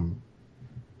 I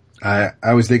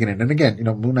was digging it. And again,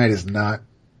 Moon Knight is not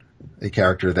a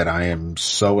character that I am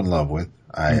so in love with.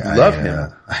 I love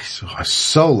him. I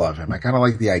so love him. I kind of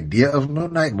like the idea of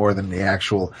Moon Knight more than the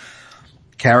actual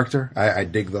character. I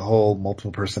dig the whole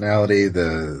multiple personality,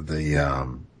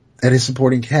 and his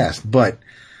supporting cast, but,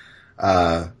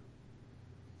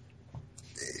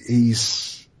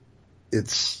 he's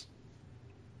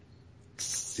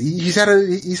had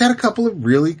a couple of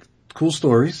really cool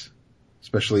stories,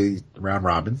 especially around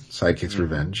Robin, Sidekick's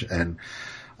Revenge, and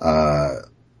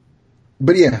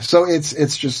but yeah, so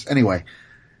it's just, anyway,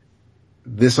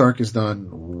 this arc is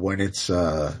done when it's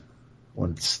I'm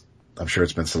sure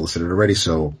it's been solicited already,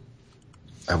 so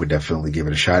I would definitely give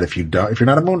it a shot. If you're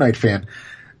not a Moon Knight fan,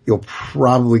 you'll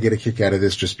probably get a kick out of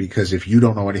this just because if you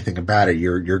don't know anything about it,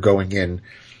 you're going in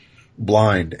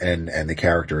blind and the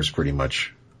character is pretty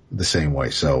much the same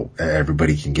way. So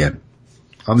everybody can get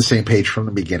on the same page from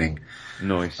the beginning.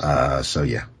 Nice. So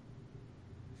yeah.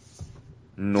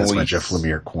 Nice. That's my Jeff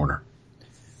Lemire corner.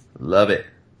 Love it.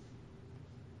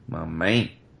 My man.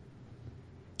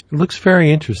 It looks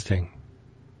very interesting.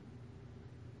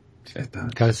 It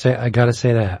does. I gotta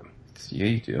say that. Yeah,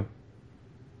 you do.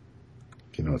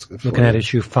 You know it's good for Looking you. at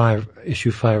issue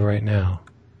 5 right now.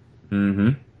 Mm-hmm.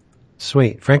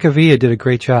 Sweet. Francavilla did a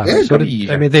great job. Yeah, So Francavilla.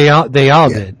 I mean, they all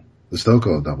Yeah. did. The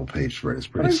Stoko double page spread is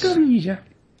pretty.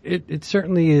 It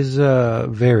certainly is,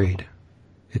 varied.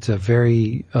 It's a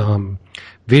very,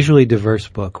 visually diverse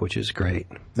book, which is great.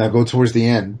 Now go towards the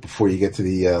end before you get to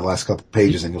the last couple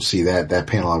pages, and you'll see that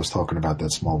panel I was talking about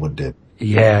that Smallwood did.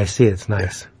 Yeah, I see it. It's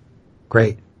nice.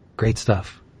 Great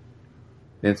stuff.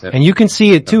 It's And you can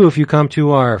see it too if you come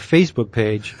to our Facebook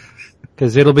page,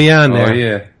 because it'll be on there. Oh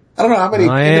yeah. I don't know how many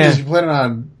Oh, images yeah. you planning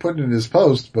on putting in this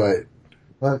post, but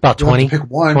About you'll have 20. to pick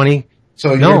one. 20. So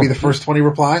you're No. gonna be the first 20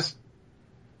 replies?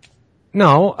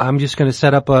 No, I'm just going to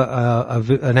set up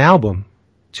an album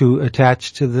to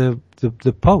attach to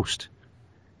the post.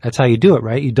 That's how you do it,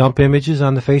 right? You dump images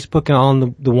on the Facebook and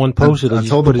on the one post. It'll just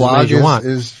Until the put as many blog as you want.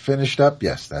 is finished up,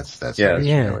 yes, that's Yeah. how you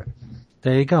Yeah. do it.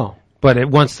 There you go. But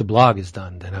once the blog is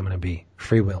done, then I'm going to be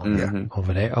freewheeling Mhm.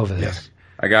 over there. Yes.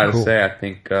 I gotta Cool. say, I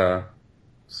think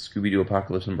Scooby-Doo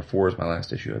Apocalypse #4 is my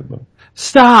last issue of the book.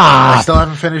 Stop! I still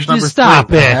haven't finished number Just 3.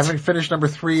 stop I it. haven't finished number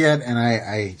 3 yet,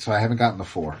 and so I haven't gotten the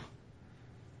 4.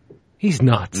 He's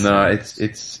nuts. No,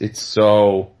 it's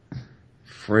so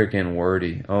freaking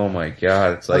wordy. Oh my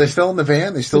god, it's Are they like still in the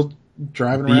van? They still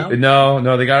driving around?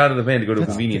 no, they got out of the van to go to a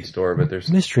convenience store, but there's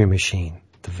Mystery Machine,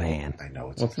 the van. I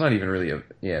know well, it's not even really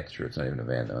it's true, it's not even a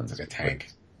van though. it's like a tank.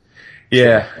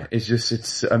 Yeah,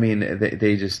 I mean, they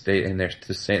and they're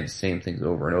just saying the same things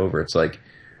over and over. It's like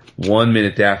 1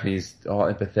 minute Daphne's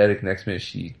all empathetic, next minute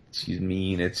she's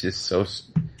mean. It's just so,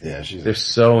 Yeah, she's they're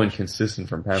so inconsistent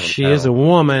from panel to She panel. is a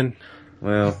woman.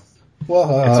 Well,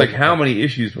 well. it's like how many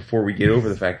issues before we get over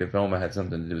the fact that Velma had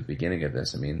something to do with the beginning of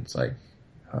this? I mean, it's like,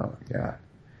 oh my god,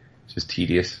 it's just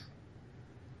tedious.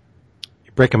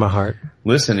 You're breaking my heart.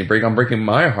 Listen, I'm breaking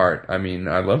my heart. I mean,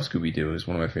 I love Scooby-Doo. He's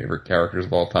one of my favorite characters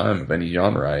of all time, of any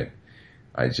genre.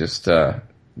 I just,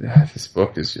 this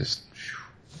book is just,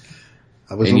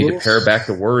 I was they a need little to pare back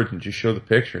the words and just show the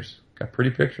pictures. Got pretty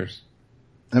pictures.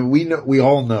 And we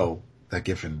all know that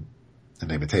Giffen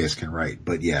and Mateus can write,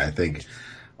 but yeah, I think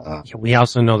We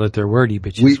also know that they're wordy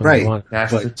bitches. when they want.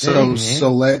 That's the but thing,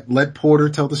 so man. let Porter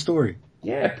tell the story.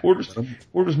 Yeah,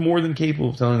 Porter's more than capable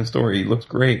of telling a story. He looks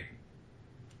great.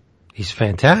 He's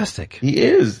fantastic. He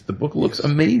is. The book looks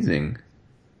amazing.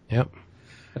 Yep.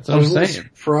 That's I what I'm was a little saying.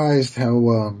 surprised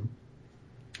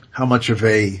how much of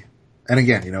a, and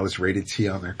again, you know, it's rated T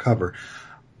on their cover,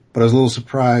 but I was a little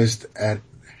surprised at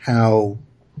how,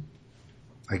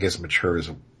 I guess mature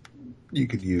is, you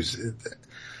could use it,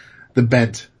 the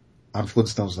bent on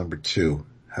Flintstones #2,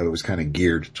 how it was kind of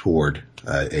geared toward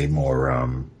a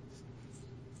more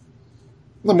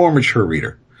mature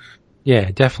reader.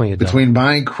 Yeah, definitely. Between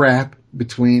buying crap,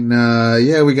 between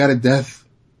we got a death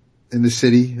in the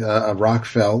city, a rock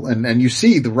fell, and you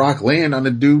see the rock land on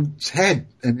the dude's head,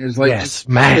 and it's like Yes,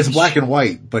 smash. it's black and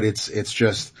white, but it's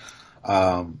just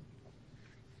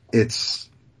it's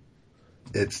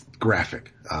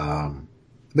graphic.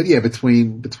 But yeah,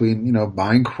 between you know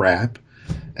buying crap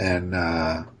and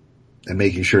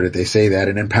making sure that they say that,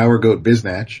 and then Power Goat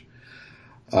Biznatch,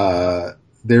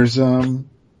 there's and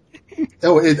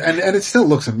it still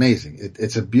looks amazing.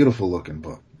 It's a beautiful looking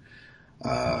book.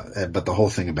 But the whole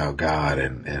thing about God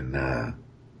and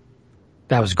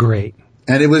That was great.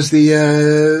 it was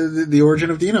the origin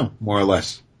of Dino, more or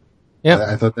less. Yep.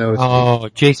 I thought that was, Oh,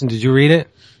 Jason, did you read it?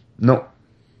 No.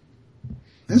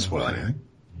 didn't spoil anything.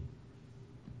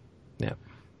 Yeah.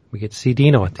 We get to see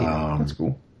Dino at the end. That's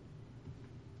cool.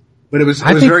 But it was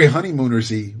I think very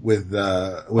honeymoonersy with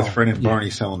Fred and yeah.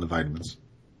 Barney selling the vitamins.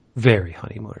 Very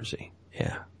honeymoonersy.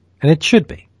 Yeah. And it should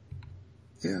be.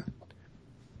 Yeah.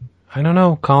 I don't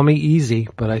know, call me easy,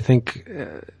 but I think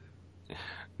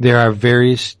there are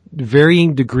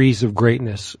varying degrees of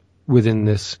greatness within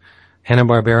this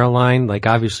Hanna-Barbera line. Like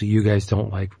obviously you guys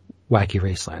don't like Wacky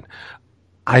Raceland.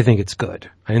 I think it's good.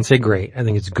 I didn't say great. I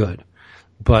think it's good.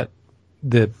 But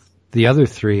the other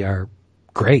three are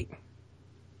great.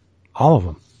 All of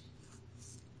them.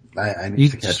 I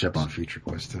need to catch up on Future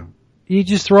Quest too. You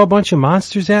just throw a bunch of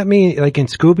monsters at me, like in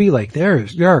Scooby, like there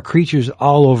are creatures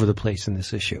all over the place in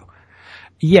this issue.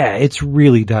 Yeah, it's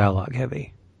really dialogue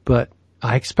heavy, but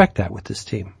I expect that with this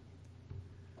team.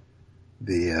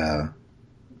 The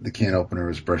can opener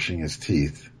was brushing his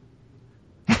teeth,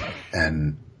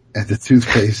 and at the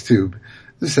toothpaste tube,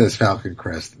 this says Falcon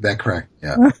Crest. That cracked me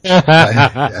up.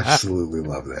 I absolutely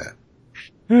love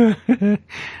that.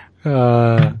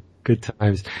 Good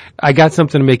times. I got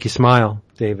something to make you smile,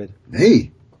 David.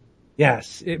 Hey,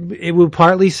 Yes, it will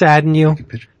partly sadden you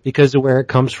because of where it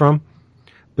comes from,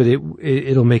 but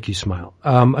it'll make you smile.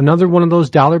 Another one of those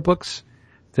dollar books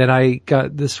that I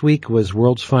got this week was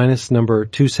World's Finest number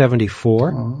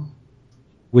 274,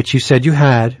 which you said you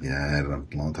had. Yeah, I had it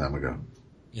a long time ago.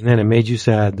 And then it made you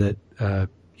sad that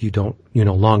you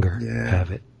no longer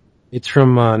have it. It's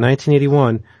from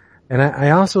 1981. And I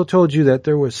also told you that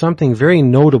there was something very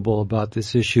notable about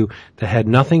this issue that had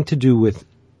nothing to do with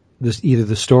either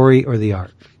the story or the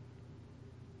art.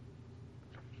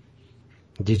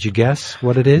 Did you guess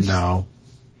what it is? No.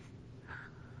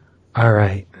 All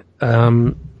right.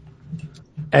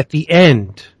 At the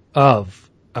end of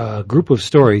a group of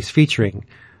stories featuring,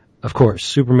 of course,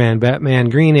 Superman, Batman,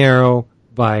 Green Arrow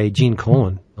by Gene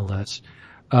Colan, no less,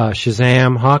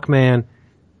 Shazam, Hawkman,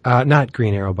 not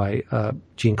Green Arrow by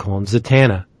Gene Colan,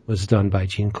 Zatanna was done by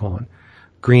Gene Colan.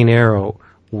 Green Arrow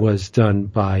was done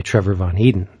by Trevor Von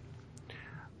Eeden.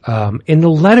 In the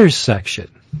letters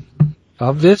section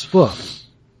of this book,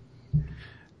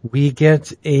 we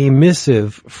get a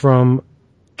missive from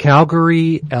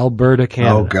Calgary, Alberta,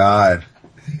 Canada. Oh, God.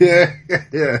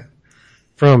 Yeah.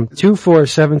 From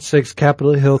 2476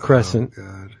 Capitol Hill Crescent. Oh,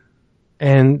 God.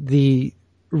 And the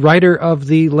writer of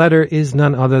the letter is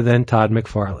none other than Todd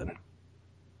McFarlane.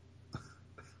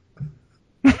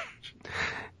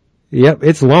 Yep,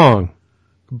 it's long.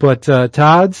 But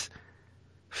Todd's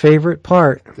favorite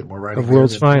part of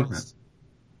World's Finest.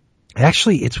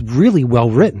 Actually, it's really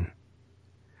well written.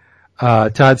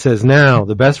 Todd says, now,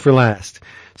 the best for last.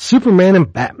 Superman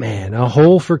and Batman, A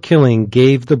Hole for Killing,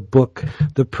 gave the book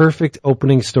the perfect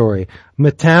opening story.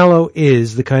 Metallo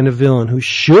is the kind of villain who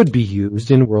should be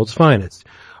used in World's Finest.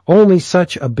 Only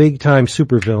such a big-time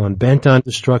supervillain bent on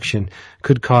destruction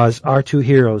could cause our two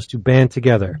heroes to band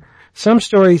together. Some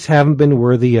stories haven't been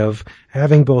worthy of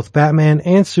having both Batman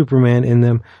and Superman in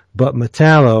them, but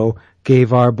Metallo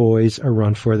gave our boys a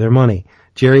run for their money.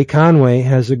 Jerry Conway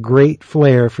has a great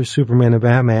flair for Superman and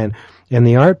Batman, and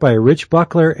the art by Rich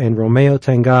Buckler and Romeo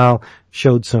Tangal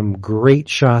showed some great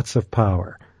shots of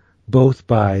power, both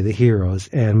by the heroes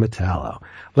and Metallo.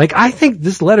 Like, I think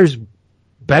this letter's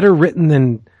better written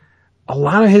than a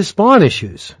lot of his Spawn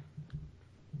issues.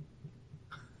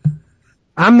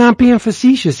 I'm not being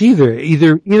facetious either.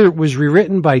 Either it was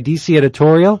rewritten by DC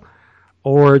Editorial,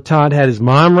 or Todd had his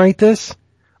mom write this,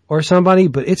 or somebody,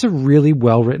 but it's a really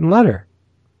well-written letter.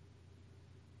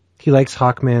 He likes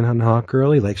Hawkman and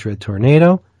Hawkgirl. He likes Red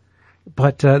Tornado.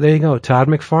 But there you go, Todd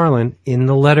McFarlane in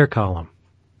the letter column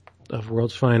of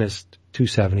World's Finest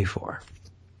 274.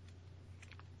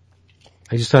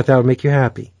 I just thought that would make you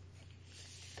happy.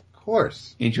 Of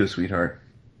course. Ain't you a sweetheart?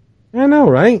 I know,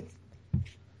 right?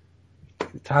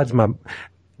 Todd's my...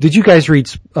 Did you guys read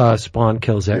Spawn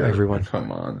Kills Everyone?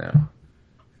 Come on now.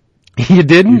 You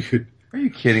didn't? Are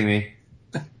you kidding me?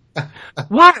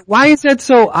 Why is that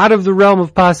so out of the realm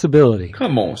of possibility?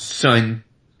 Come on, son.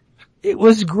 It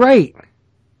was great.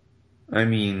 I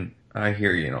mean, I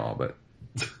hear you and all, but...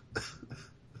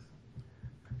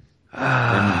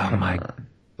 My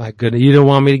goodness. You don't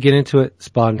want me to get into it?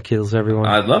 Spawn Kills Everyone.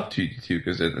 I'd love to,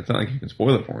 because it's not like you can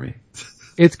spoil it for me.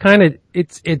 It's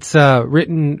it's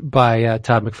written by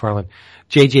Todd McFarlane.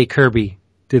 J.J. Kirby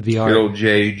did the art. Good old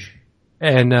Jage.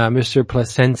 And Mr.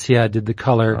 Placencia did the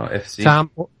color. FC.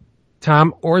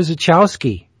 Tom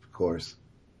Orzechowski, Of course.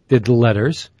 did the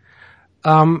letters.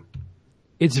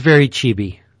 It's very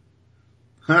chibi.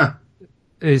 Huh.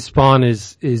 His Spawn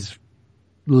is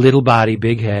little body,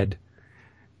 big head.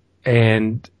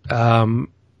 And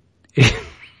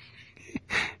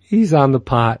he's on the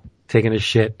pot taking a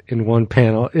shit in one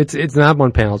panel. It's not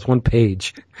one panel, it's one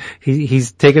page.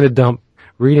 He's taking a dump,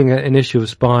 reading an issue of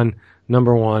Spawn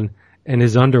 #1, and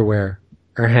his underwear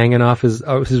are hanging off his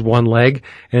one leg,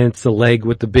 and it's the leg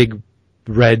with the big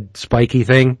red spiky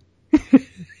thing.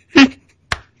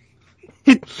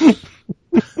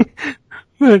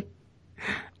 But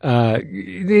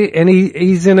and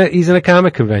he's in a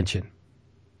comic convention.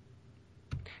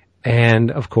 And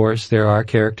of course there are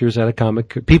characters at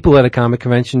people at a comic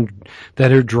convention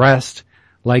that are dressed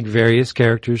like various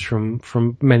characters from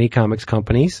many comics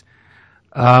companies.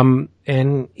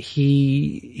 And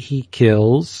he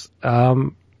kills,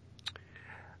 in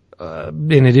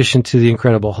addition to the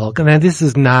Incredible Hulk. And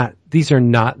these are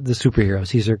not the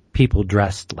superheroes. These are people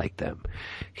dressed like them.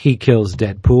 He kills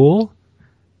Deadpool,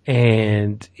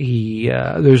 and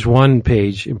there's one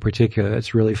page in particular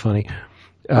that's really funny.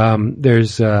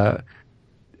 There's, a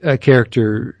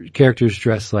characters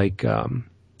dressed like,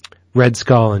 Red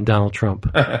Skull and Donald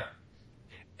Trump.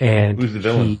 And who's the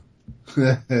villain?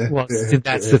 Well,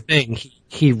 that's the thing.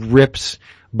 He rips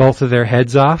both of their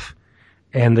heads off,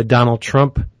 and the Donald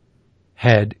Trump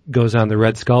head goes on the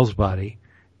Red Skull's body,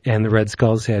 and the Red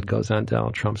Skull's head goes on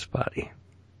Donald Trump's body.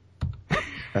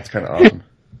 That's kind of awesome.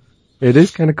 It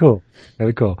is kind of cool. Kind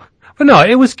of cool. But no,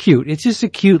 it was cute. It's just a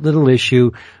cute little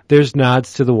issue. There's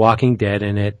nods to The Walking Dead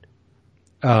in it.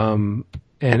 And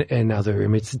other, I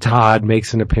mean, Todd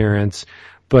makes an appearance,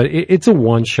 but it's a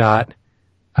one shot.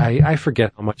 I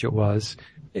forget how much it was,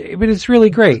 but it's really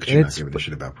great. You're not giving a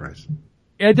shit about price.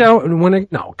 I don't,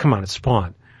 no, come on, it's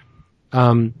Spawn.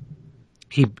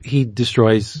 He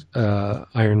destroys,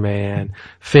 Iron Man.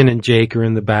 Finn and Jake are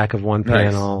in the back of one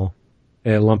panel.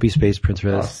 Lumpy Space Oh,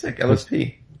 Princess. sick.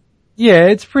 LSP. Yeah,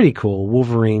 it's pretty cool.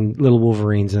 Little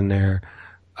Wolverine's in there.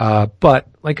 But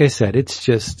like I said,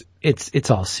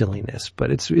 it's all silliness,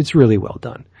 but it's really well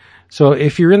done. So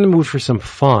if you're in the mood for some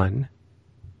fun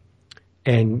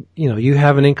and, you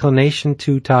have an inclination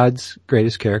to Todd's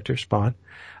greatest character, Spawn,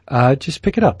 just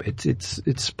pick it up. It's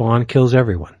Spawn kills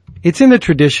everyone. It's in the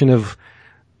tradition of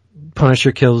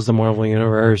Punisher kills the Marvel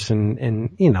Universe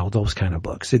and those kind of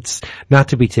books. It's not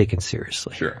to be taken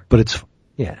seriously. Sure. But it's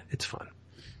fun.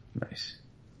 Nice.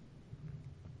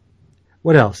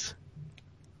 What else?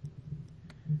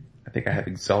 I think I have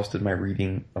exhausted my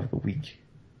reading of the week.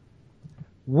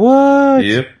 What?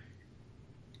 Yep.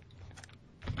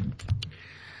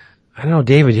 I don't know,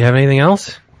 David, you have anything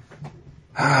else?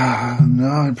 No,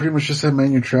 I pretty much just had my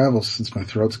annual travels since my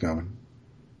throat's going.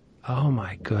 Oh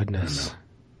my goodness.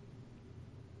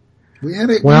 We had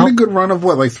a good run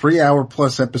of 3 hour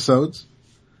plus episodes.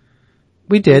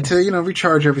 We did. To,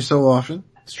 recharge every so often.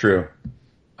 It's true.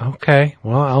 Okay.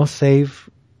 Well, I'll save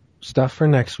stuff for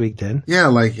next week then. Yeah,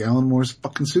 like Alan Moore's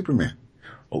fucking Superman.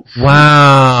 Oh,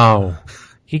 Wow.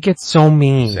 He gets so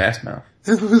mean. ass mouth.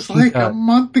 It was like a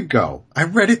month ago. I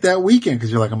read it that weekend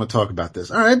because you're like, I'm going to talk about this.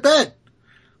 All right, bet.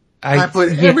 I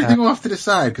put everything off to the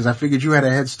side because I figured you had a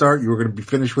head start. You were going to be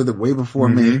finished with it way before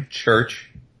me.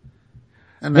 Church.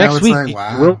 And now Next it's week, like,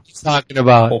 wow. we'll be talking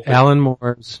about Hopefully. Alan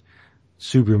Moore's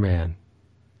Superman.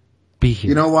 Be here.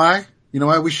 You know why? You know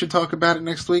why we should talk about it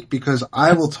next week? Because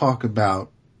I will talk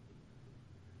about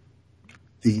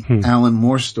the Alan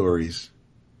Moore stories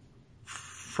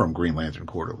from Green Lantern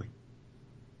Quarterly.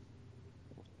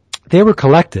 They were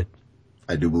collected.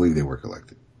 I do believe they were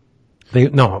collected.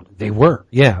 They were.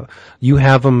 Yeah. You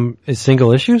have them as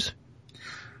single issues?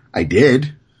 I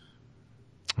did.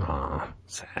 Aw,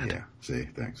 sad. Yeah. See,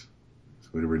 thanks.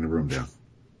 It's way to bring the room down.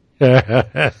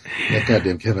 That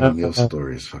goddamn Kevin O'Neill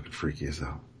story is fucking freaky as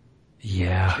hell.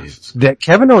 Yeah. Jesus. That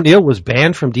Kevin O'Neill was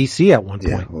banned from DC at one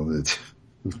point. Yeah, well,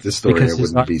 this story Because I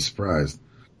his wouldn't be surprised.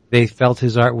 They felt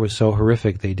his art was so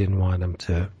horrific they didn't want him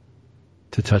to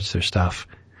touch their stuff.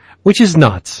 Which is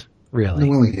nuts, The really.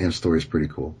 Willingham story is pretty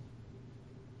cool.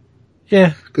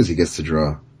 Yeah. Because he gets to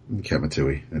draw Kevin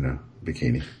Toohey in a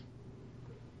bikini.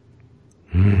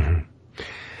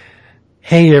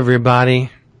 Hey everybody.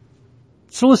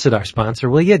 Solicit our sponsor,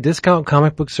 will you? Discount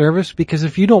Comic Book Service, because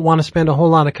if you don't want to spend a whole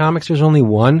lot of comics, there's only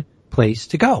one place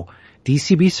to go.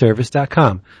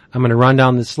 DCBService.com. I'm going to run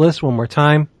down this list one more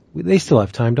time. They still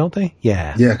have time, don't they?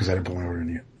 Yeah. Yeah, because I didn't put my order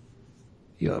in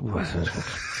yet.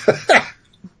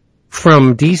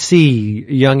 From DC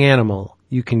Young Animal,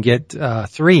 you can get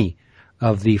 3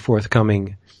 of the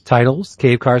forthcoming titles.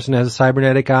 Cave Carson Has a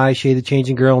Cybernetic Eye, Shade the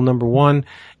Changing Girl #1,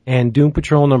 and Doom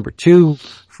Patrol #2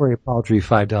 for a paltry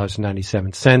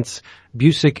 $5.97.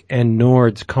 Busiek and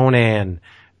Nord's Conan.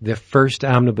 The first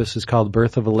omnibus is called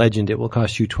Birth of a Legend. It will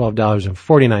cost you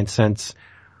 $12.49.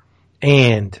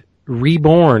 And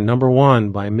Reborn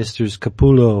 #1 by Misters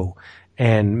Capullo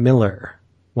and Miller,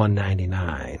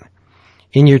 $1.99.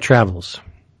 In your travels,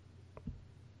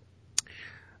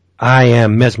 I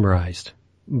am mesmerized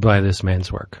by this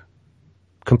man's work.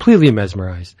 Completely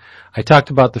mesmerized. I talked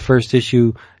about the first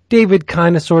issue. David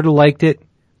kind of sort of liked it.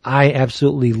 I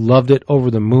absolutely loved it,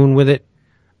 over the moon with it.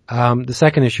 The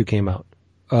second issue came out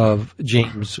of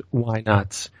James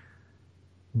Wynot's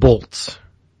Bolts,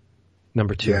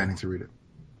 #2. Yeah, I need to read it.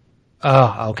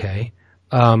 Okay.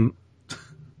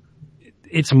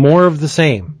 It's more of the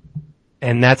same.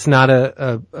 And that's not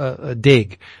a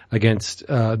dig against,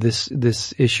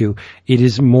 this issue. It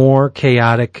is more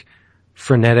chaotic,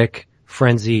 frenetic,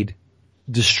 frenzied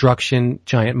destruction,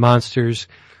 giant monsters,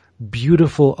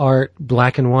 beautiful art,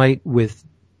 black and white with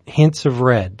hints of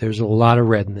red. There's a lot of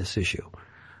red in this issue.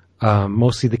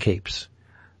 Mostly the capes.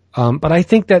 But I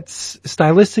think that's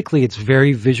stylistically, it's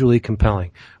very visually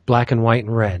compelling. Black and white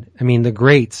and red. I mean, the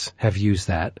greats have used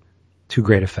that to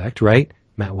great effect, right?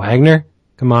 Matt Wagner,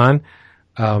 come on.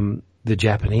 The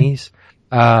Japanese.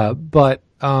 But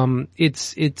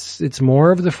it's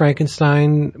more of the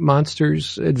Frankenstein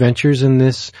monsters adventures in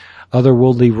this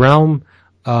otherworldly realm.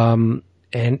 And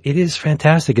it is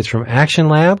fantastic. It's from Action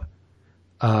Lab.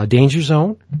 Danger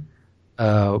Zone.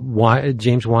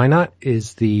 James Wynot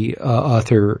is the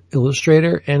author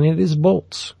illustrator, and it is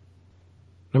Bolts.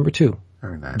 Number 2.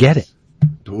 Very nice. Get it.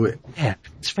 Do it. Yeah,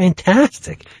 it's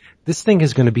fantastic. This thing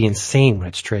is going to be insane when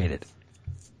it's traded.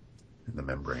 In the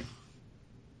membrane.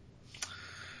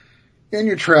 In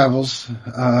your travels,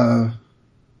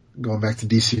 going back to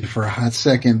DC for a hot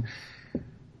second,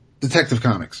 Detective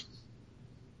Comics.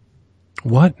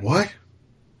 What?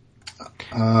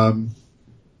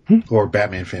 Or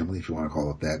Batman Family, if you want to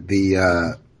call it that.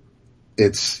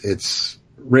 It's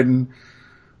written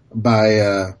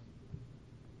by,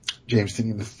 James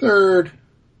Tynion III.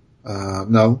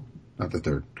 No, not the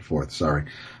third, the fourth, sorry.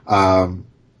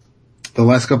 The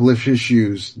last couple of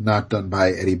issues not done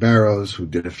by Eddie Barrows, who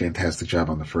did a fantastic job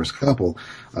on the first couple.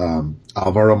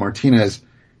 Alvaro Martinez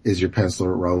is your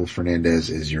penciler. Raul Fernandez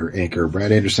is your anchor.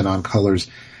 Brad Anderson on colors.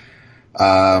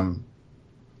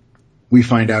 We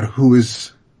find out who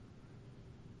is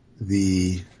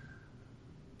the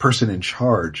person in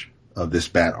charge of this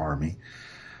Bat Army.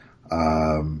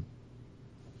 And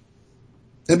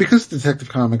because Detective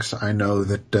Comics, I know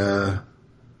that,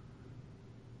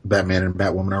 Batman and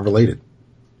Batwoman are related.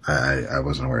 I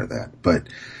wasn't aware of that, but,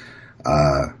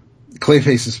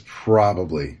 Clayface is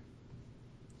probably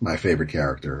my favorite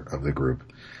character of the group.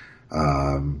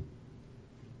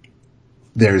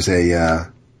 There's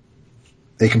a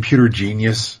computer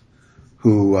genius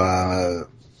who,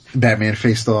 Batman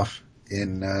faced off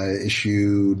in,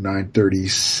 issue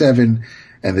 937,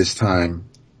 and this time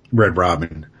Red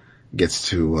Robin gets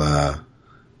to,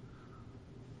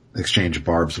 exchange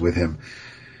barbs with him.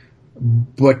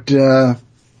 But,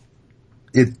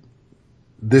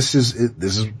 this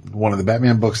is one of the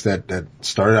Batman books that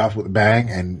started off with a bang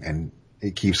and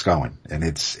it keeps going. And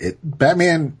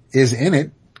Batman is in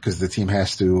it because the team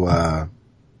has to,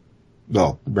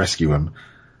 rescue him,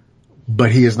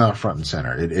 but he is not front and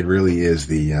center. It really is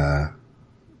the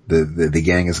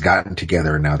gang has gotten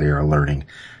together and now they are learning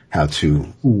how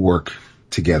to work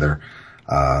together.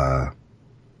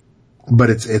 But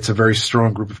it's a very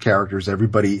strong group of characters.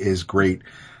 Everybody is great.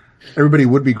 Everybody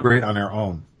would be great on their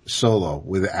own solo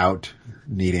without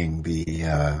needing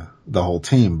the whole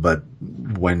team. But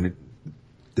when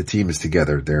the team is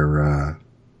together,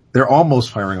 they're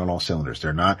almost firing on all cylinders.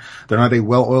 They're not a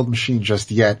well-oiled machine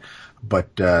just yet,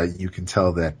 but you can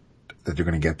tell that they're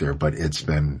going to get there. But it's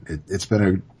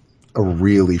been a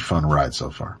really fun ride so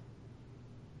far.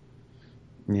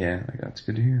 Yeah, that's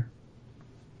good to hear.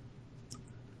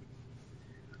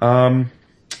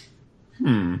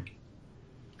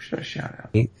 Should I shout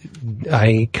out?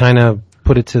 I kind of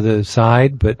put it to the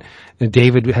side, but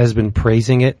David has been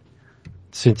praising it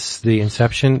since the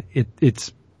inception.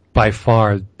 It's by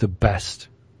far the best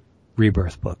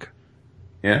Rebirth book.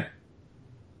 Yeah?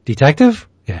 Detective?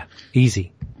 Yeah.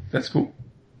 Easy. That's cool.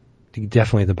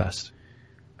 Definitely the best.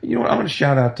 You know what? I'm going to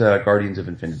shout out Guardians of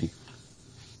Infinity.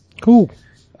 Cool.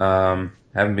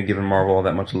 Haven't been giving Marvel all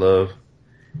that much love.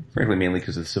 Frankly, mainly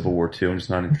because of the Civil War II. I'm just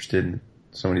not interested in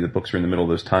so many of the books are in the middle of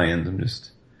those tie-ins. I'm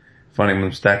just finding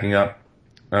them stacking up.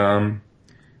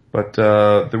 But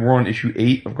we're on issue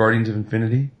 8 of Guardians of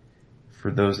Infinity.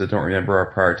 For those that don't remember our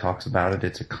prior talks about it,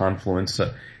 it's a confluence,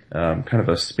 kind of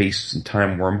a space and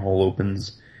time wormhole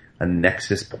opens a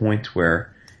nexus point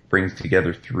where it brings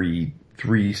together three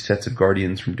sets of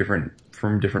Guardians from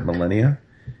different millennia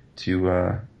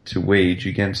to wage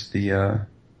against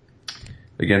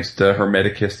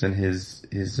Hermeticus and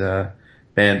his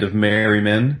band of merry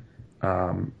men.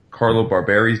 Carlo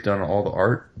Barberi's done all the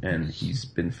art, and he's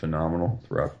been phenomenal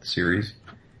throughout the series.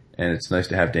 And it's nice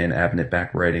to have Dan Abnett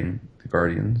back writing the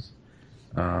Guardians.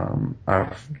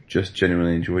 I've just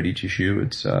genuinely enjoyed each issue.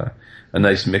 It's a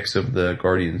nice mix of the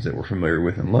Guardians that we're familiar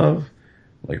with and love,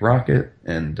 like Rocket,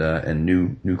 and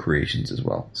new creations as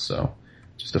well. So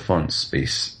just a fun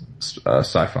space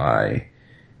sci-fi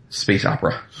space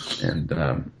opera,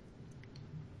 and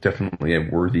definitely a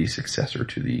worthy successor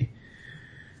to the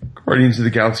Guardians of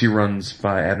the Galaxy runs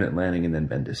by Abnett Lanning and then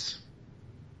Bendis.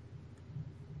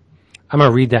 I'm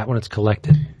gonna read that when it's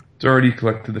collected. It's already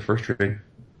collected the first trade.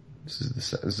 This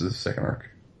is the second arc.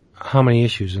 How many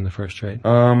issues in the first trade? I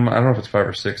don't know if it's 5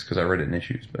 or 6 because I read it in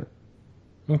issues, but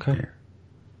okay, yeah.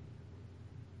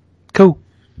 Cool.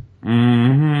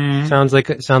 Mm-hmm. Sounds like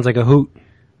a hoot.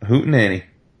 Hoot and Annie.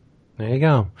 There you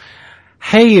go.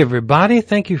 Hey everybody,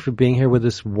 thank you for being here with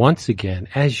us once again.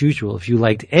 As usual, if you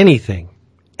liked anything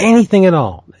at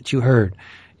all that you heard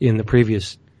in the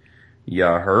previous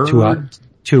heard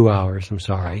 2 hours, I'm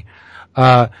sorry,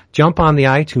 jump on the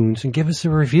iTunes and give us a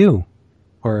review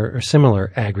or a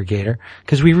similar aggregator,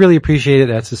 because we really appreciate it.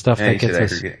 That's the stuff that gets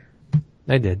us.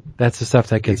 I did. That's the stuff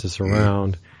that gets us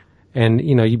around. And,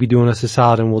 you'd be doing us a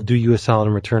solid, and we'll do you a solid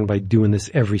in return by doing this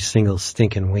every single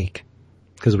stinking week.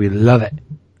 Because we love it.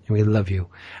 And we love you.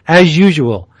 As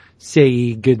usual,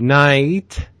 say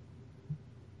goodnight.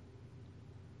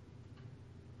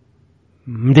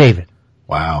 David.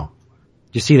 Wow.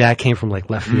 Did you see that came from like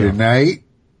left field? Good night.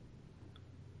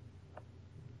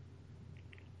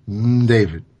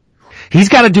 David. He's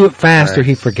got to do it fast or Nice.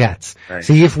 he forgets. Nice.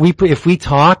 See, if we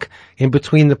talk in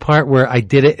between the part where I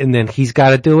did it and then he's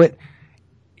got to do it,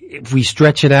 if we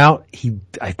stretch it out,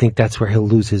 I think that's where he'll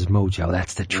lose his mojo.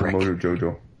 That's the trick. Mojo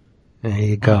Jojo. There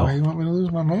you go. Why you want me to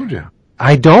lose my mojo?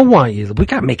 I don't want you. We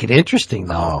got to make it interesting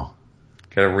though. Oh.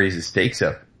 Gotta raise the stakes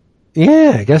up.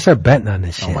 Yeah, I guess I'm betting on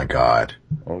this shit. Oh my God.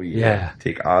 Oh yeah. Yeah.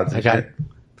 Take odds I and got shit.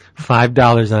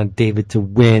 $5 on David to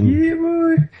win. Yeah,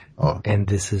 boy. Oh, And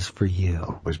this is for you.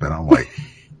 always bet on white.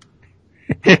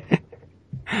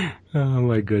 Oh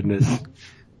my goodness.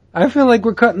 I feel like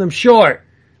we're cutting them short.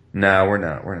 Nah, we're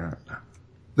not. We're not.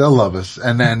 They'll love us.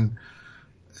 And then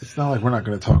it's not like we're not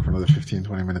going to talk for another 15,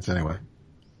 20 minutes anyway.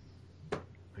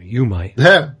 You might.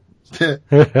 Yeah.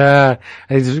 I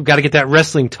just got to get that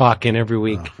wrestling talk in every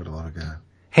week. Oh, for the love of God.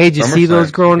 Hey, did you see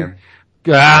those growing? And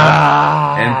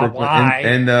Brooklyn, Why?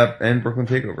 and Brooklyn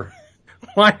Takeover.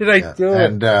 Why did I Yeah. do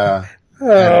it? And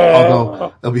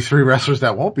although there'll be 3 wrestlers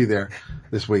that won't be there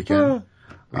this weekend.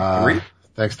 Three?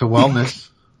 Thanks to wellness.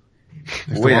 Thanks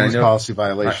to Wait, I wellness know- policy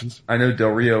violations. I know Del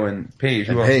Rio and Paige.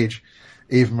 And Who else? Paige.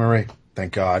 Eva Marie.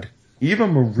 Thank God. Eva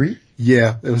Marie?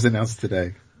 Yeah, it was announced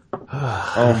today.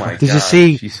 Oh my god. Did you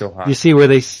see? She's so hot. You see where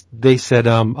they said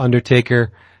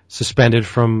Undertaker suspended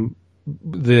from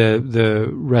the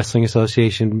Wrestling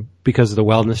Association because of the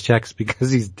wellness checks because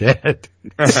he's dead.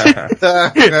 That's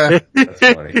funny.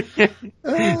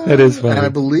 That is funny. And I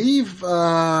believe,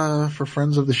 for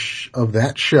friends of of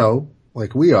that show,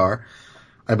 like we are,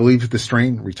 I believe The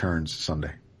Strain returns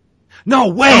Sunday. No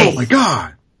way! Oh my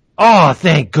God! Oh,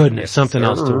 thank goodness. Something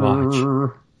else to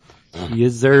watch.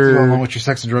 Yes, What's going on sir. with your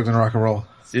sex and drugs and rock and roll?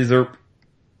 Scissor.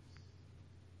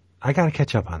 I gotta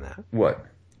catch up on that. What?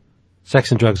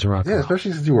 Sex and drugs and rock and Yeah, roll.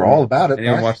 especially since you were all about it.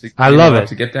 Anyone right? watch the? I anyone love watch it.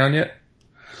 the Get Down yet?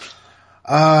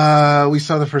 We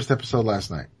saw the first episode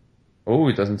last night. Oh,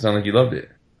 it doesn't sound like you loved it.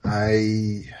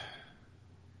 I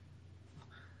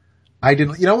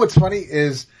didn't, you know what's funny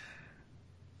is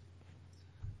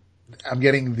I'm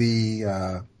getting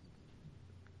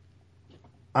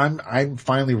I'm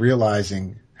finally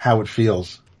realizing how it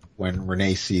feels when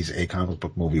Renee sees a comic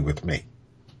book movie with me,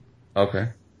 Okay.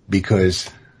 because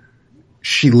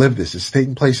she lived this. It's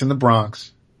taking place in the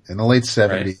Bronx in the late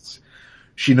 70s. Right.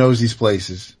 She knows these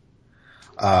places.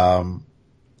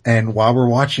 And while we're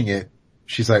watching it,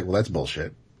 she's like, well, that's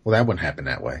bullshit. Well, that wouldn't happen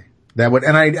that way.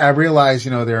 And I realize,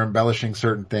 they're embellishing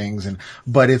certain things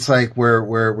but it's like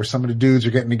where some of the dudes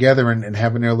are getting together and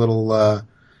having their little,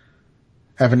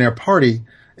 having their party.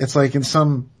 It's like in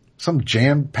some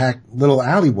jam-packed little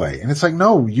alleyway. And it's like,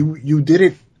 no, you did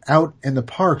it out in the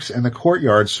parks and the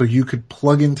courtyards so you could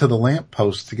plug into the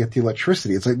lamppost to get the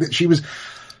electricity. It's like she's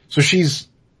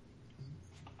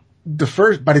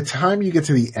by the time you get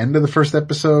to the end of the first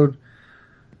episode,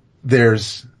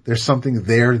 there's something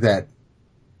there that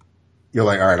you're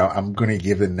like, all right, I'm going to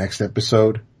give the next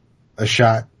episode a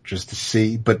shot just to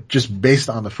see. But just based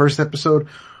on the first episode,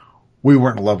 we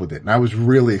weren't in love with it. And I was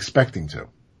really expecting to.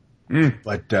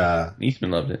 But,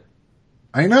 Eastman loved it.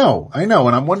 I know. And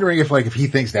I'm wondering if he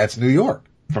thinks that's New York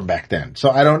from back then. So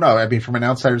I don't know. I mean, from an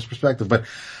outsider's perspective, but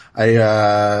I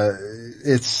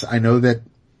know that,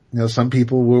 some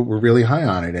people were really high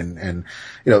on it and,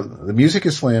 the music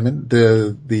is slamming.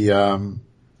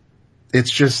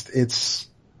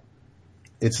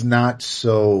 It's not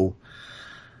so,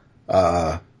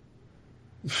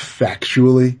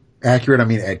 factually accurate. I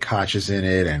mean, Ed Koch is in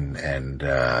it and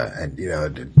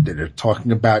they're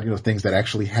talking about, things that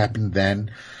actually happened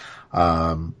then.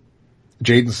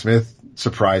 Jaden Smith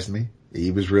surprised me.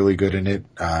 He was really good in it.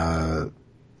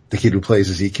 The kid who plays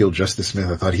Ezekiel Justice Smith,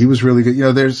 I thought he was really good.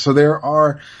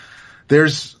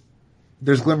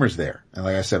 There's glimmers there. And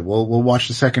like I said, we'll watch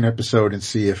the second episode and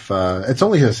see if, it's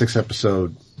only a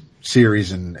 6-episode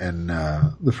series and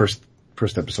the first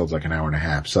episode's like an hour and a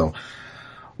half. So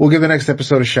we'll give the next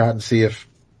episode a shot and see if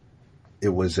it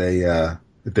was if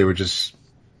they were just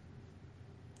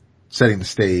setting the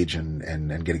stage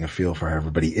and getting a feel for how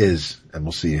everybody is, and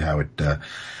we'll see how it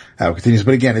continues.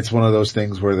 But again, it's one of those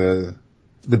things where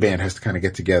the band has to kind of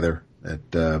get together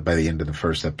by the end of the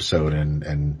first episode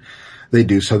and they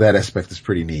do. So that aspect is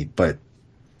pretty neat. But,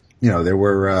 there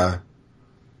were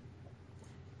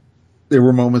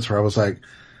moments where I was like,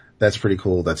 That's pretty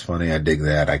cool. That's funny. I dig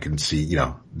that. I can see,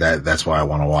 that's why I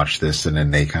want to watch this. And then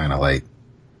they kind of like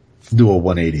do a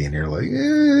 180 and you're like,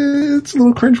 it's a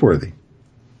little cringeworthy.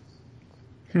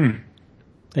 There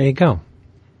you go.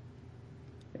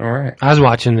 All right. I was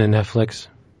watching the Netflix,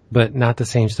 but not the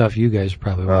same stuff you guys are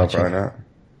probably watching. Probably not.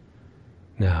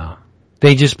 No.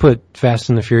 They just put Fast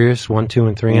and the Furious 1, 2,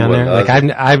 and 3 on What there. does Like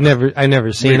it? I've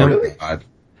never seen them. Really?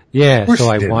 Yeah, course so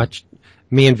you I didn't. watched,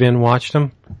 me and Vin watched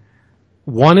them.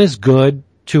 1 is good,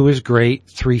 2 is great,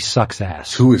 3 sucks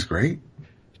ass. 2 is great.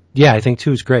 Yeah, I think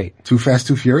 2 is great. Too Fast,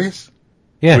 Too Furious?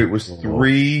 Yeah. Wait, was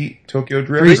 3 Tokyo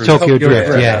Drift? 3's or- Tokyo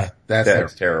Drift, yeah.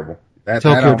 That's terrible. that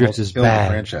Tokyo almost Drift is killed the bad.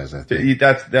 franchise, I think.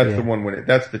 That's Yeah. the one when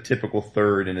that's the typical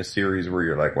third in a series where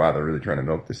you're like, wow, they're really trying to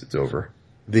milk this. It's over.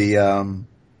 The,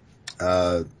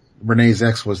 Renee's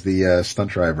ex was the,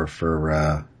 stunt driver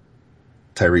for,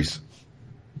 Tyrese.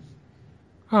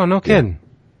 Oh, no kidding.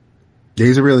 Yeah,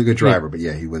 he's a really good driver, but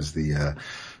yeah, he was the,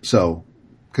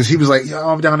 cause he was like, yo,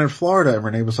 I'm down in Florida. And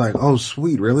Renee was like, oh,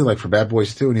 sweet. Really? Like for Bad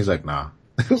Boys 2? And he's like, nah.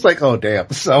 It was like, oh, damn.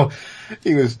 So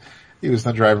he was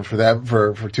not driving for that,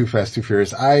 for Too Fast, Too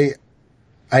Furious. I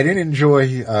didn't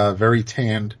enjoy, very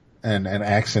tanned and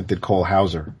accented Cole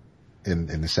Hauser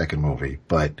in the second movie,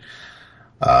 but,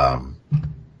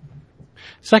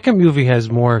 Second movie has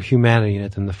more humanity in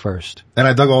it than the first. and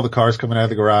I dug all the cars coming out of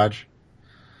the garage.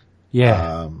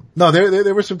 Yeah. No,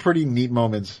 there were some pretty neat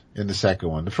moments in the second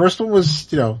one. The first one was,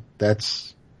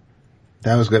 that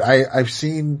was good. I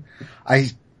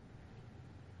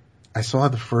saw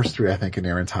the first 3, I think, in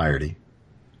their entirety.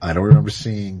 I don't remember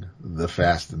seeing The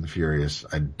Fast and the Furious.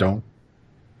 I don't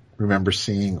remember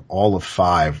seeing all of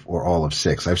 5 or all of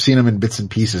 6. I've seen them in bits and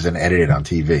pieces and edited on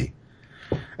TV.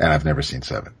 And I've never seen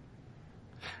 7.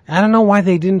 I don't know why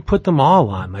they didn't put them all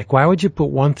on. Like, why would you put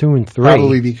 1 through and 3?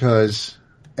 Probably because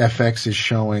FX is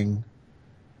showing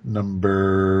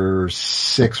number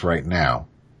 6 right now.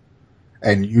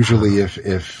 And usually if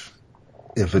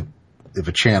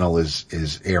a channel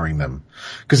is airing them,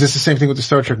 because it's the same thing with the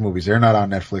Star Trek movies. They're not on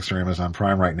Netflix or Amazon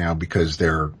Prime right now because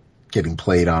they're getting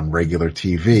played on regular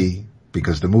TV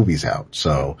because the movie's out.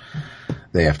 So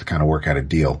they have to kind of work out a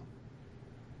deal.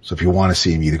 So if you want to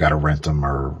see them, you either got to rent them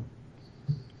or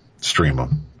stream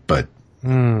them, but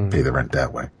pay the rent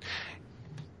that way.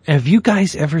 Have you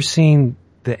guys ever seen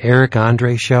the Eric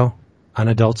Andre show on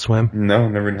Adult Swim? No,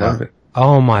 never even heard of it.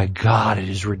 Oh my God, it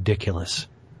is ridiculous.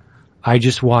 I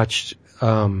just watched,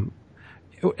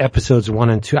 episodes 1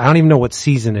 and 2. I don't even know what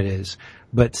season it is,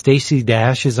 but Stacey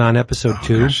Dash is on episode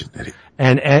 2. Gosh,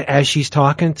 And as she's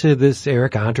talking to this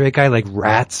Eric Andre guy, like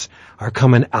rats are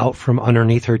coming out from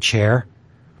underneath her chair.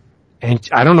 And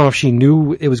I don't know if she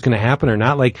knew it was going to happen or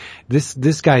not. Like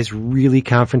this guy's really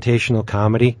confrontational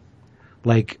comedy.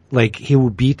 Like he will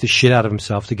beat the shit out of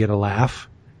himself to get a laugh.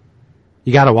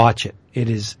 You got to watch it.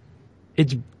 It's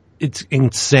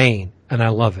insane, and I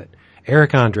love it.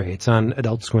 Eric Andre. It's on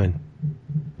Adult Swim.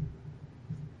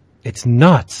 It's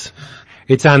nuts.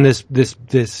 It's on this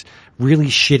really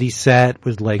shitty set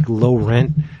with like low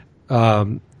rent.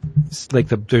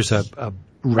 There's a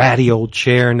ratty old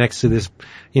chair next to this,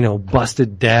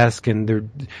 busted desk,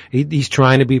 and he's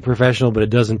trying to be professional, but it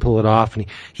doesn't pull it off, and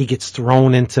he gets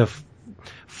thrown into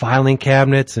filing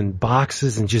cabinets and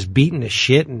boxes and just beaten to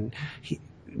shit. And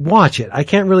watch it. I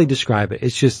can't really describe it.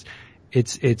 It's just,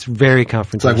 it's very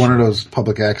confrontational. It's like one of those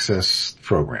public access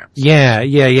programs.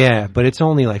 Yeah. But it's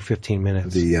only like 15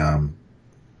 minutes.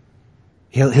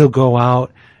 He'll go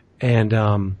out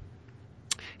and,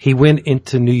 he went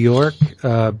into New York,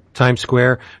 Times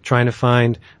Square, trying to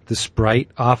find the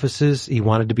Sprite offices. He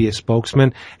wanted to be a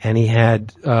spokesman, and he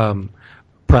had,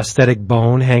 prosthetic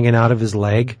bone hanging out of his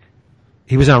leg.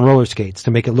 He was on roller skates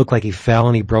to make it look like he fell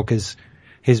and he broke his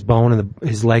bone and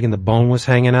his leg, and the bone was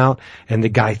hanging out, and the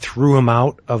guy threw him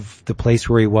out of the place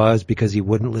where he was because he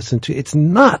wouldn't listen to it. It's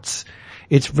nuts.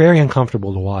 It's very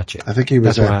uncomfortable to watch it. I think he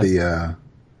was That's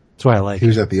why I like he it.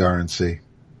 was at the RNC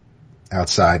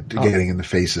outside getting in the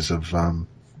faces of,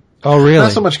 Oh, really?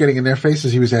 not so much getting in their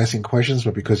faces. He was asking questions,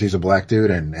 but because he's a black dude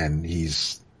and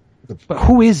he's, But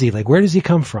who is he? Like, where does he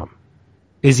come from?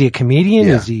 Is he a comedian?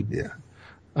 yeah, Is he? yeah.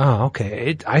 Oh,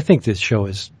 okay. I think this show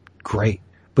is great,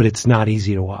 but it's not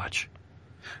easy to watch.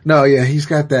 No, yeah, he's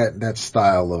got that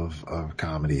style of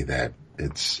comedy that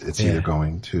it's either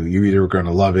you're either going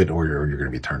to love it or you're going to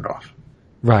be turned off.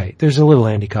 Right. There's a little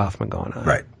Andy Kaufman going on.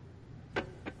 Right.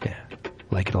 Yeah.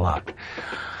 Like it a lot.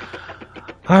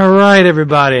 All right,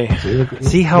 everybody.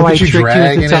 See how I tricked you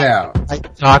dragging into it out.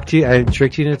 I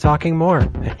tricked you into talking more.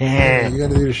 Yeah, you got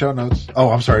to do the show notes. Oh,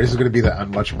 I'm sorry. This is going to be the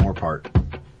much more part.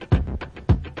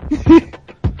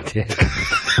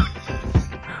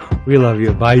 We love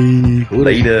you. Bye.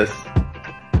 Latest.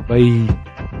 Bye.